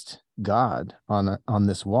trust God on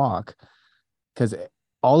this walk, because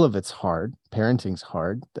all of it's hard, parenting's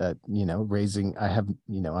hard, that raising,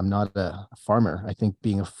 I'm not a farmer. I think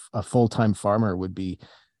being a full-time farmer would be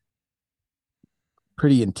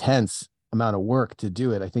pretty intense amount of work to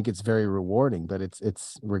do it. I think it's very rewarding, but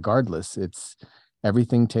it's regardless,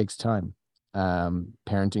 everything takes time.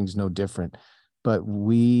 Parenting's no different, but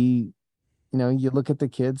you look at the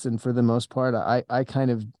kids and for the most part, I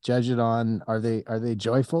kind of judge it on, are they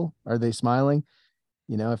joyful? Are they smiling?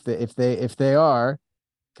 If they are,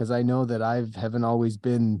 because I know that I haven't always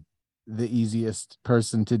been the easiest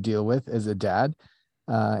person to deal with as a dad.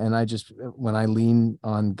 And when I lean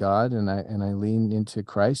on God and I lean into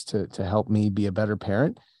Christ to help me be a better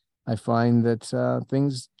parent, I find that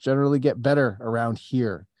things generally get better around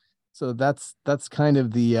here. So that's kind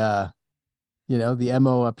of the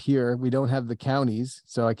MO up here. We don't have the counties,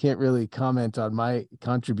 so I can't really comment on my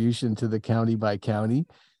contribution to the county by county.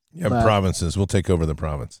 Yeah, provinces. We'll take over the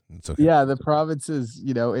province. It's okay. Yeah, the provinces,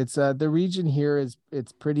 it's the region here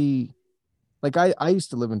it's pretty. Like, I used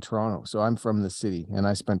to live in Toronto, so I'm from the city, and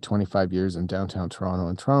I spent 25 years in downtown Toronto,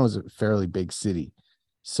 and Toronto is a fairly big city.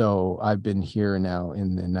 So I've been here now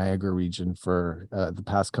in the Niagara region for the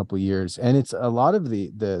past couple of years, and it's a lot of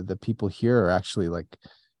the people here are actually like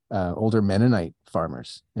older Mennonite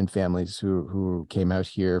farmers and families who came out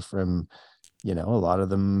here from, a lot of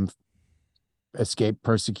them escaped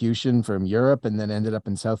persecution from Europe and then ended up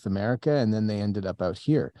in South America, and then they ended up out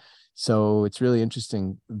here. So it's really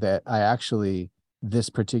interesting that this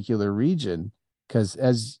particular region, because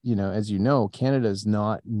as you know, Canada is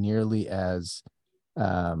not nearly as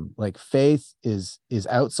like faith is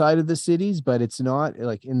outside of the cities, but it's not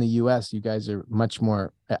like in the US. You guys are much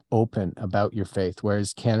more open about your faith,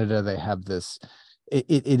 whereas Canada, they have this,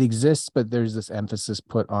 it exists, but there's this emphasis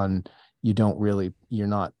put on you're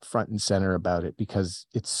not front and center about it because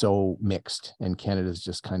it's so mixed, and Canada's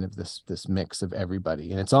just kind of this mix of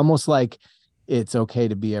everybody. And it's almost like it's okay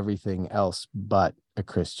to be everything else but a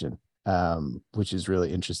Christian, which is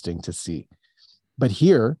really interesting to see. But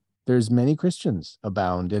here, there's many Christians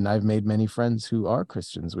abound, and I've made many friends who are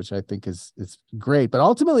Christians, which I think is great. But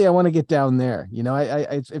ultimately, I want to get down there. You know,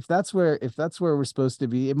 if that's where we're supposed to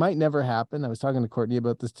be, it might never happen. I was talking to Courtney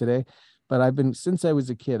about this today, but since I was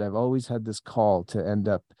a kid, I've always had this call to end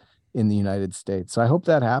up in the United States. So I hope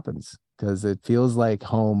that happens, because it feels like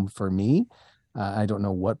home for me. I don't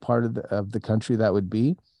know what part of the country that would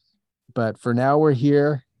be, but for now we're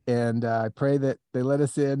here, and I pray that they let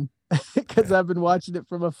us in, because I've been watching it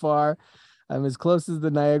from afar. I'm as close as the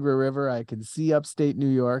Niagara River. I can see upstate New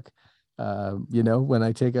York, you know, when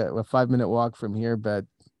I take a 5-minute walk from here, but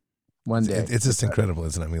one day. It's just incredible,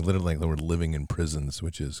 isn't it? I mean, literally, like, we're living in prisons,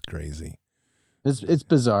 which is crazy. It's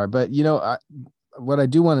bizarre, but you know, what I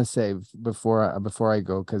do want to say before I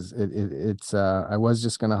go, because it's I was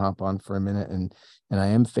just going to hop on for a minute, and I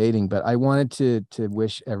am fading, but I wanted to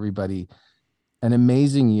wish everybody an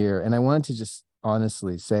amazing year, and I wanted to just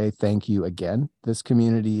honestly say thank you again. This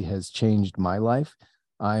community has changed my life.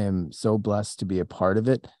 I am so blessed to be a part of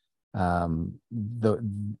it. You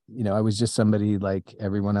know, I was just somebody like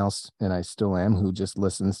everyone else, and I still am, who just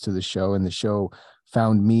listens to the show, and the show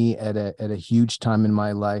found me at a huge time in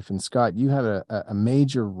my life. And Scott, you had a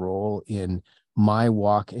major role in my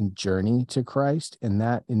walk and journey to Christ, and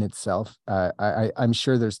that in itself, I'm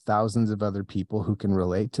sure there's thousands of other people who can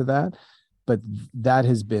relate to that, but that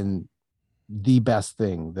has been the best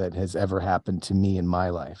thing that has ever happened to me in my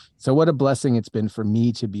life. So what a blessing it's been for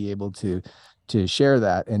me to be able to share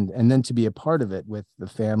that, and then to be a part of it with the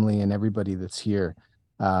family and everybody that's here.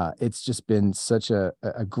 It's just been such a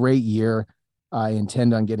great year. I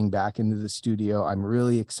intend on getting back into the studio. I'm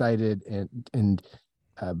really excited and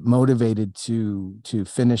motivated to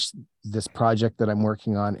finish this project that I'm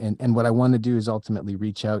working on. And what I want to do is ultimately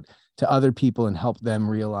reach out to other people and help them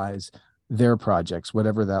realize their projects,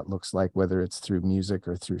 whatever that looks like, whether it's through music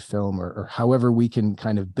or through film, or however we can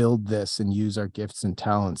kind of build this and use our gifts and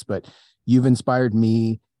talents. But you've inspired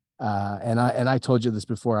me. And I told you this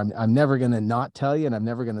before, I'm never going to not tell you, and I'm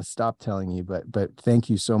never going to stop telling you, but thank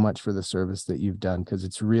you so much for the service that you've done, because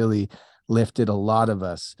it's really lifted a lot of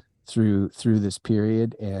us through this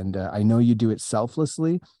period. And I know you do it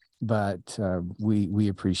selflessly, but we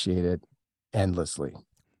appreciate it endlessly.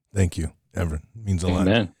 Thank you, Everett. It means a lot.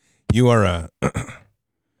 Amen. You are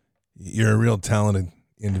you're a real talented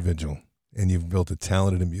individual, and you've built a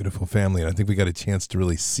talented and beautiful family. And I think we got a chance to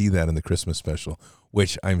really see that in the Christmas special,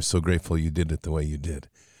 which I'm so grateful you did it the way you did.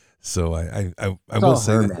 So I will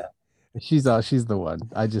say that she's the one.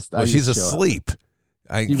 She's asleep.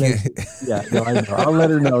 I can't. Yeah, no, I know. I'll let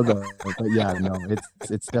her know though. But yeah, no,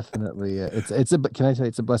 it's definitely can I say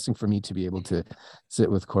it's a blessing for me to be able to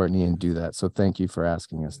sit with Courtney and do that. So thank you for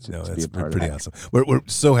asking us to be a part pretty of that. Awesome. We're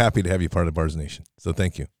so happy to have you part of Bards Nation. So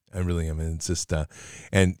thank you. I really am. And it's just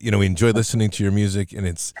and you know, we enjoy listening to your music, and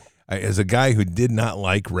it's as a guy who did not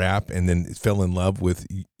like rap and then fell in love with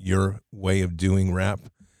your way of doing rap,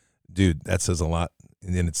 dude, that says a lot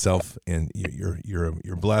in itself. And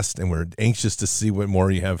you're blessed, and we're anxious to see what more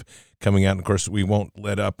you have coming out. And of course, we won't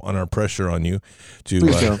let up on our pressure on you to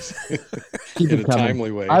keep it coming.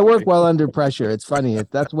 Timely way. I work well under pressure. It's funny.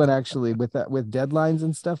 That's when actually with deadlines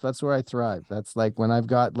and stuff, that's where I thrive. That's like when I've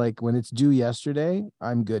got when it's due yesterday,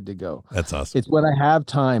 I'm good to go. That's awesome. It's when I have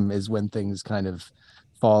time is when things kind of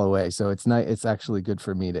fall away. So it's not. It's actually good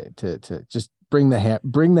for me to just bring the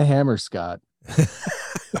hammer, Scott.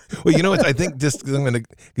 Well, you know what? I think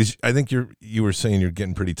because I think you were saying you're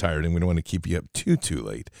getting pretty tired, and we don't want to keep you up too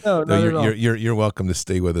late. No, not at all. You're welcome to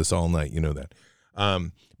stay with us all night. You know that.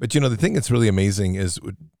 But you know, the thing that's really amazing is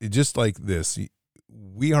just like this.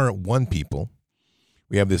 We aren't one people.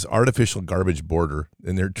 We have this artificial garbage border,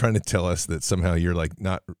 and they're trying to tell us that somehow you're like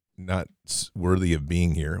not worthy of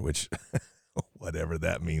being here, which. Whatever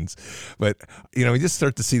that means. But, you know, we just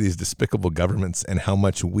start to see these despicable governments and how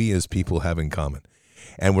much we as people have in common.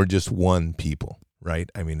 And we're just one people, right?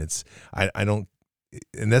 I mean, I don't,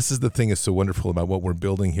 and this is the thing that's so wonderful about what we're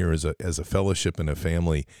building here as a fellowship and a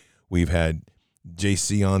family. We've had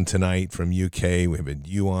JC on tonight from UK. We've had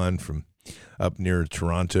you on from up near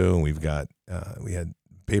Toronto. And we've got, we had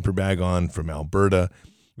Paper Bag on from Alberta.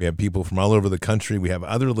 We have people from all over the country. We have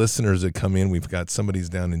other listeners that come in. We've got somebody's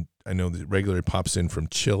down in, I know that regularly pops in from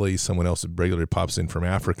Chile. Someone else that regularly pops in from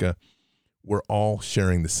Africa. We're all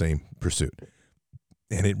sharing the same pursuit.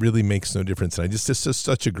 And it really makes no difference. And it's just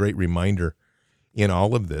such a great reminder in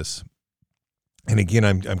all of this. And again,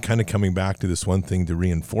 I'm kind of coming back to this one thing to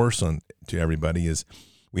reinforce to everybody is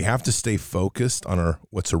we have to stay focused on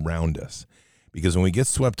what's around us. Because when we get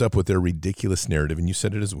swept up with their ridiculous narrative, and you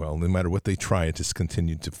said it as well, no matter what they try, it just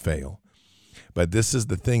continued to fail. But this is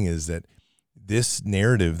the thing is that this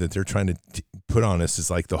narrative that they're trying to put on us is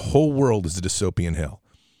like the whole world is a dystopian hell.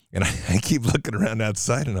 And I keep looking around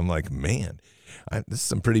outside and I'm like, man, this is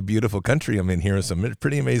some pretty beautiful country I'm in here. Some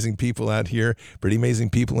pretty amazing people out here, pretty amazing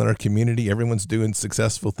people in our community. Everyone's doing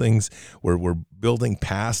successful things. We're building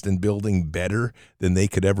past and building better than they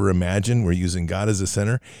could ever imagine. We're using God as a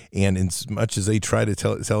center. And as much as they try to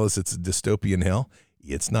tell us it's a dystopian hell,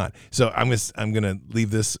 it's not. So I'm going to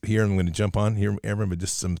leave this here. I'm going to jump on here, Aaron, but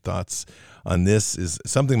just some thoughts on this is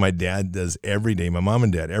something my dad does every day. My mom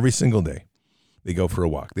and dad, every single day, they go for a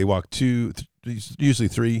walk. They walk usually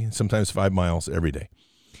 3, sometimes 5 miles every day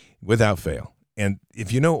without fail. And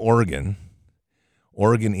if you know Oregon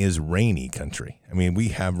is rainy country. I mean, we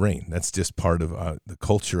have rain. That's just part of the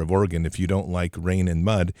culture of Oregon. If you don't like rain and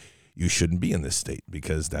mud, you shouldn't be in this state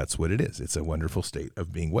because that's what it is. It's a wonderful state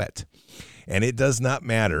of being wet. And it does not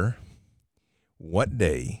matter what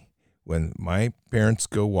day when my parents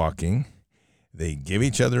go walking, they give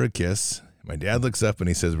each other a kiss. My dad looks up and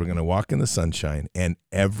he says, we're going to walk in the sunshine. And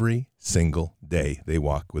every single day they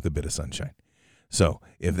walk with a bit of sunshine. So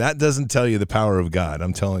if that doesn't tell you the power of God,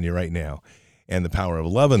 I'm telling you right now, and the power of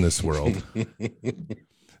love in this world.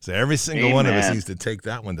 So every single one of us needs to take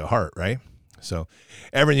that one to heart, right? So,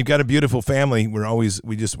 Everin, you've got a beautiful family. We're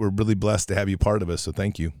really blessed to have you part of us. So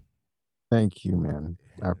thank you. Thank you, man.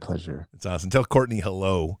 Our pleasure. It's awesome. Tell Courtney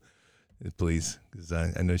hello, please, because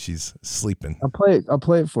I know she's sleeping. I'll play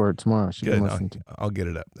it for her tomorrow. She can listen to it. I'll get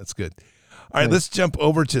it up. That's good. All right, let's jump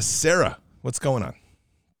over to Sarah. What's going on?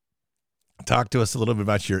 Talk to us a little bit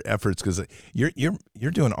about your efforts, because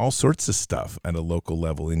you're doing all sorts of stuff at a local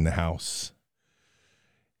level in the house.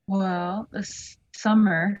 Well, this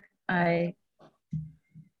summer I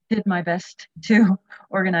did my best to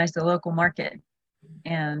organize the local market,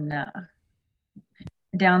 and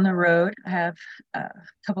down the road I have a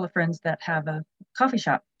couple of friends that have a coffee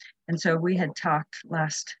shop, and so we had talked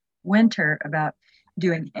last winter about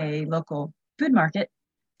doing a local food market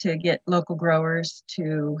to get local growers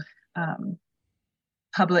to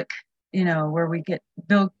public, where we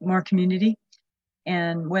build more community,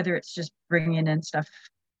 and whether it's just bringing in stuff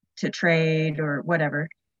to trade or whatever,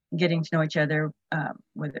 getting to know each other,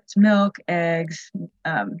 whether it's milk, eggs,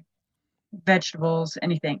 vegetables,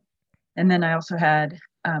 anything. And then I also had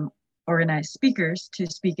organized speakers to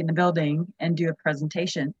speak in the building and do a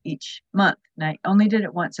presentation each month. And I only did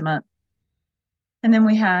it once a month. And then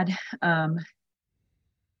we had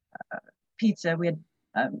pizza. We had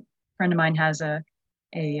a friend of mine has a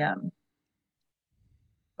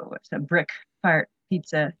brick fired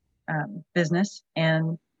pizza business,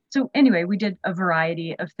 and so anyway, we did a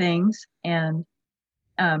variety of things, and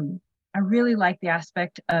I really like the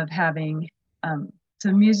aspect of having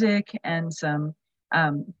some music and some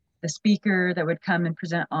the speaker that would come and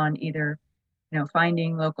present on either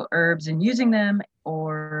finding local herbs and using them,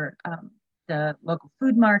 or the local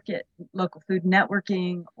food market, local food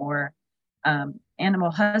networking, or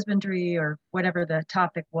animal husbandry, or whatever the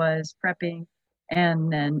topic was, prepping,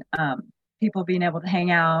 and then people being able to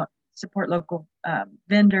hang out, support local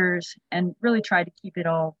vendors, and really try to keep it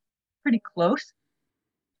all pretty close.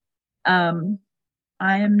 I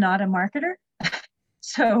am not a marketer,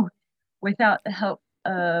 so without the help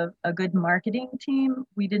of a good marketing team,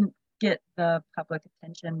 we didn't get the public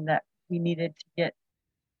attention that we needed to get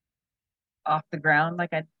off the ground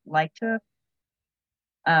like I'd like to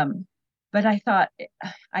have. But I thought,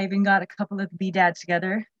 I even got a couple of B-dads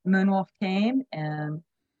together. Moonwolf came, and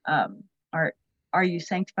Are You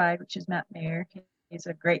Sanctified, which is Matt Mayer. He's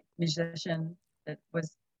a great musician that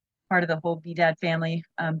was part of the whole B-dad family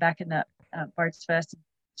back in the Bards Fest.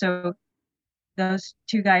 So those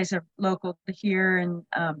two guys are local to here, and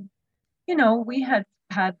we had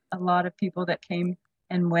a lot of people that came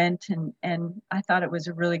and went, and I thought it was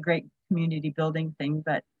a really great community building thing.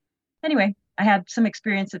 But anyway, I had some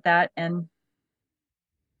experience at that, and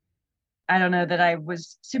I don't know that I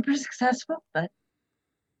was super successful, but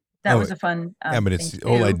that was a fun but it's the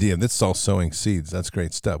whole idea. This is all sowing seeds. That's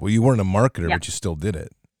great stuff. Well, you weren't a marketer, but you still did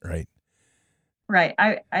it, right? Right.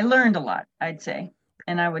 I learned a lot, I'd say.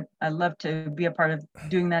 And I'd love to be a part of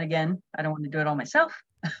doing that again. I don't want to do it all myself.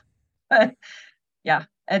 But yeah,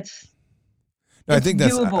 I think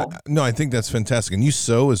that's doable. I think that's fantastic. And you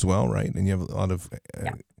sew as well, right? And you have a lot of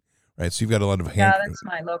right. So you've got a lot of hand. Yeah, that's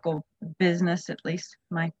my local business, at least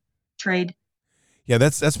my trade. Yeah,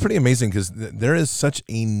 that's pretty amazing, because there is such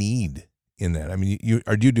a need in that. I mean, do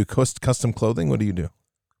you do custom clothing? What do you do?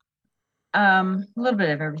 A little bit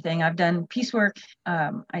of everything. I've done piecework.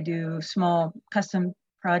 I do small custom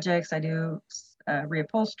projects. I do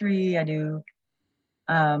reupholstery. I do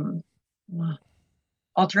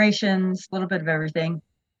alterations. A little bit of everything,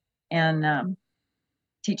 and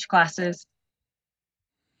teach classes.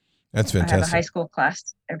 That's I have a fantastic. high school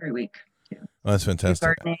class every week too. Oh, that's fantastic.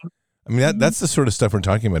 Gardening. I mean, that's the sort of stuff we're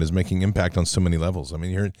talking about, is making impact on so many levels. I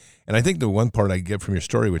mean, and I think the one part I get from your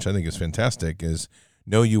story, which I think is fantastic, is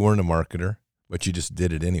no, you weren't a marketer, but you just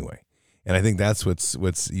did it anyway. And I think that's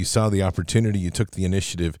what's you saw the opportunity, you took the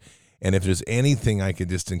initiative. And if there's anything I could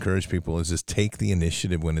just encourage people, is just take the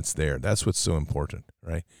initiative when it's there. That's what's so important,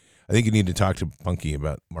 right? I think you need to talk to Punky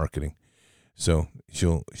about marketing. So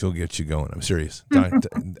she'll get you going. I'm serious.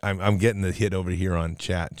 I'm getting the hit over here on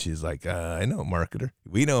chat. She's like, I know a marketer.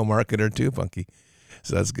 We know a marketer too, Punky.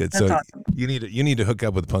 So that's good. That's so awesome. you need to hook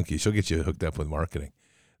up with Punky. She'll get you hooked up with marketing.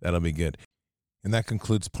 That'll be good. And that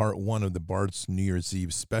concludes part 1 of the Bard's New Year's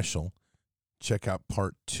Eve special. Check out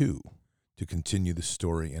part 2 to continue the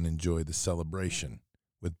story and enjoy the celebration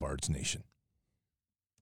with Bard's Nation.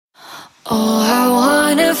 Oh, I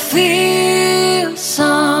wanna feel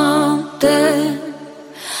something.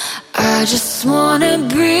 I just wanna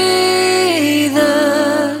breathe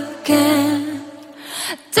again.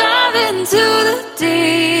 Dive into the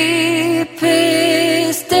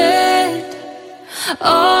deepest end. Oh,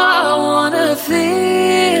 I wanna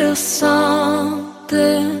feel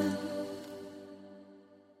something.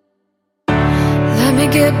 Let me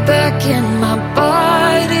get back in my body.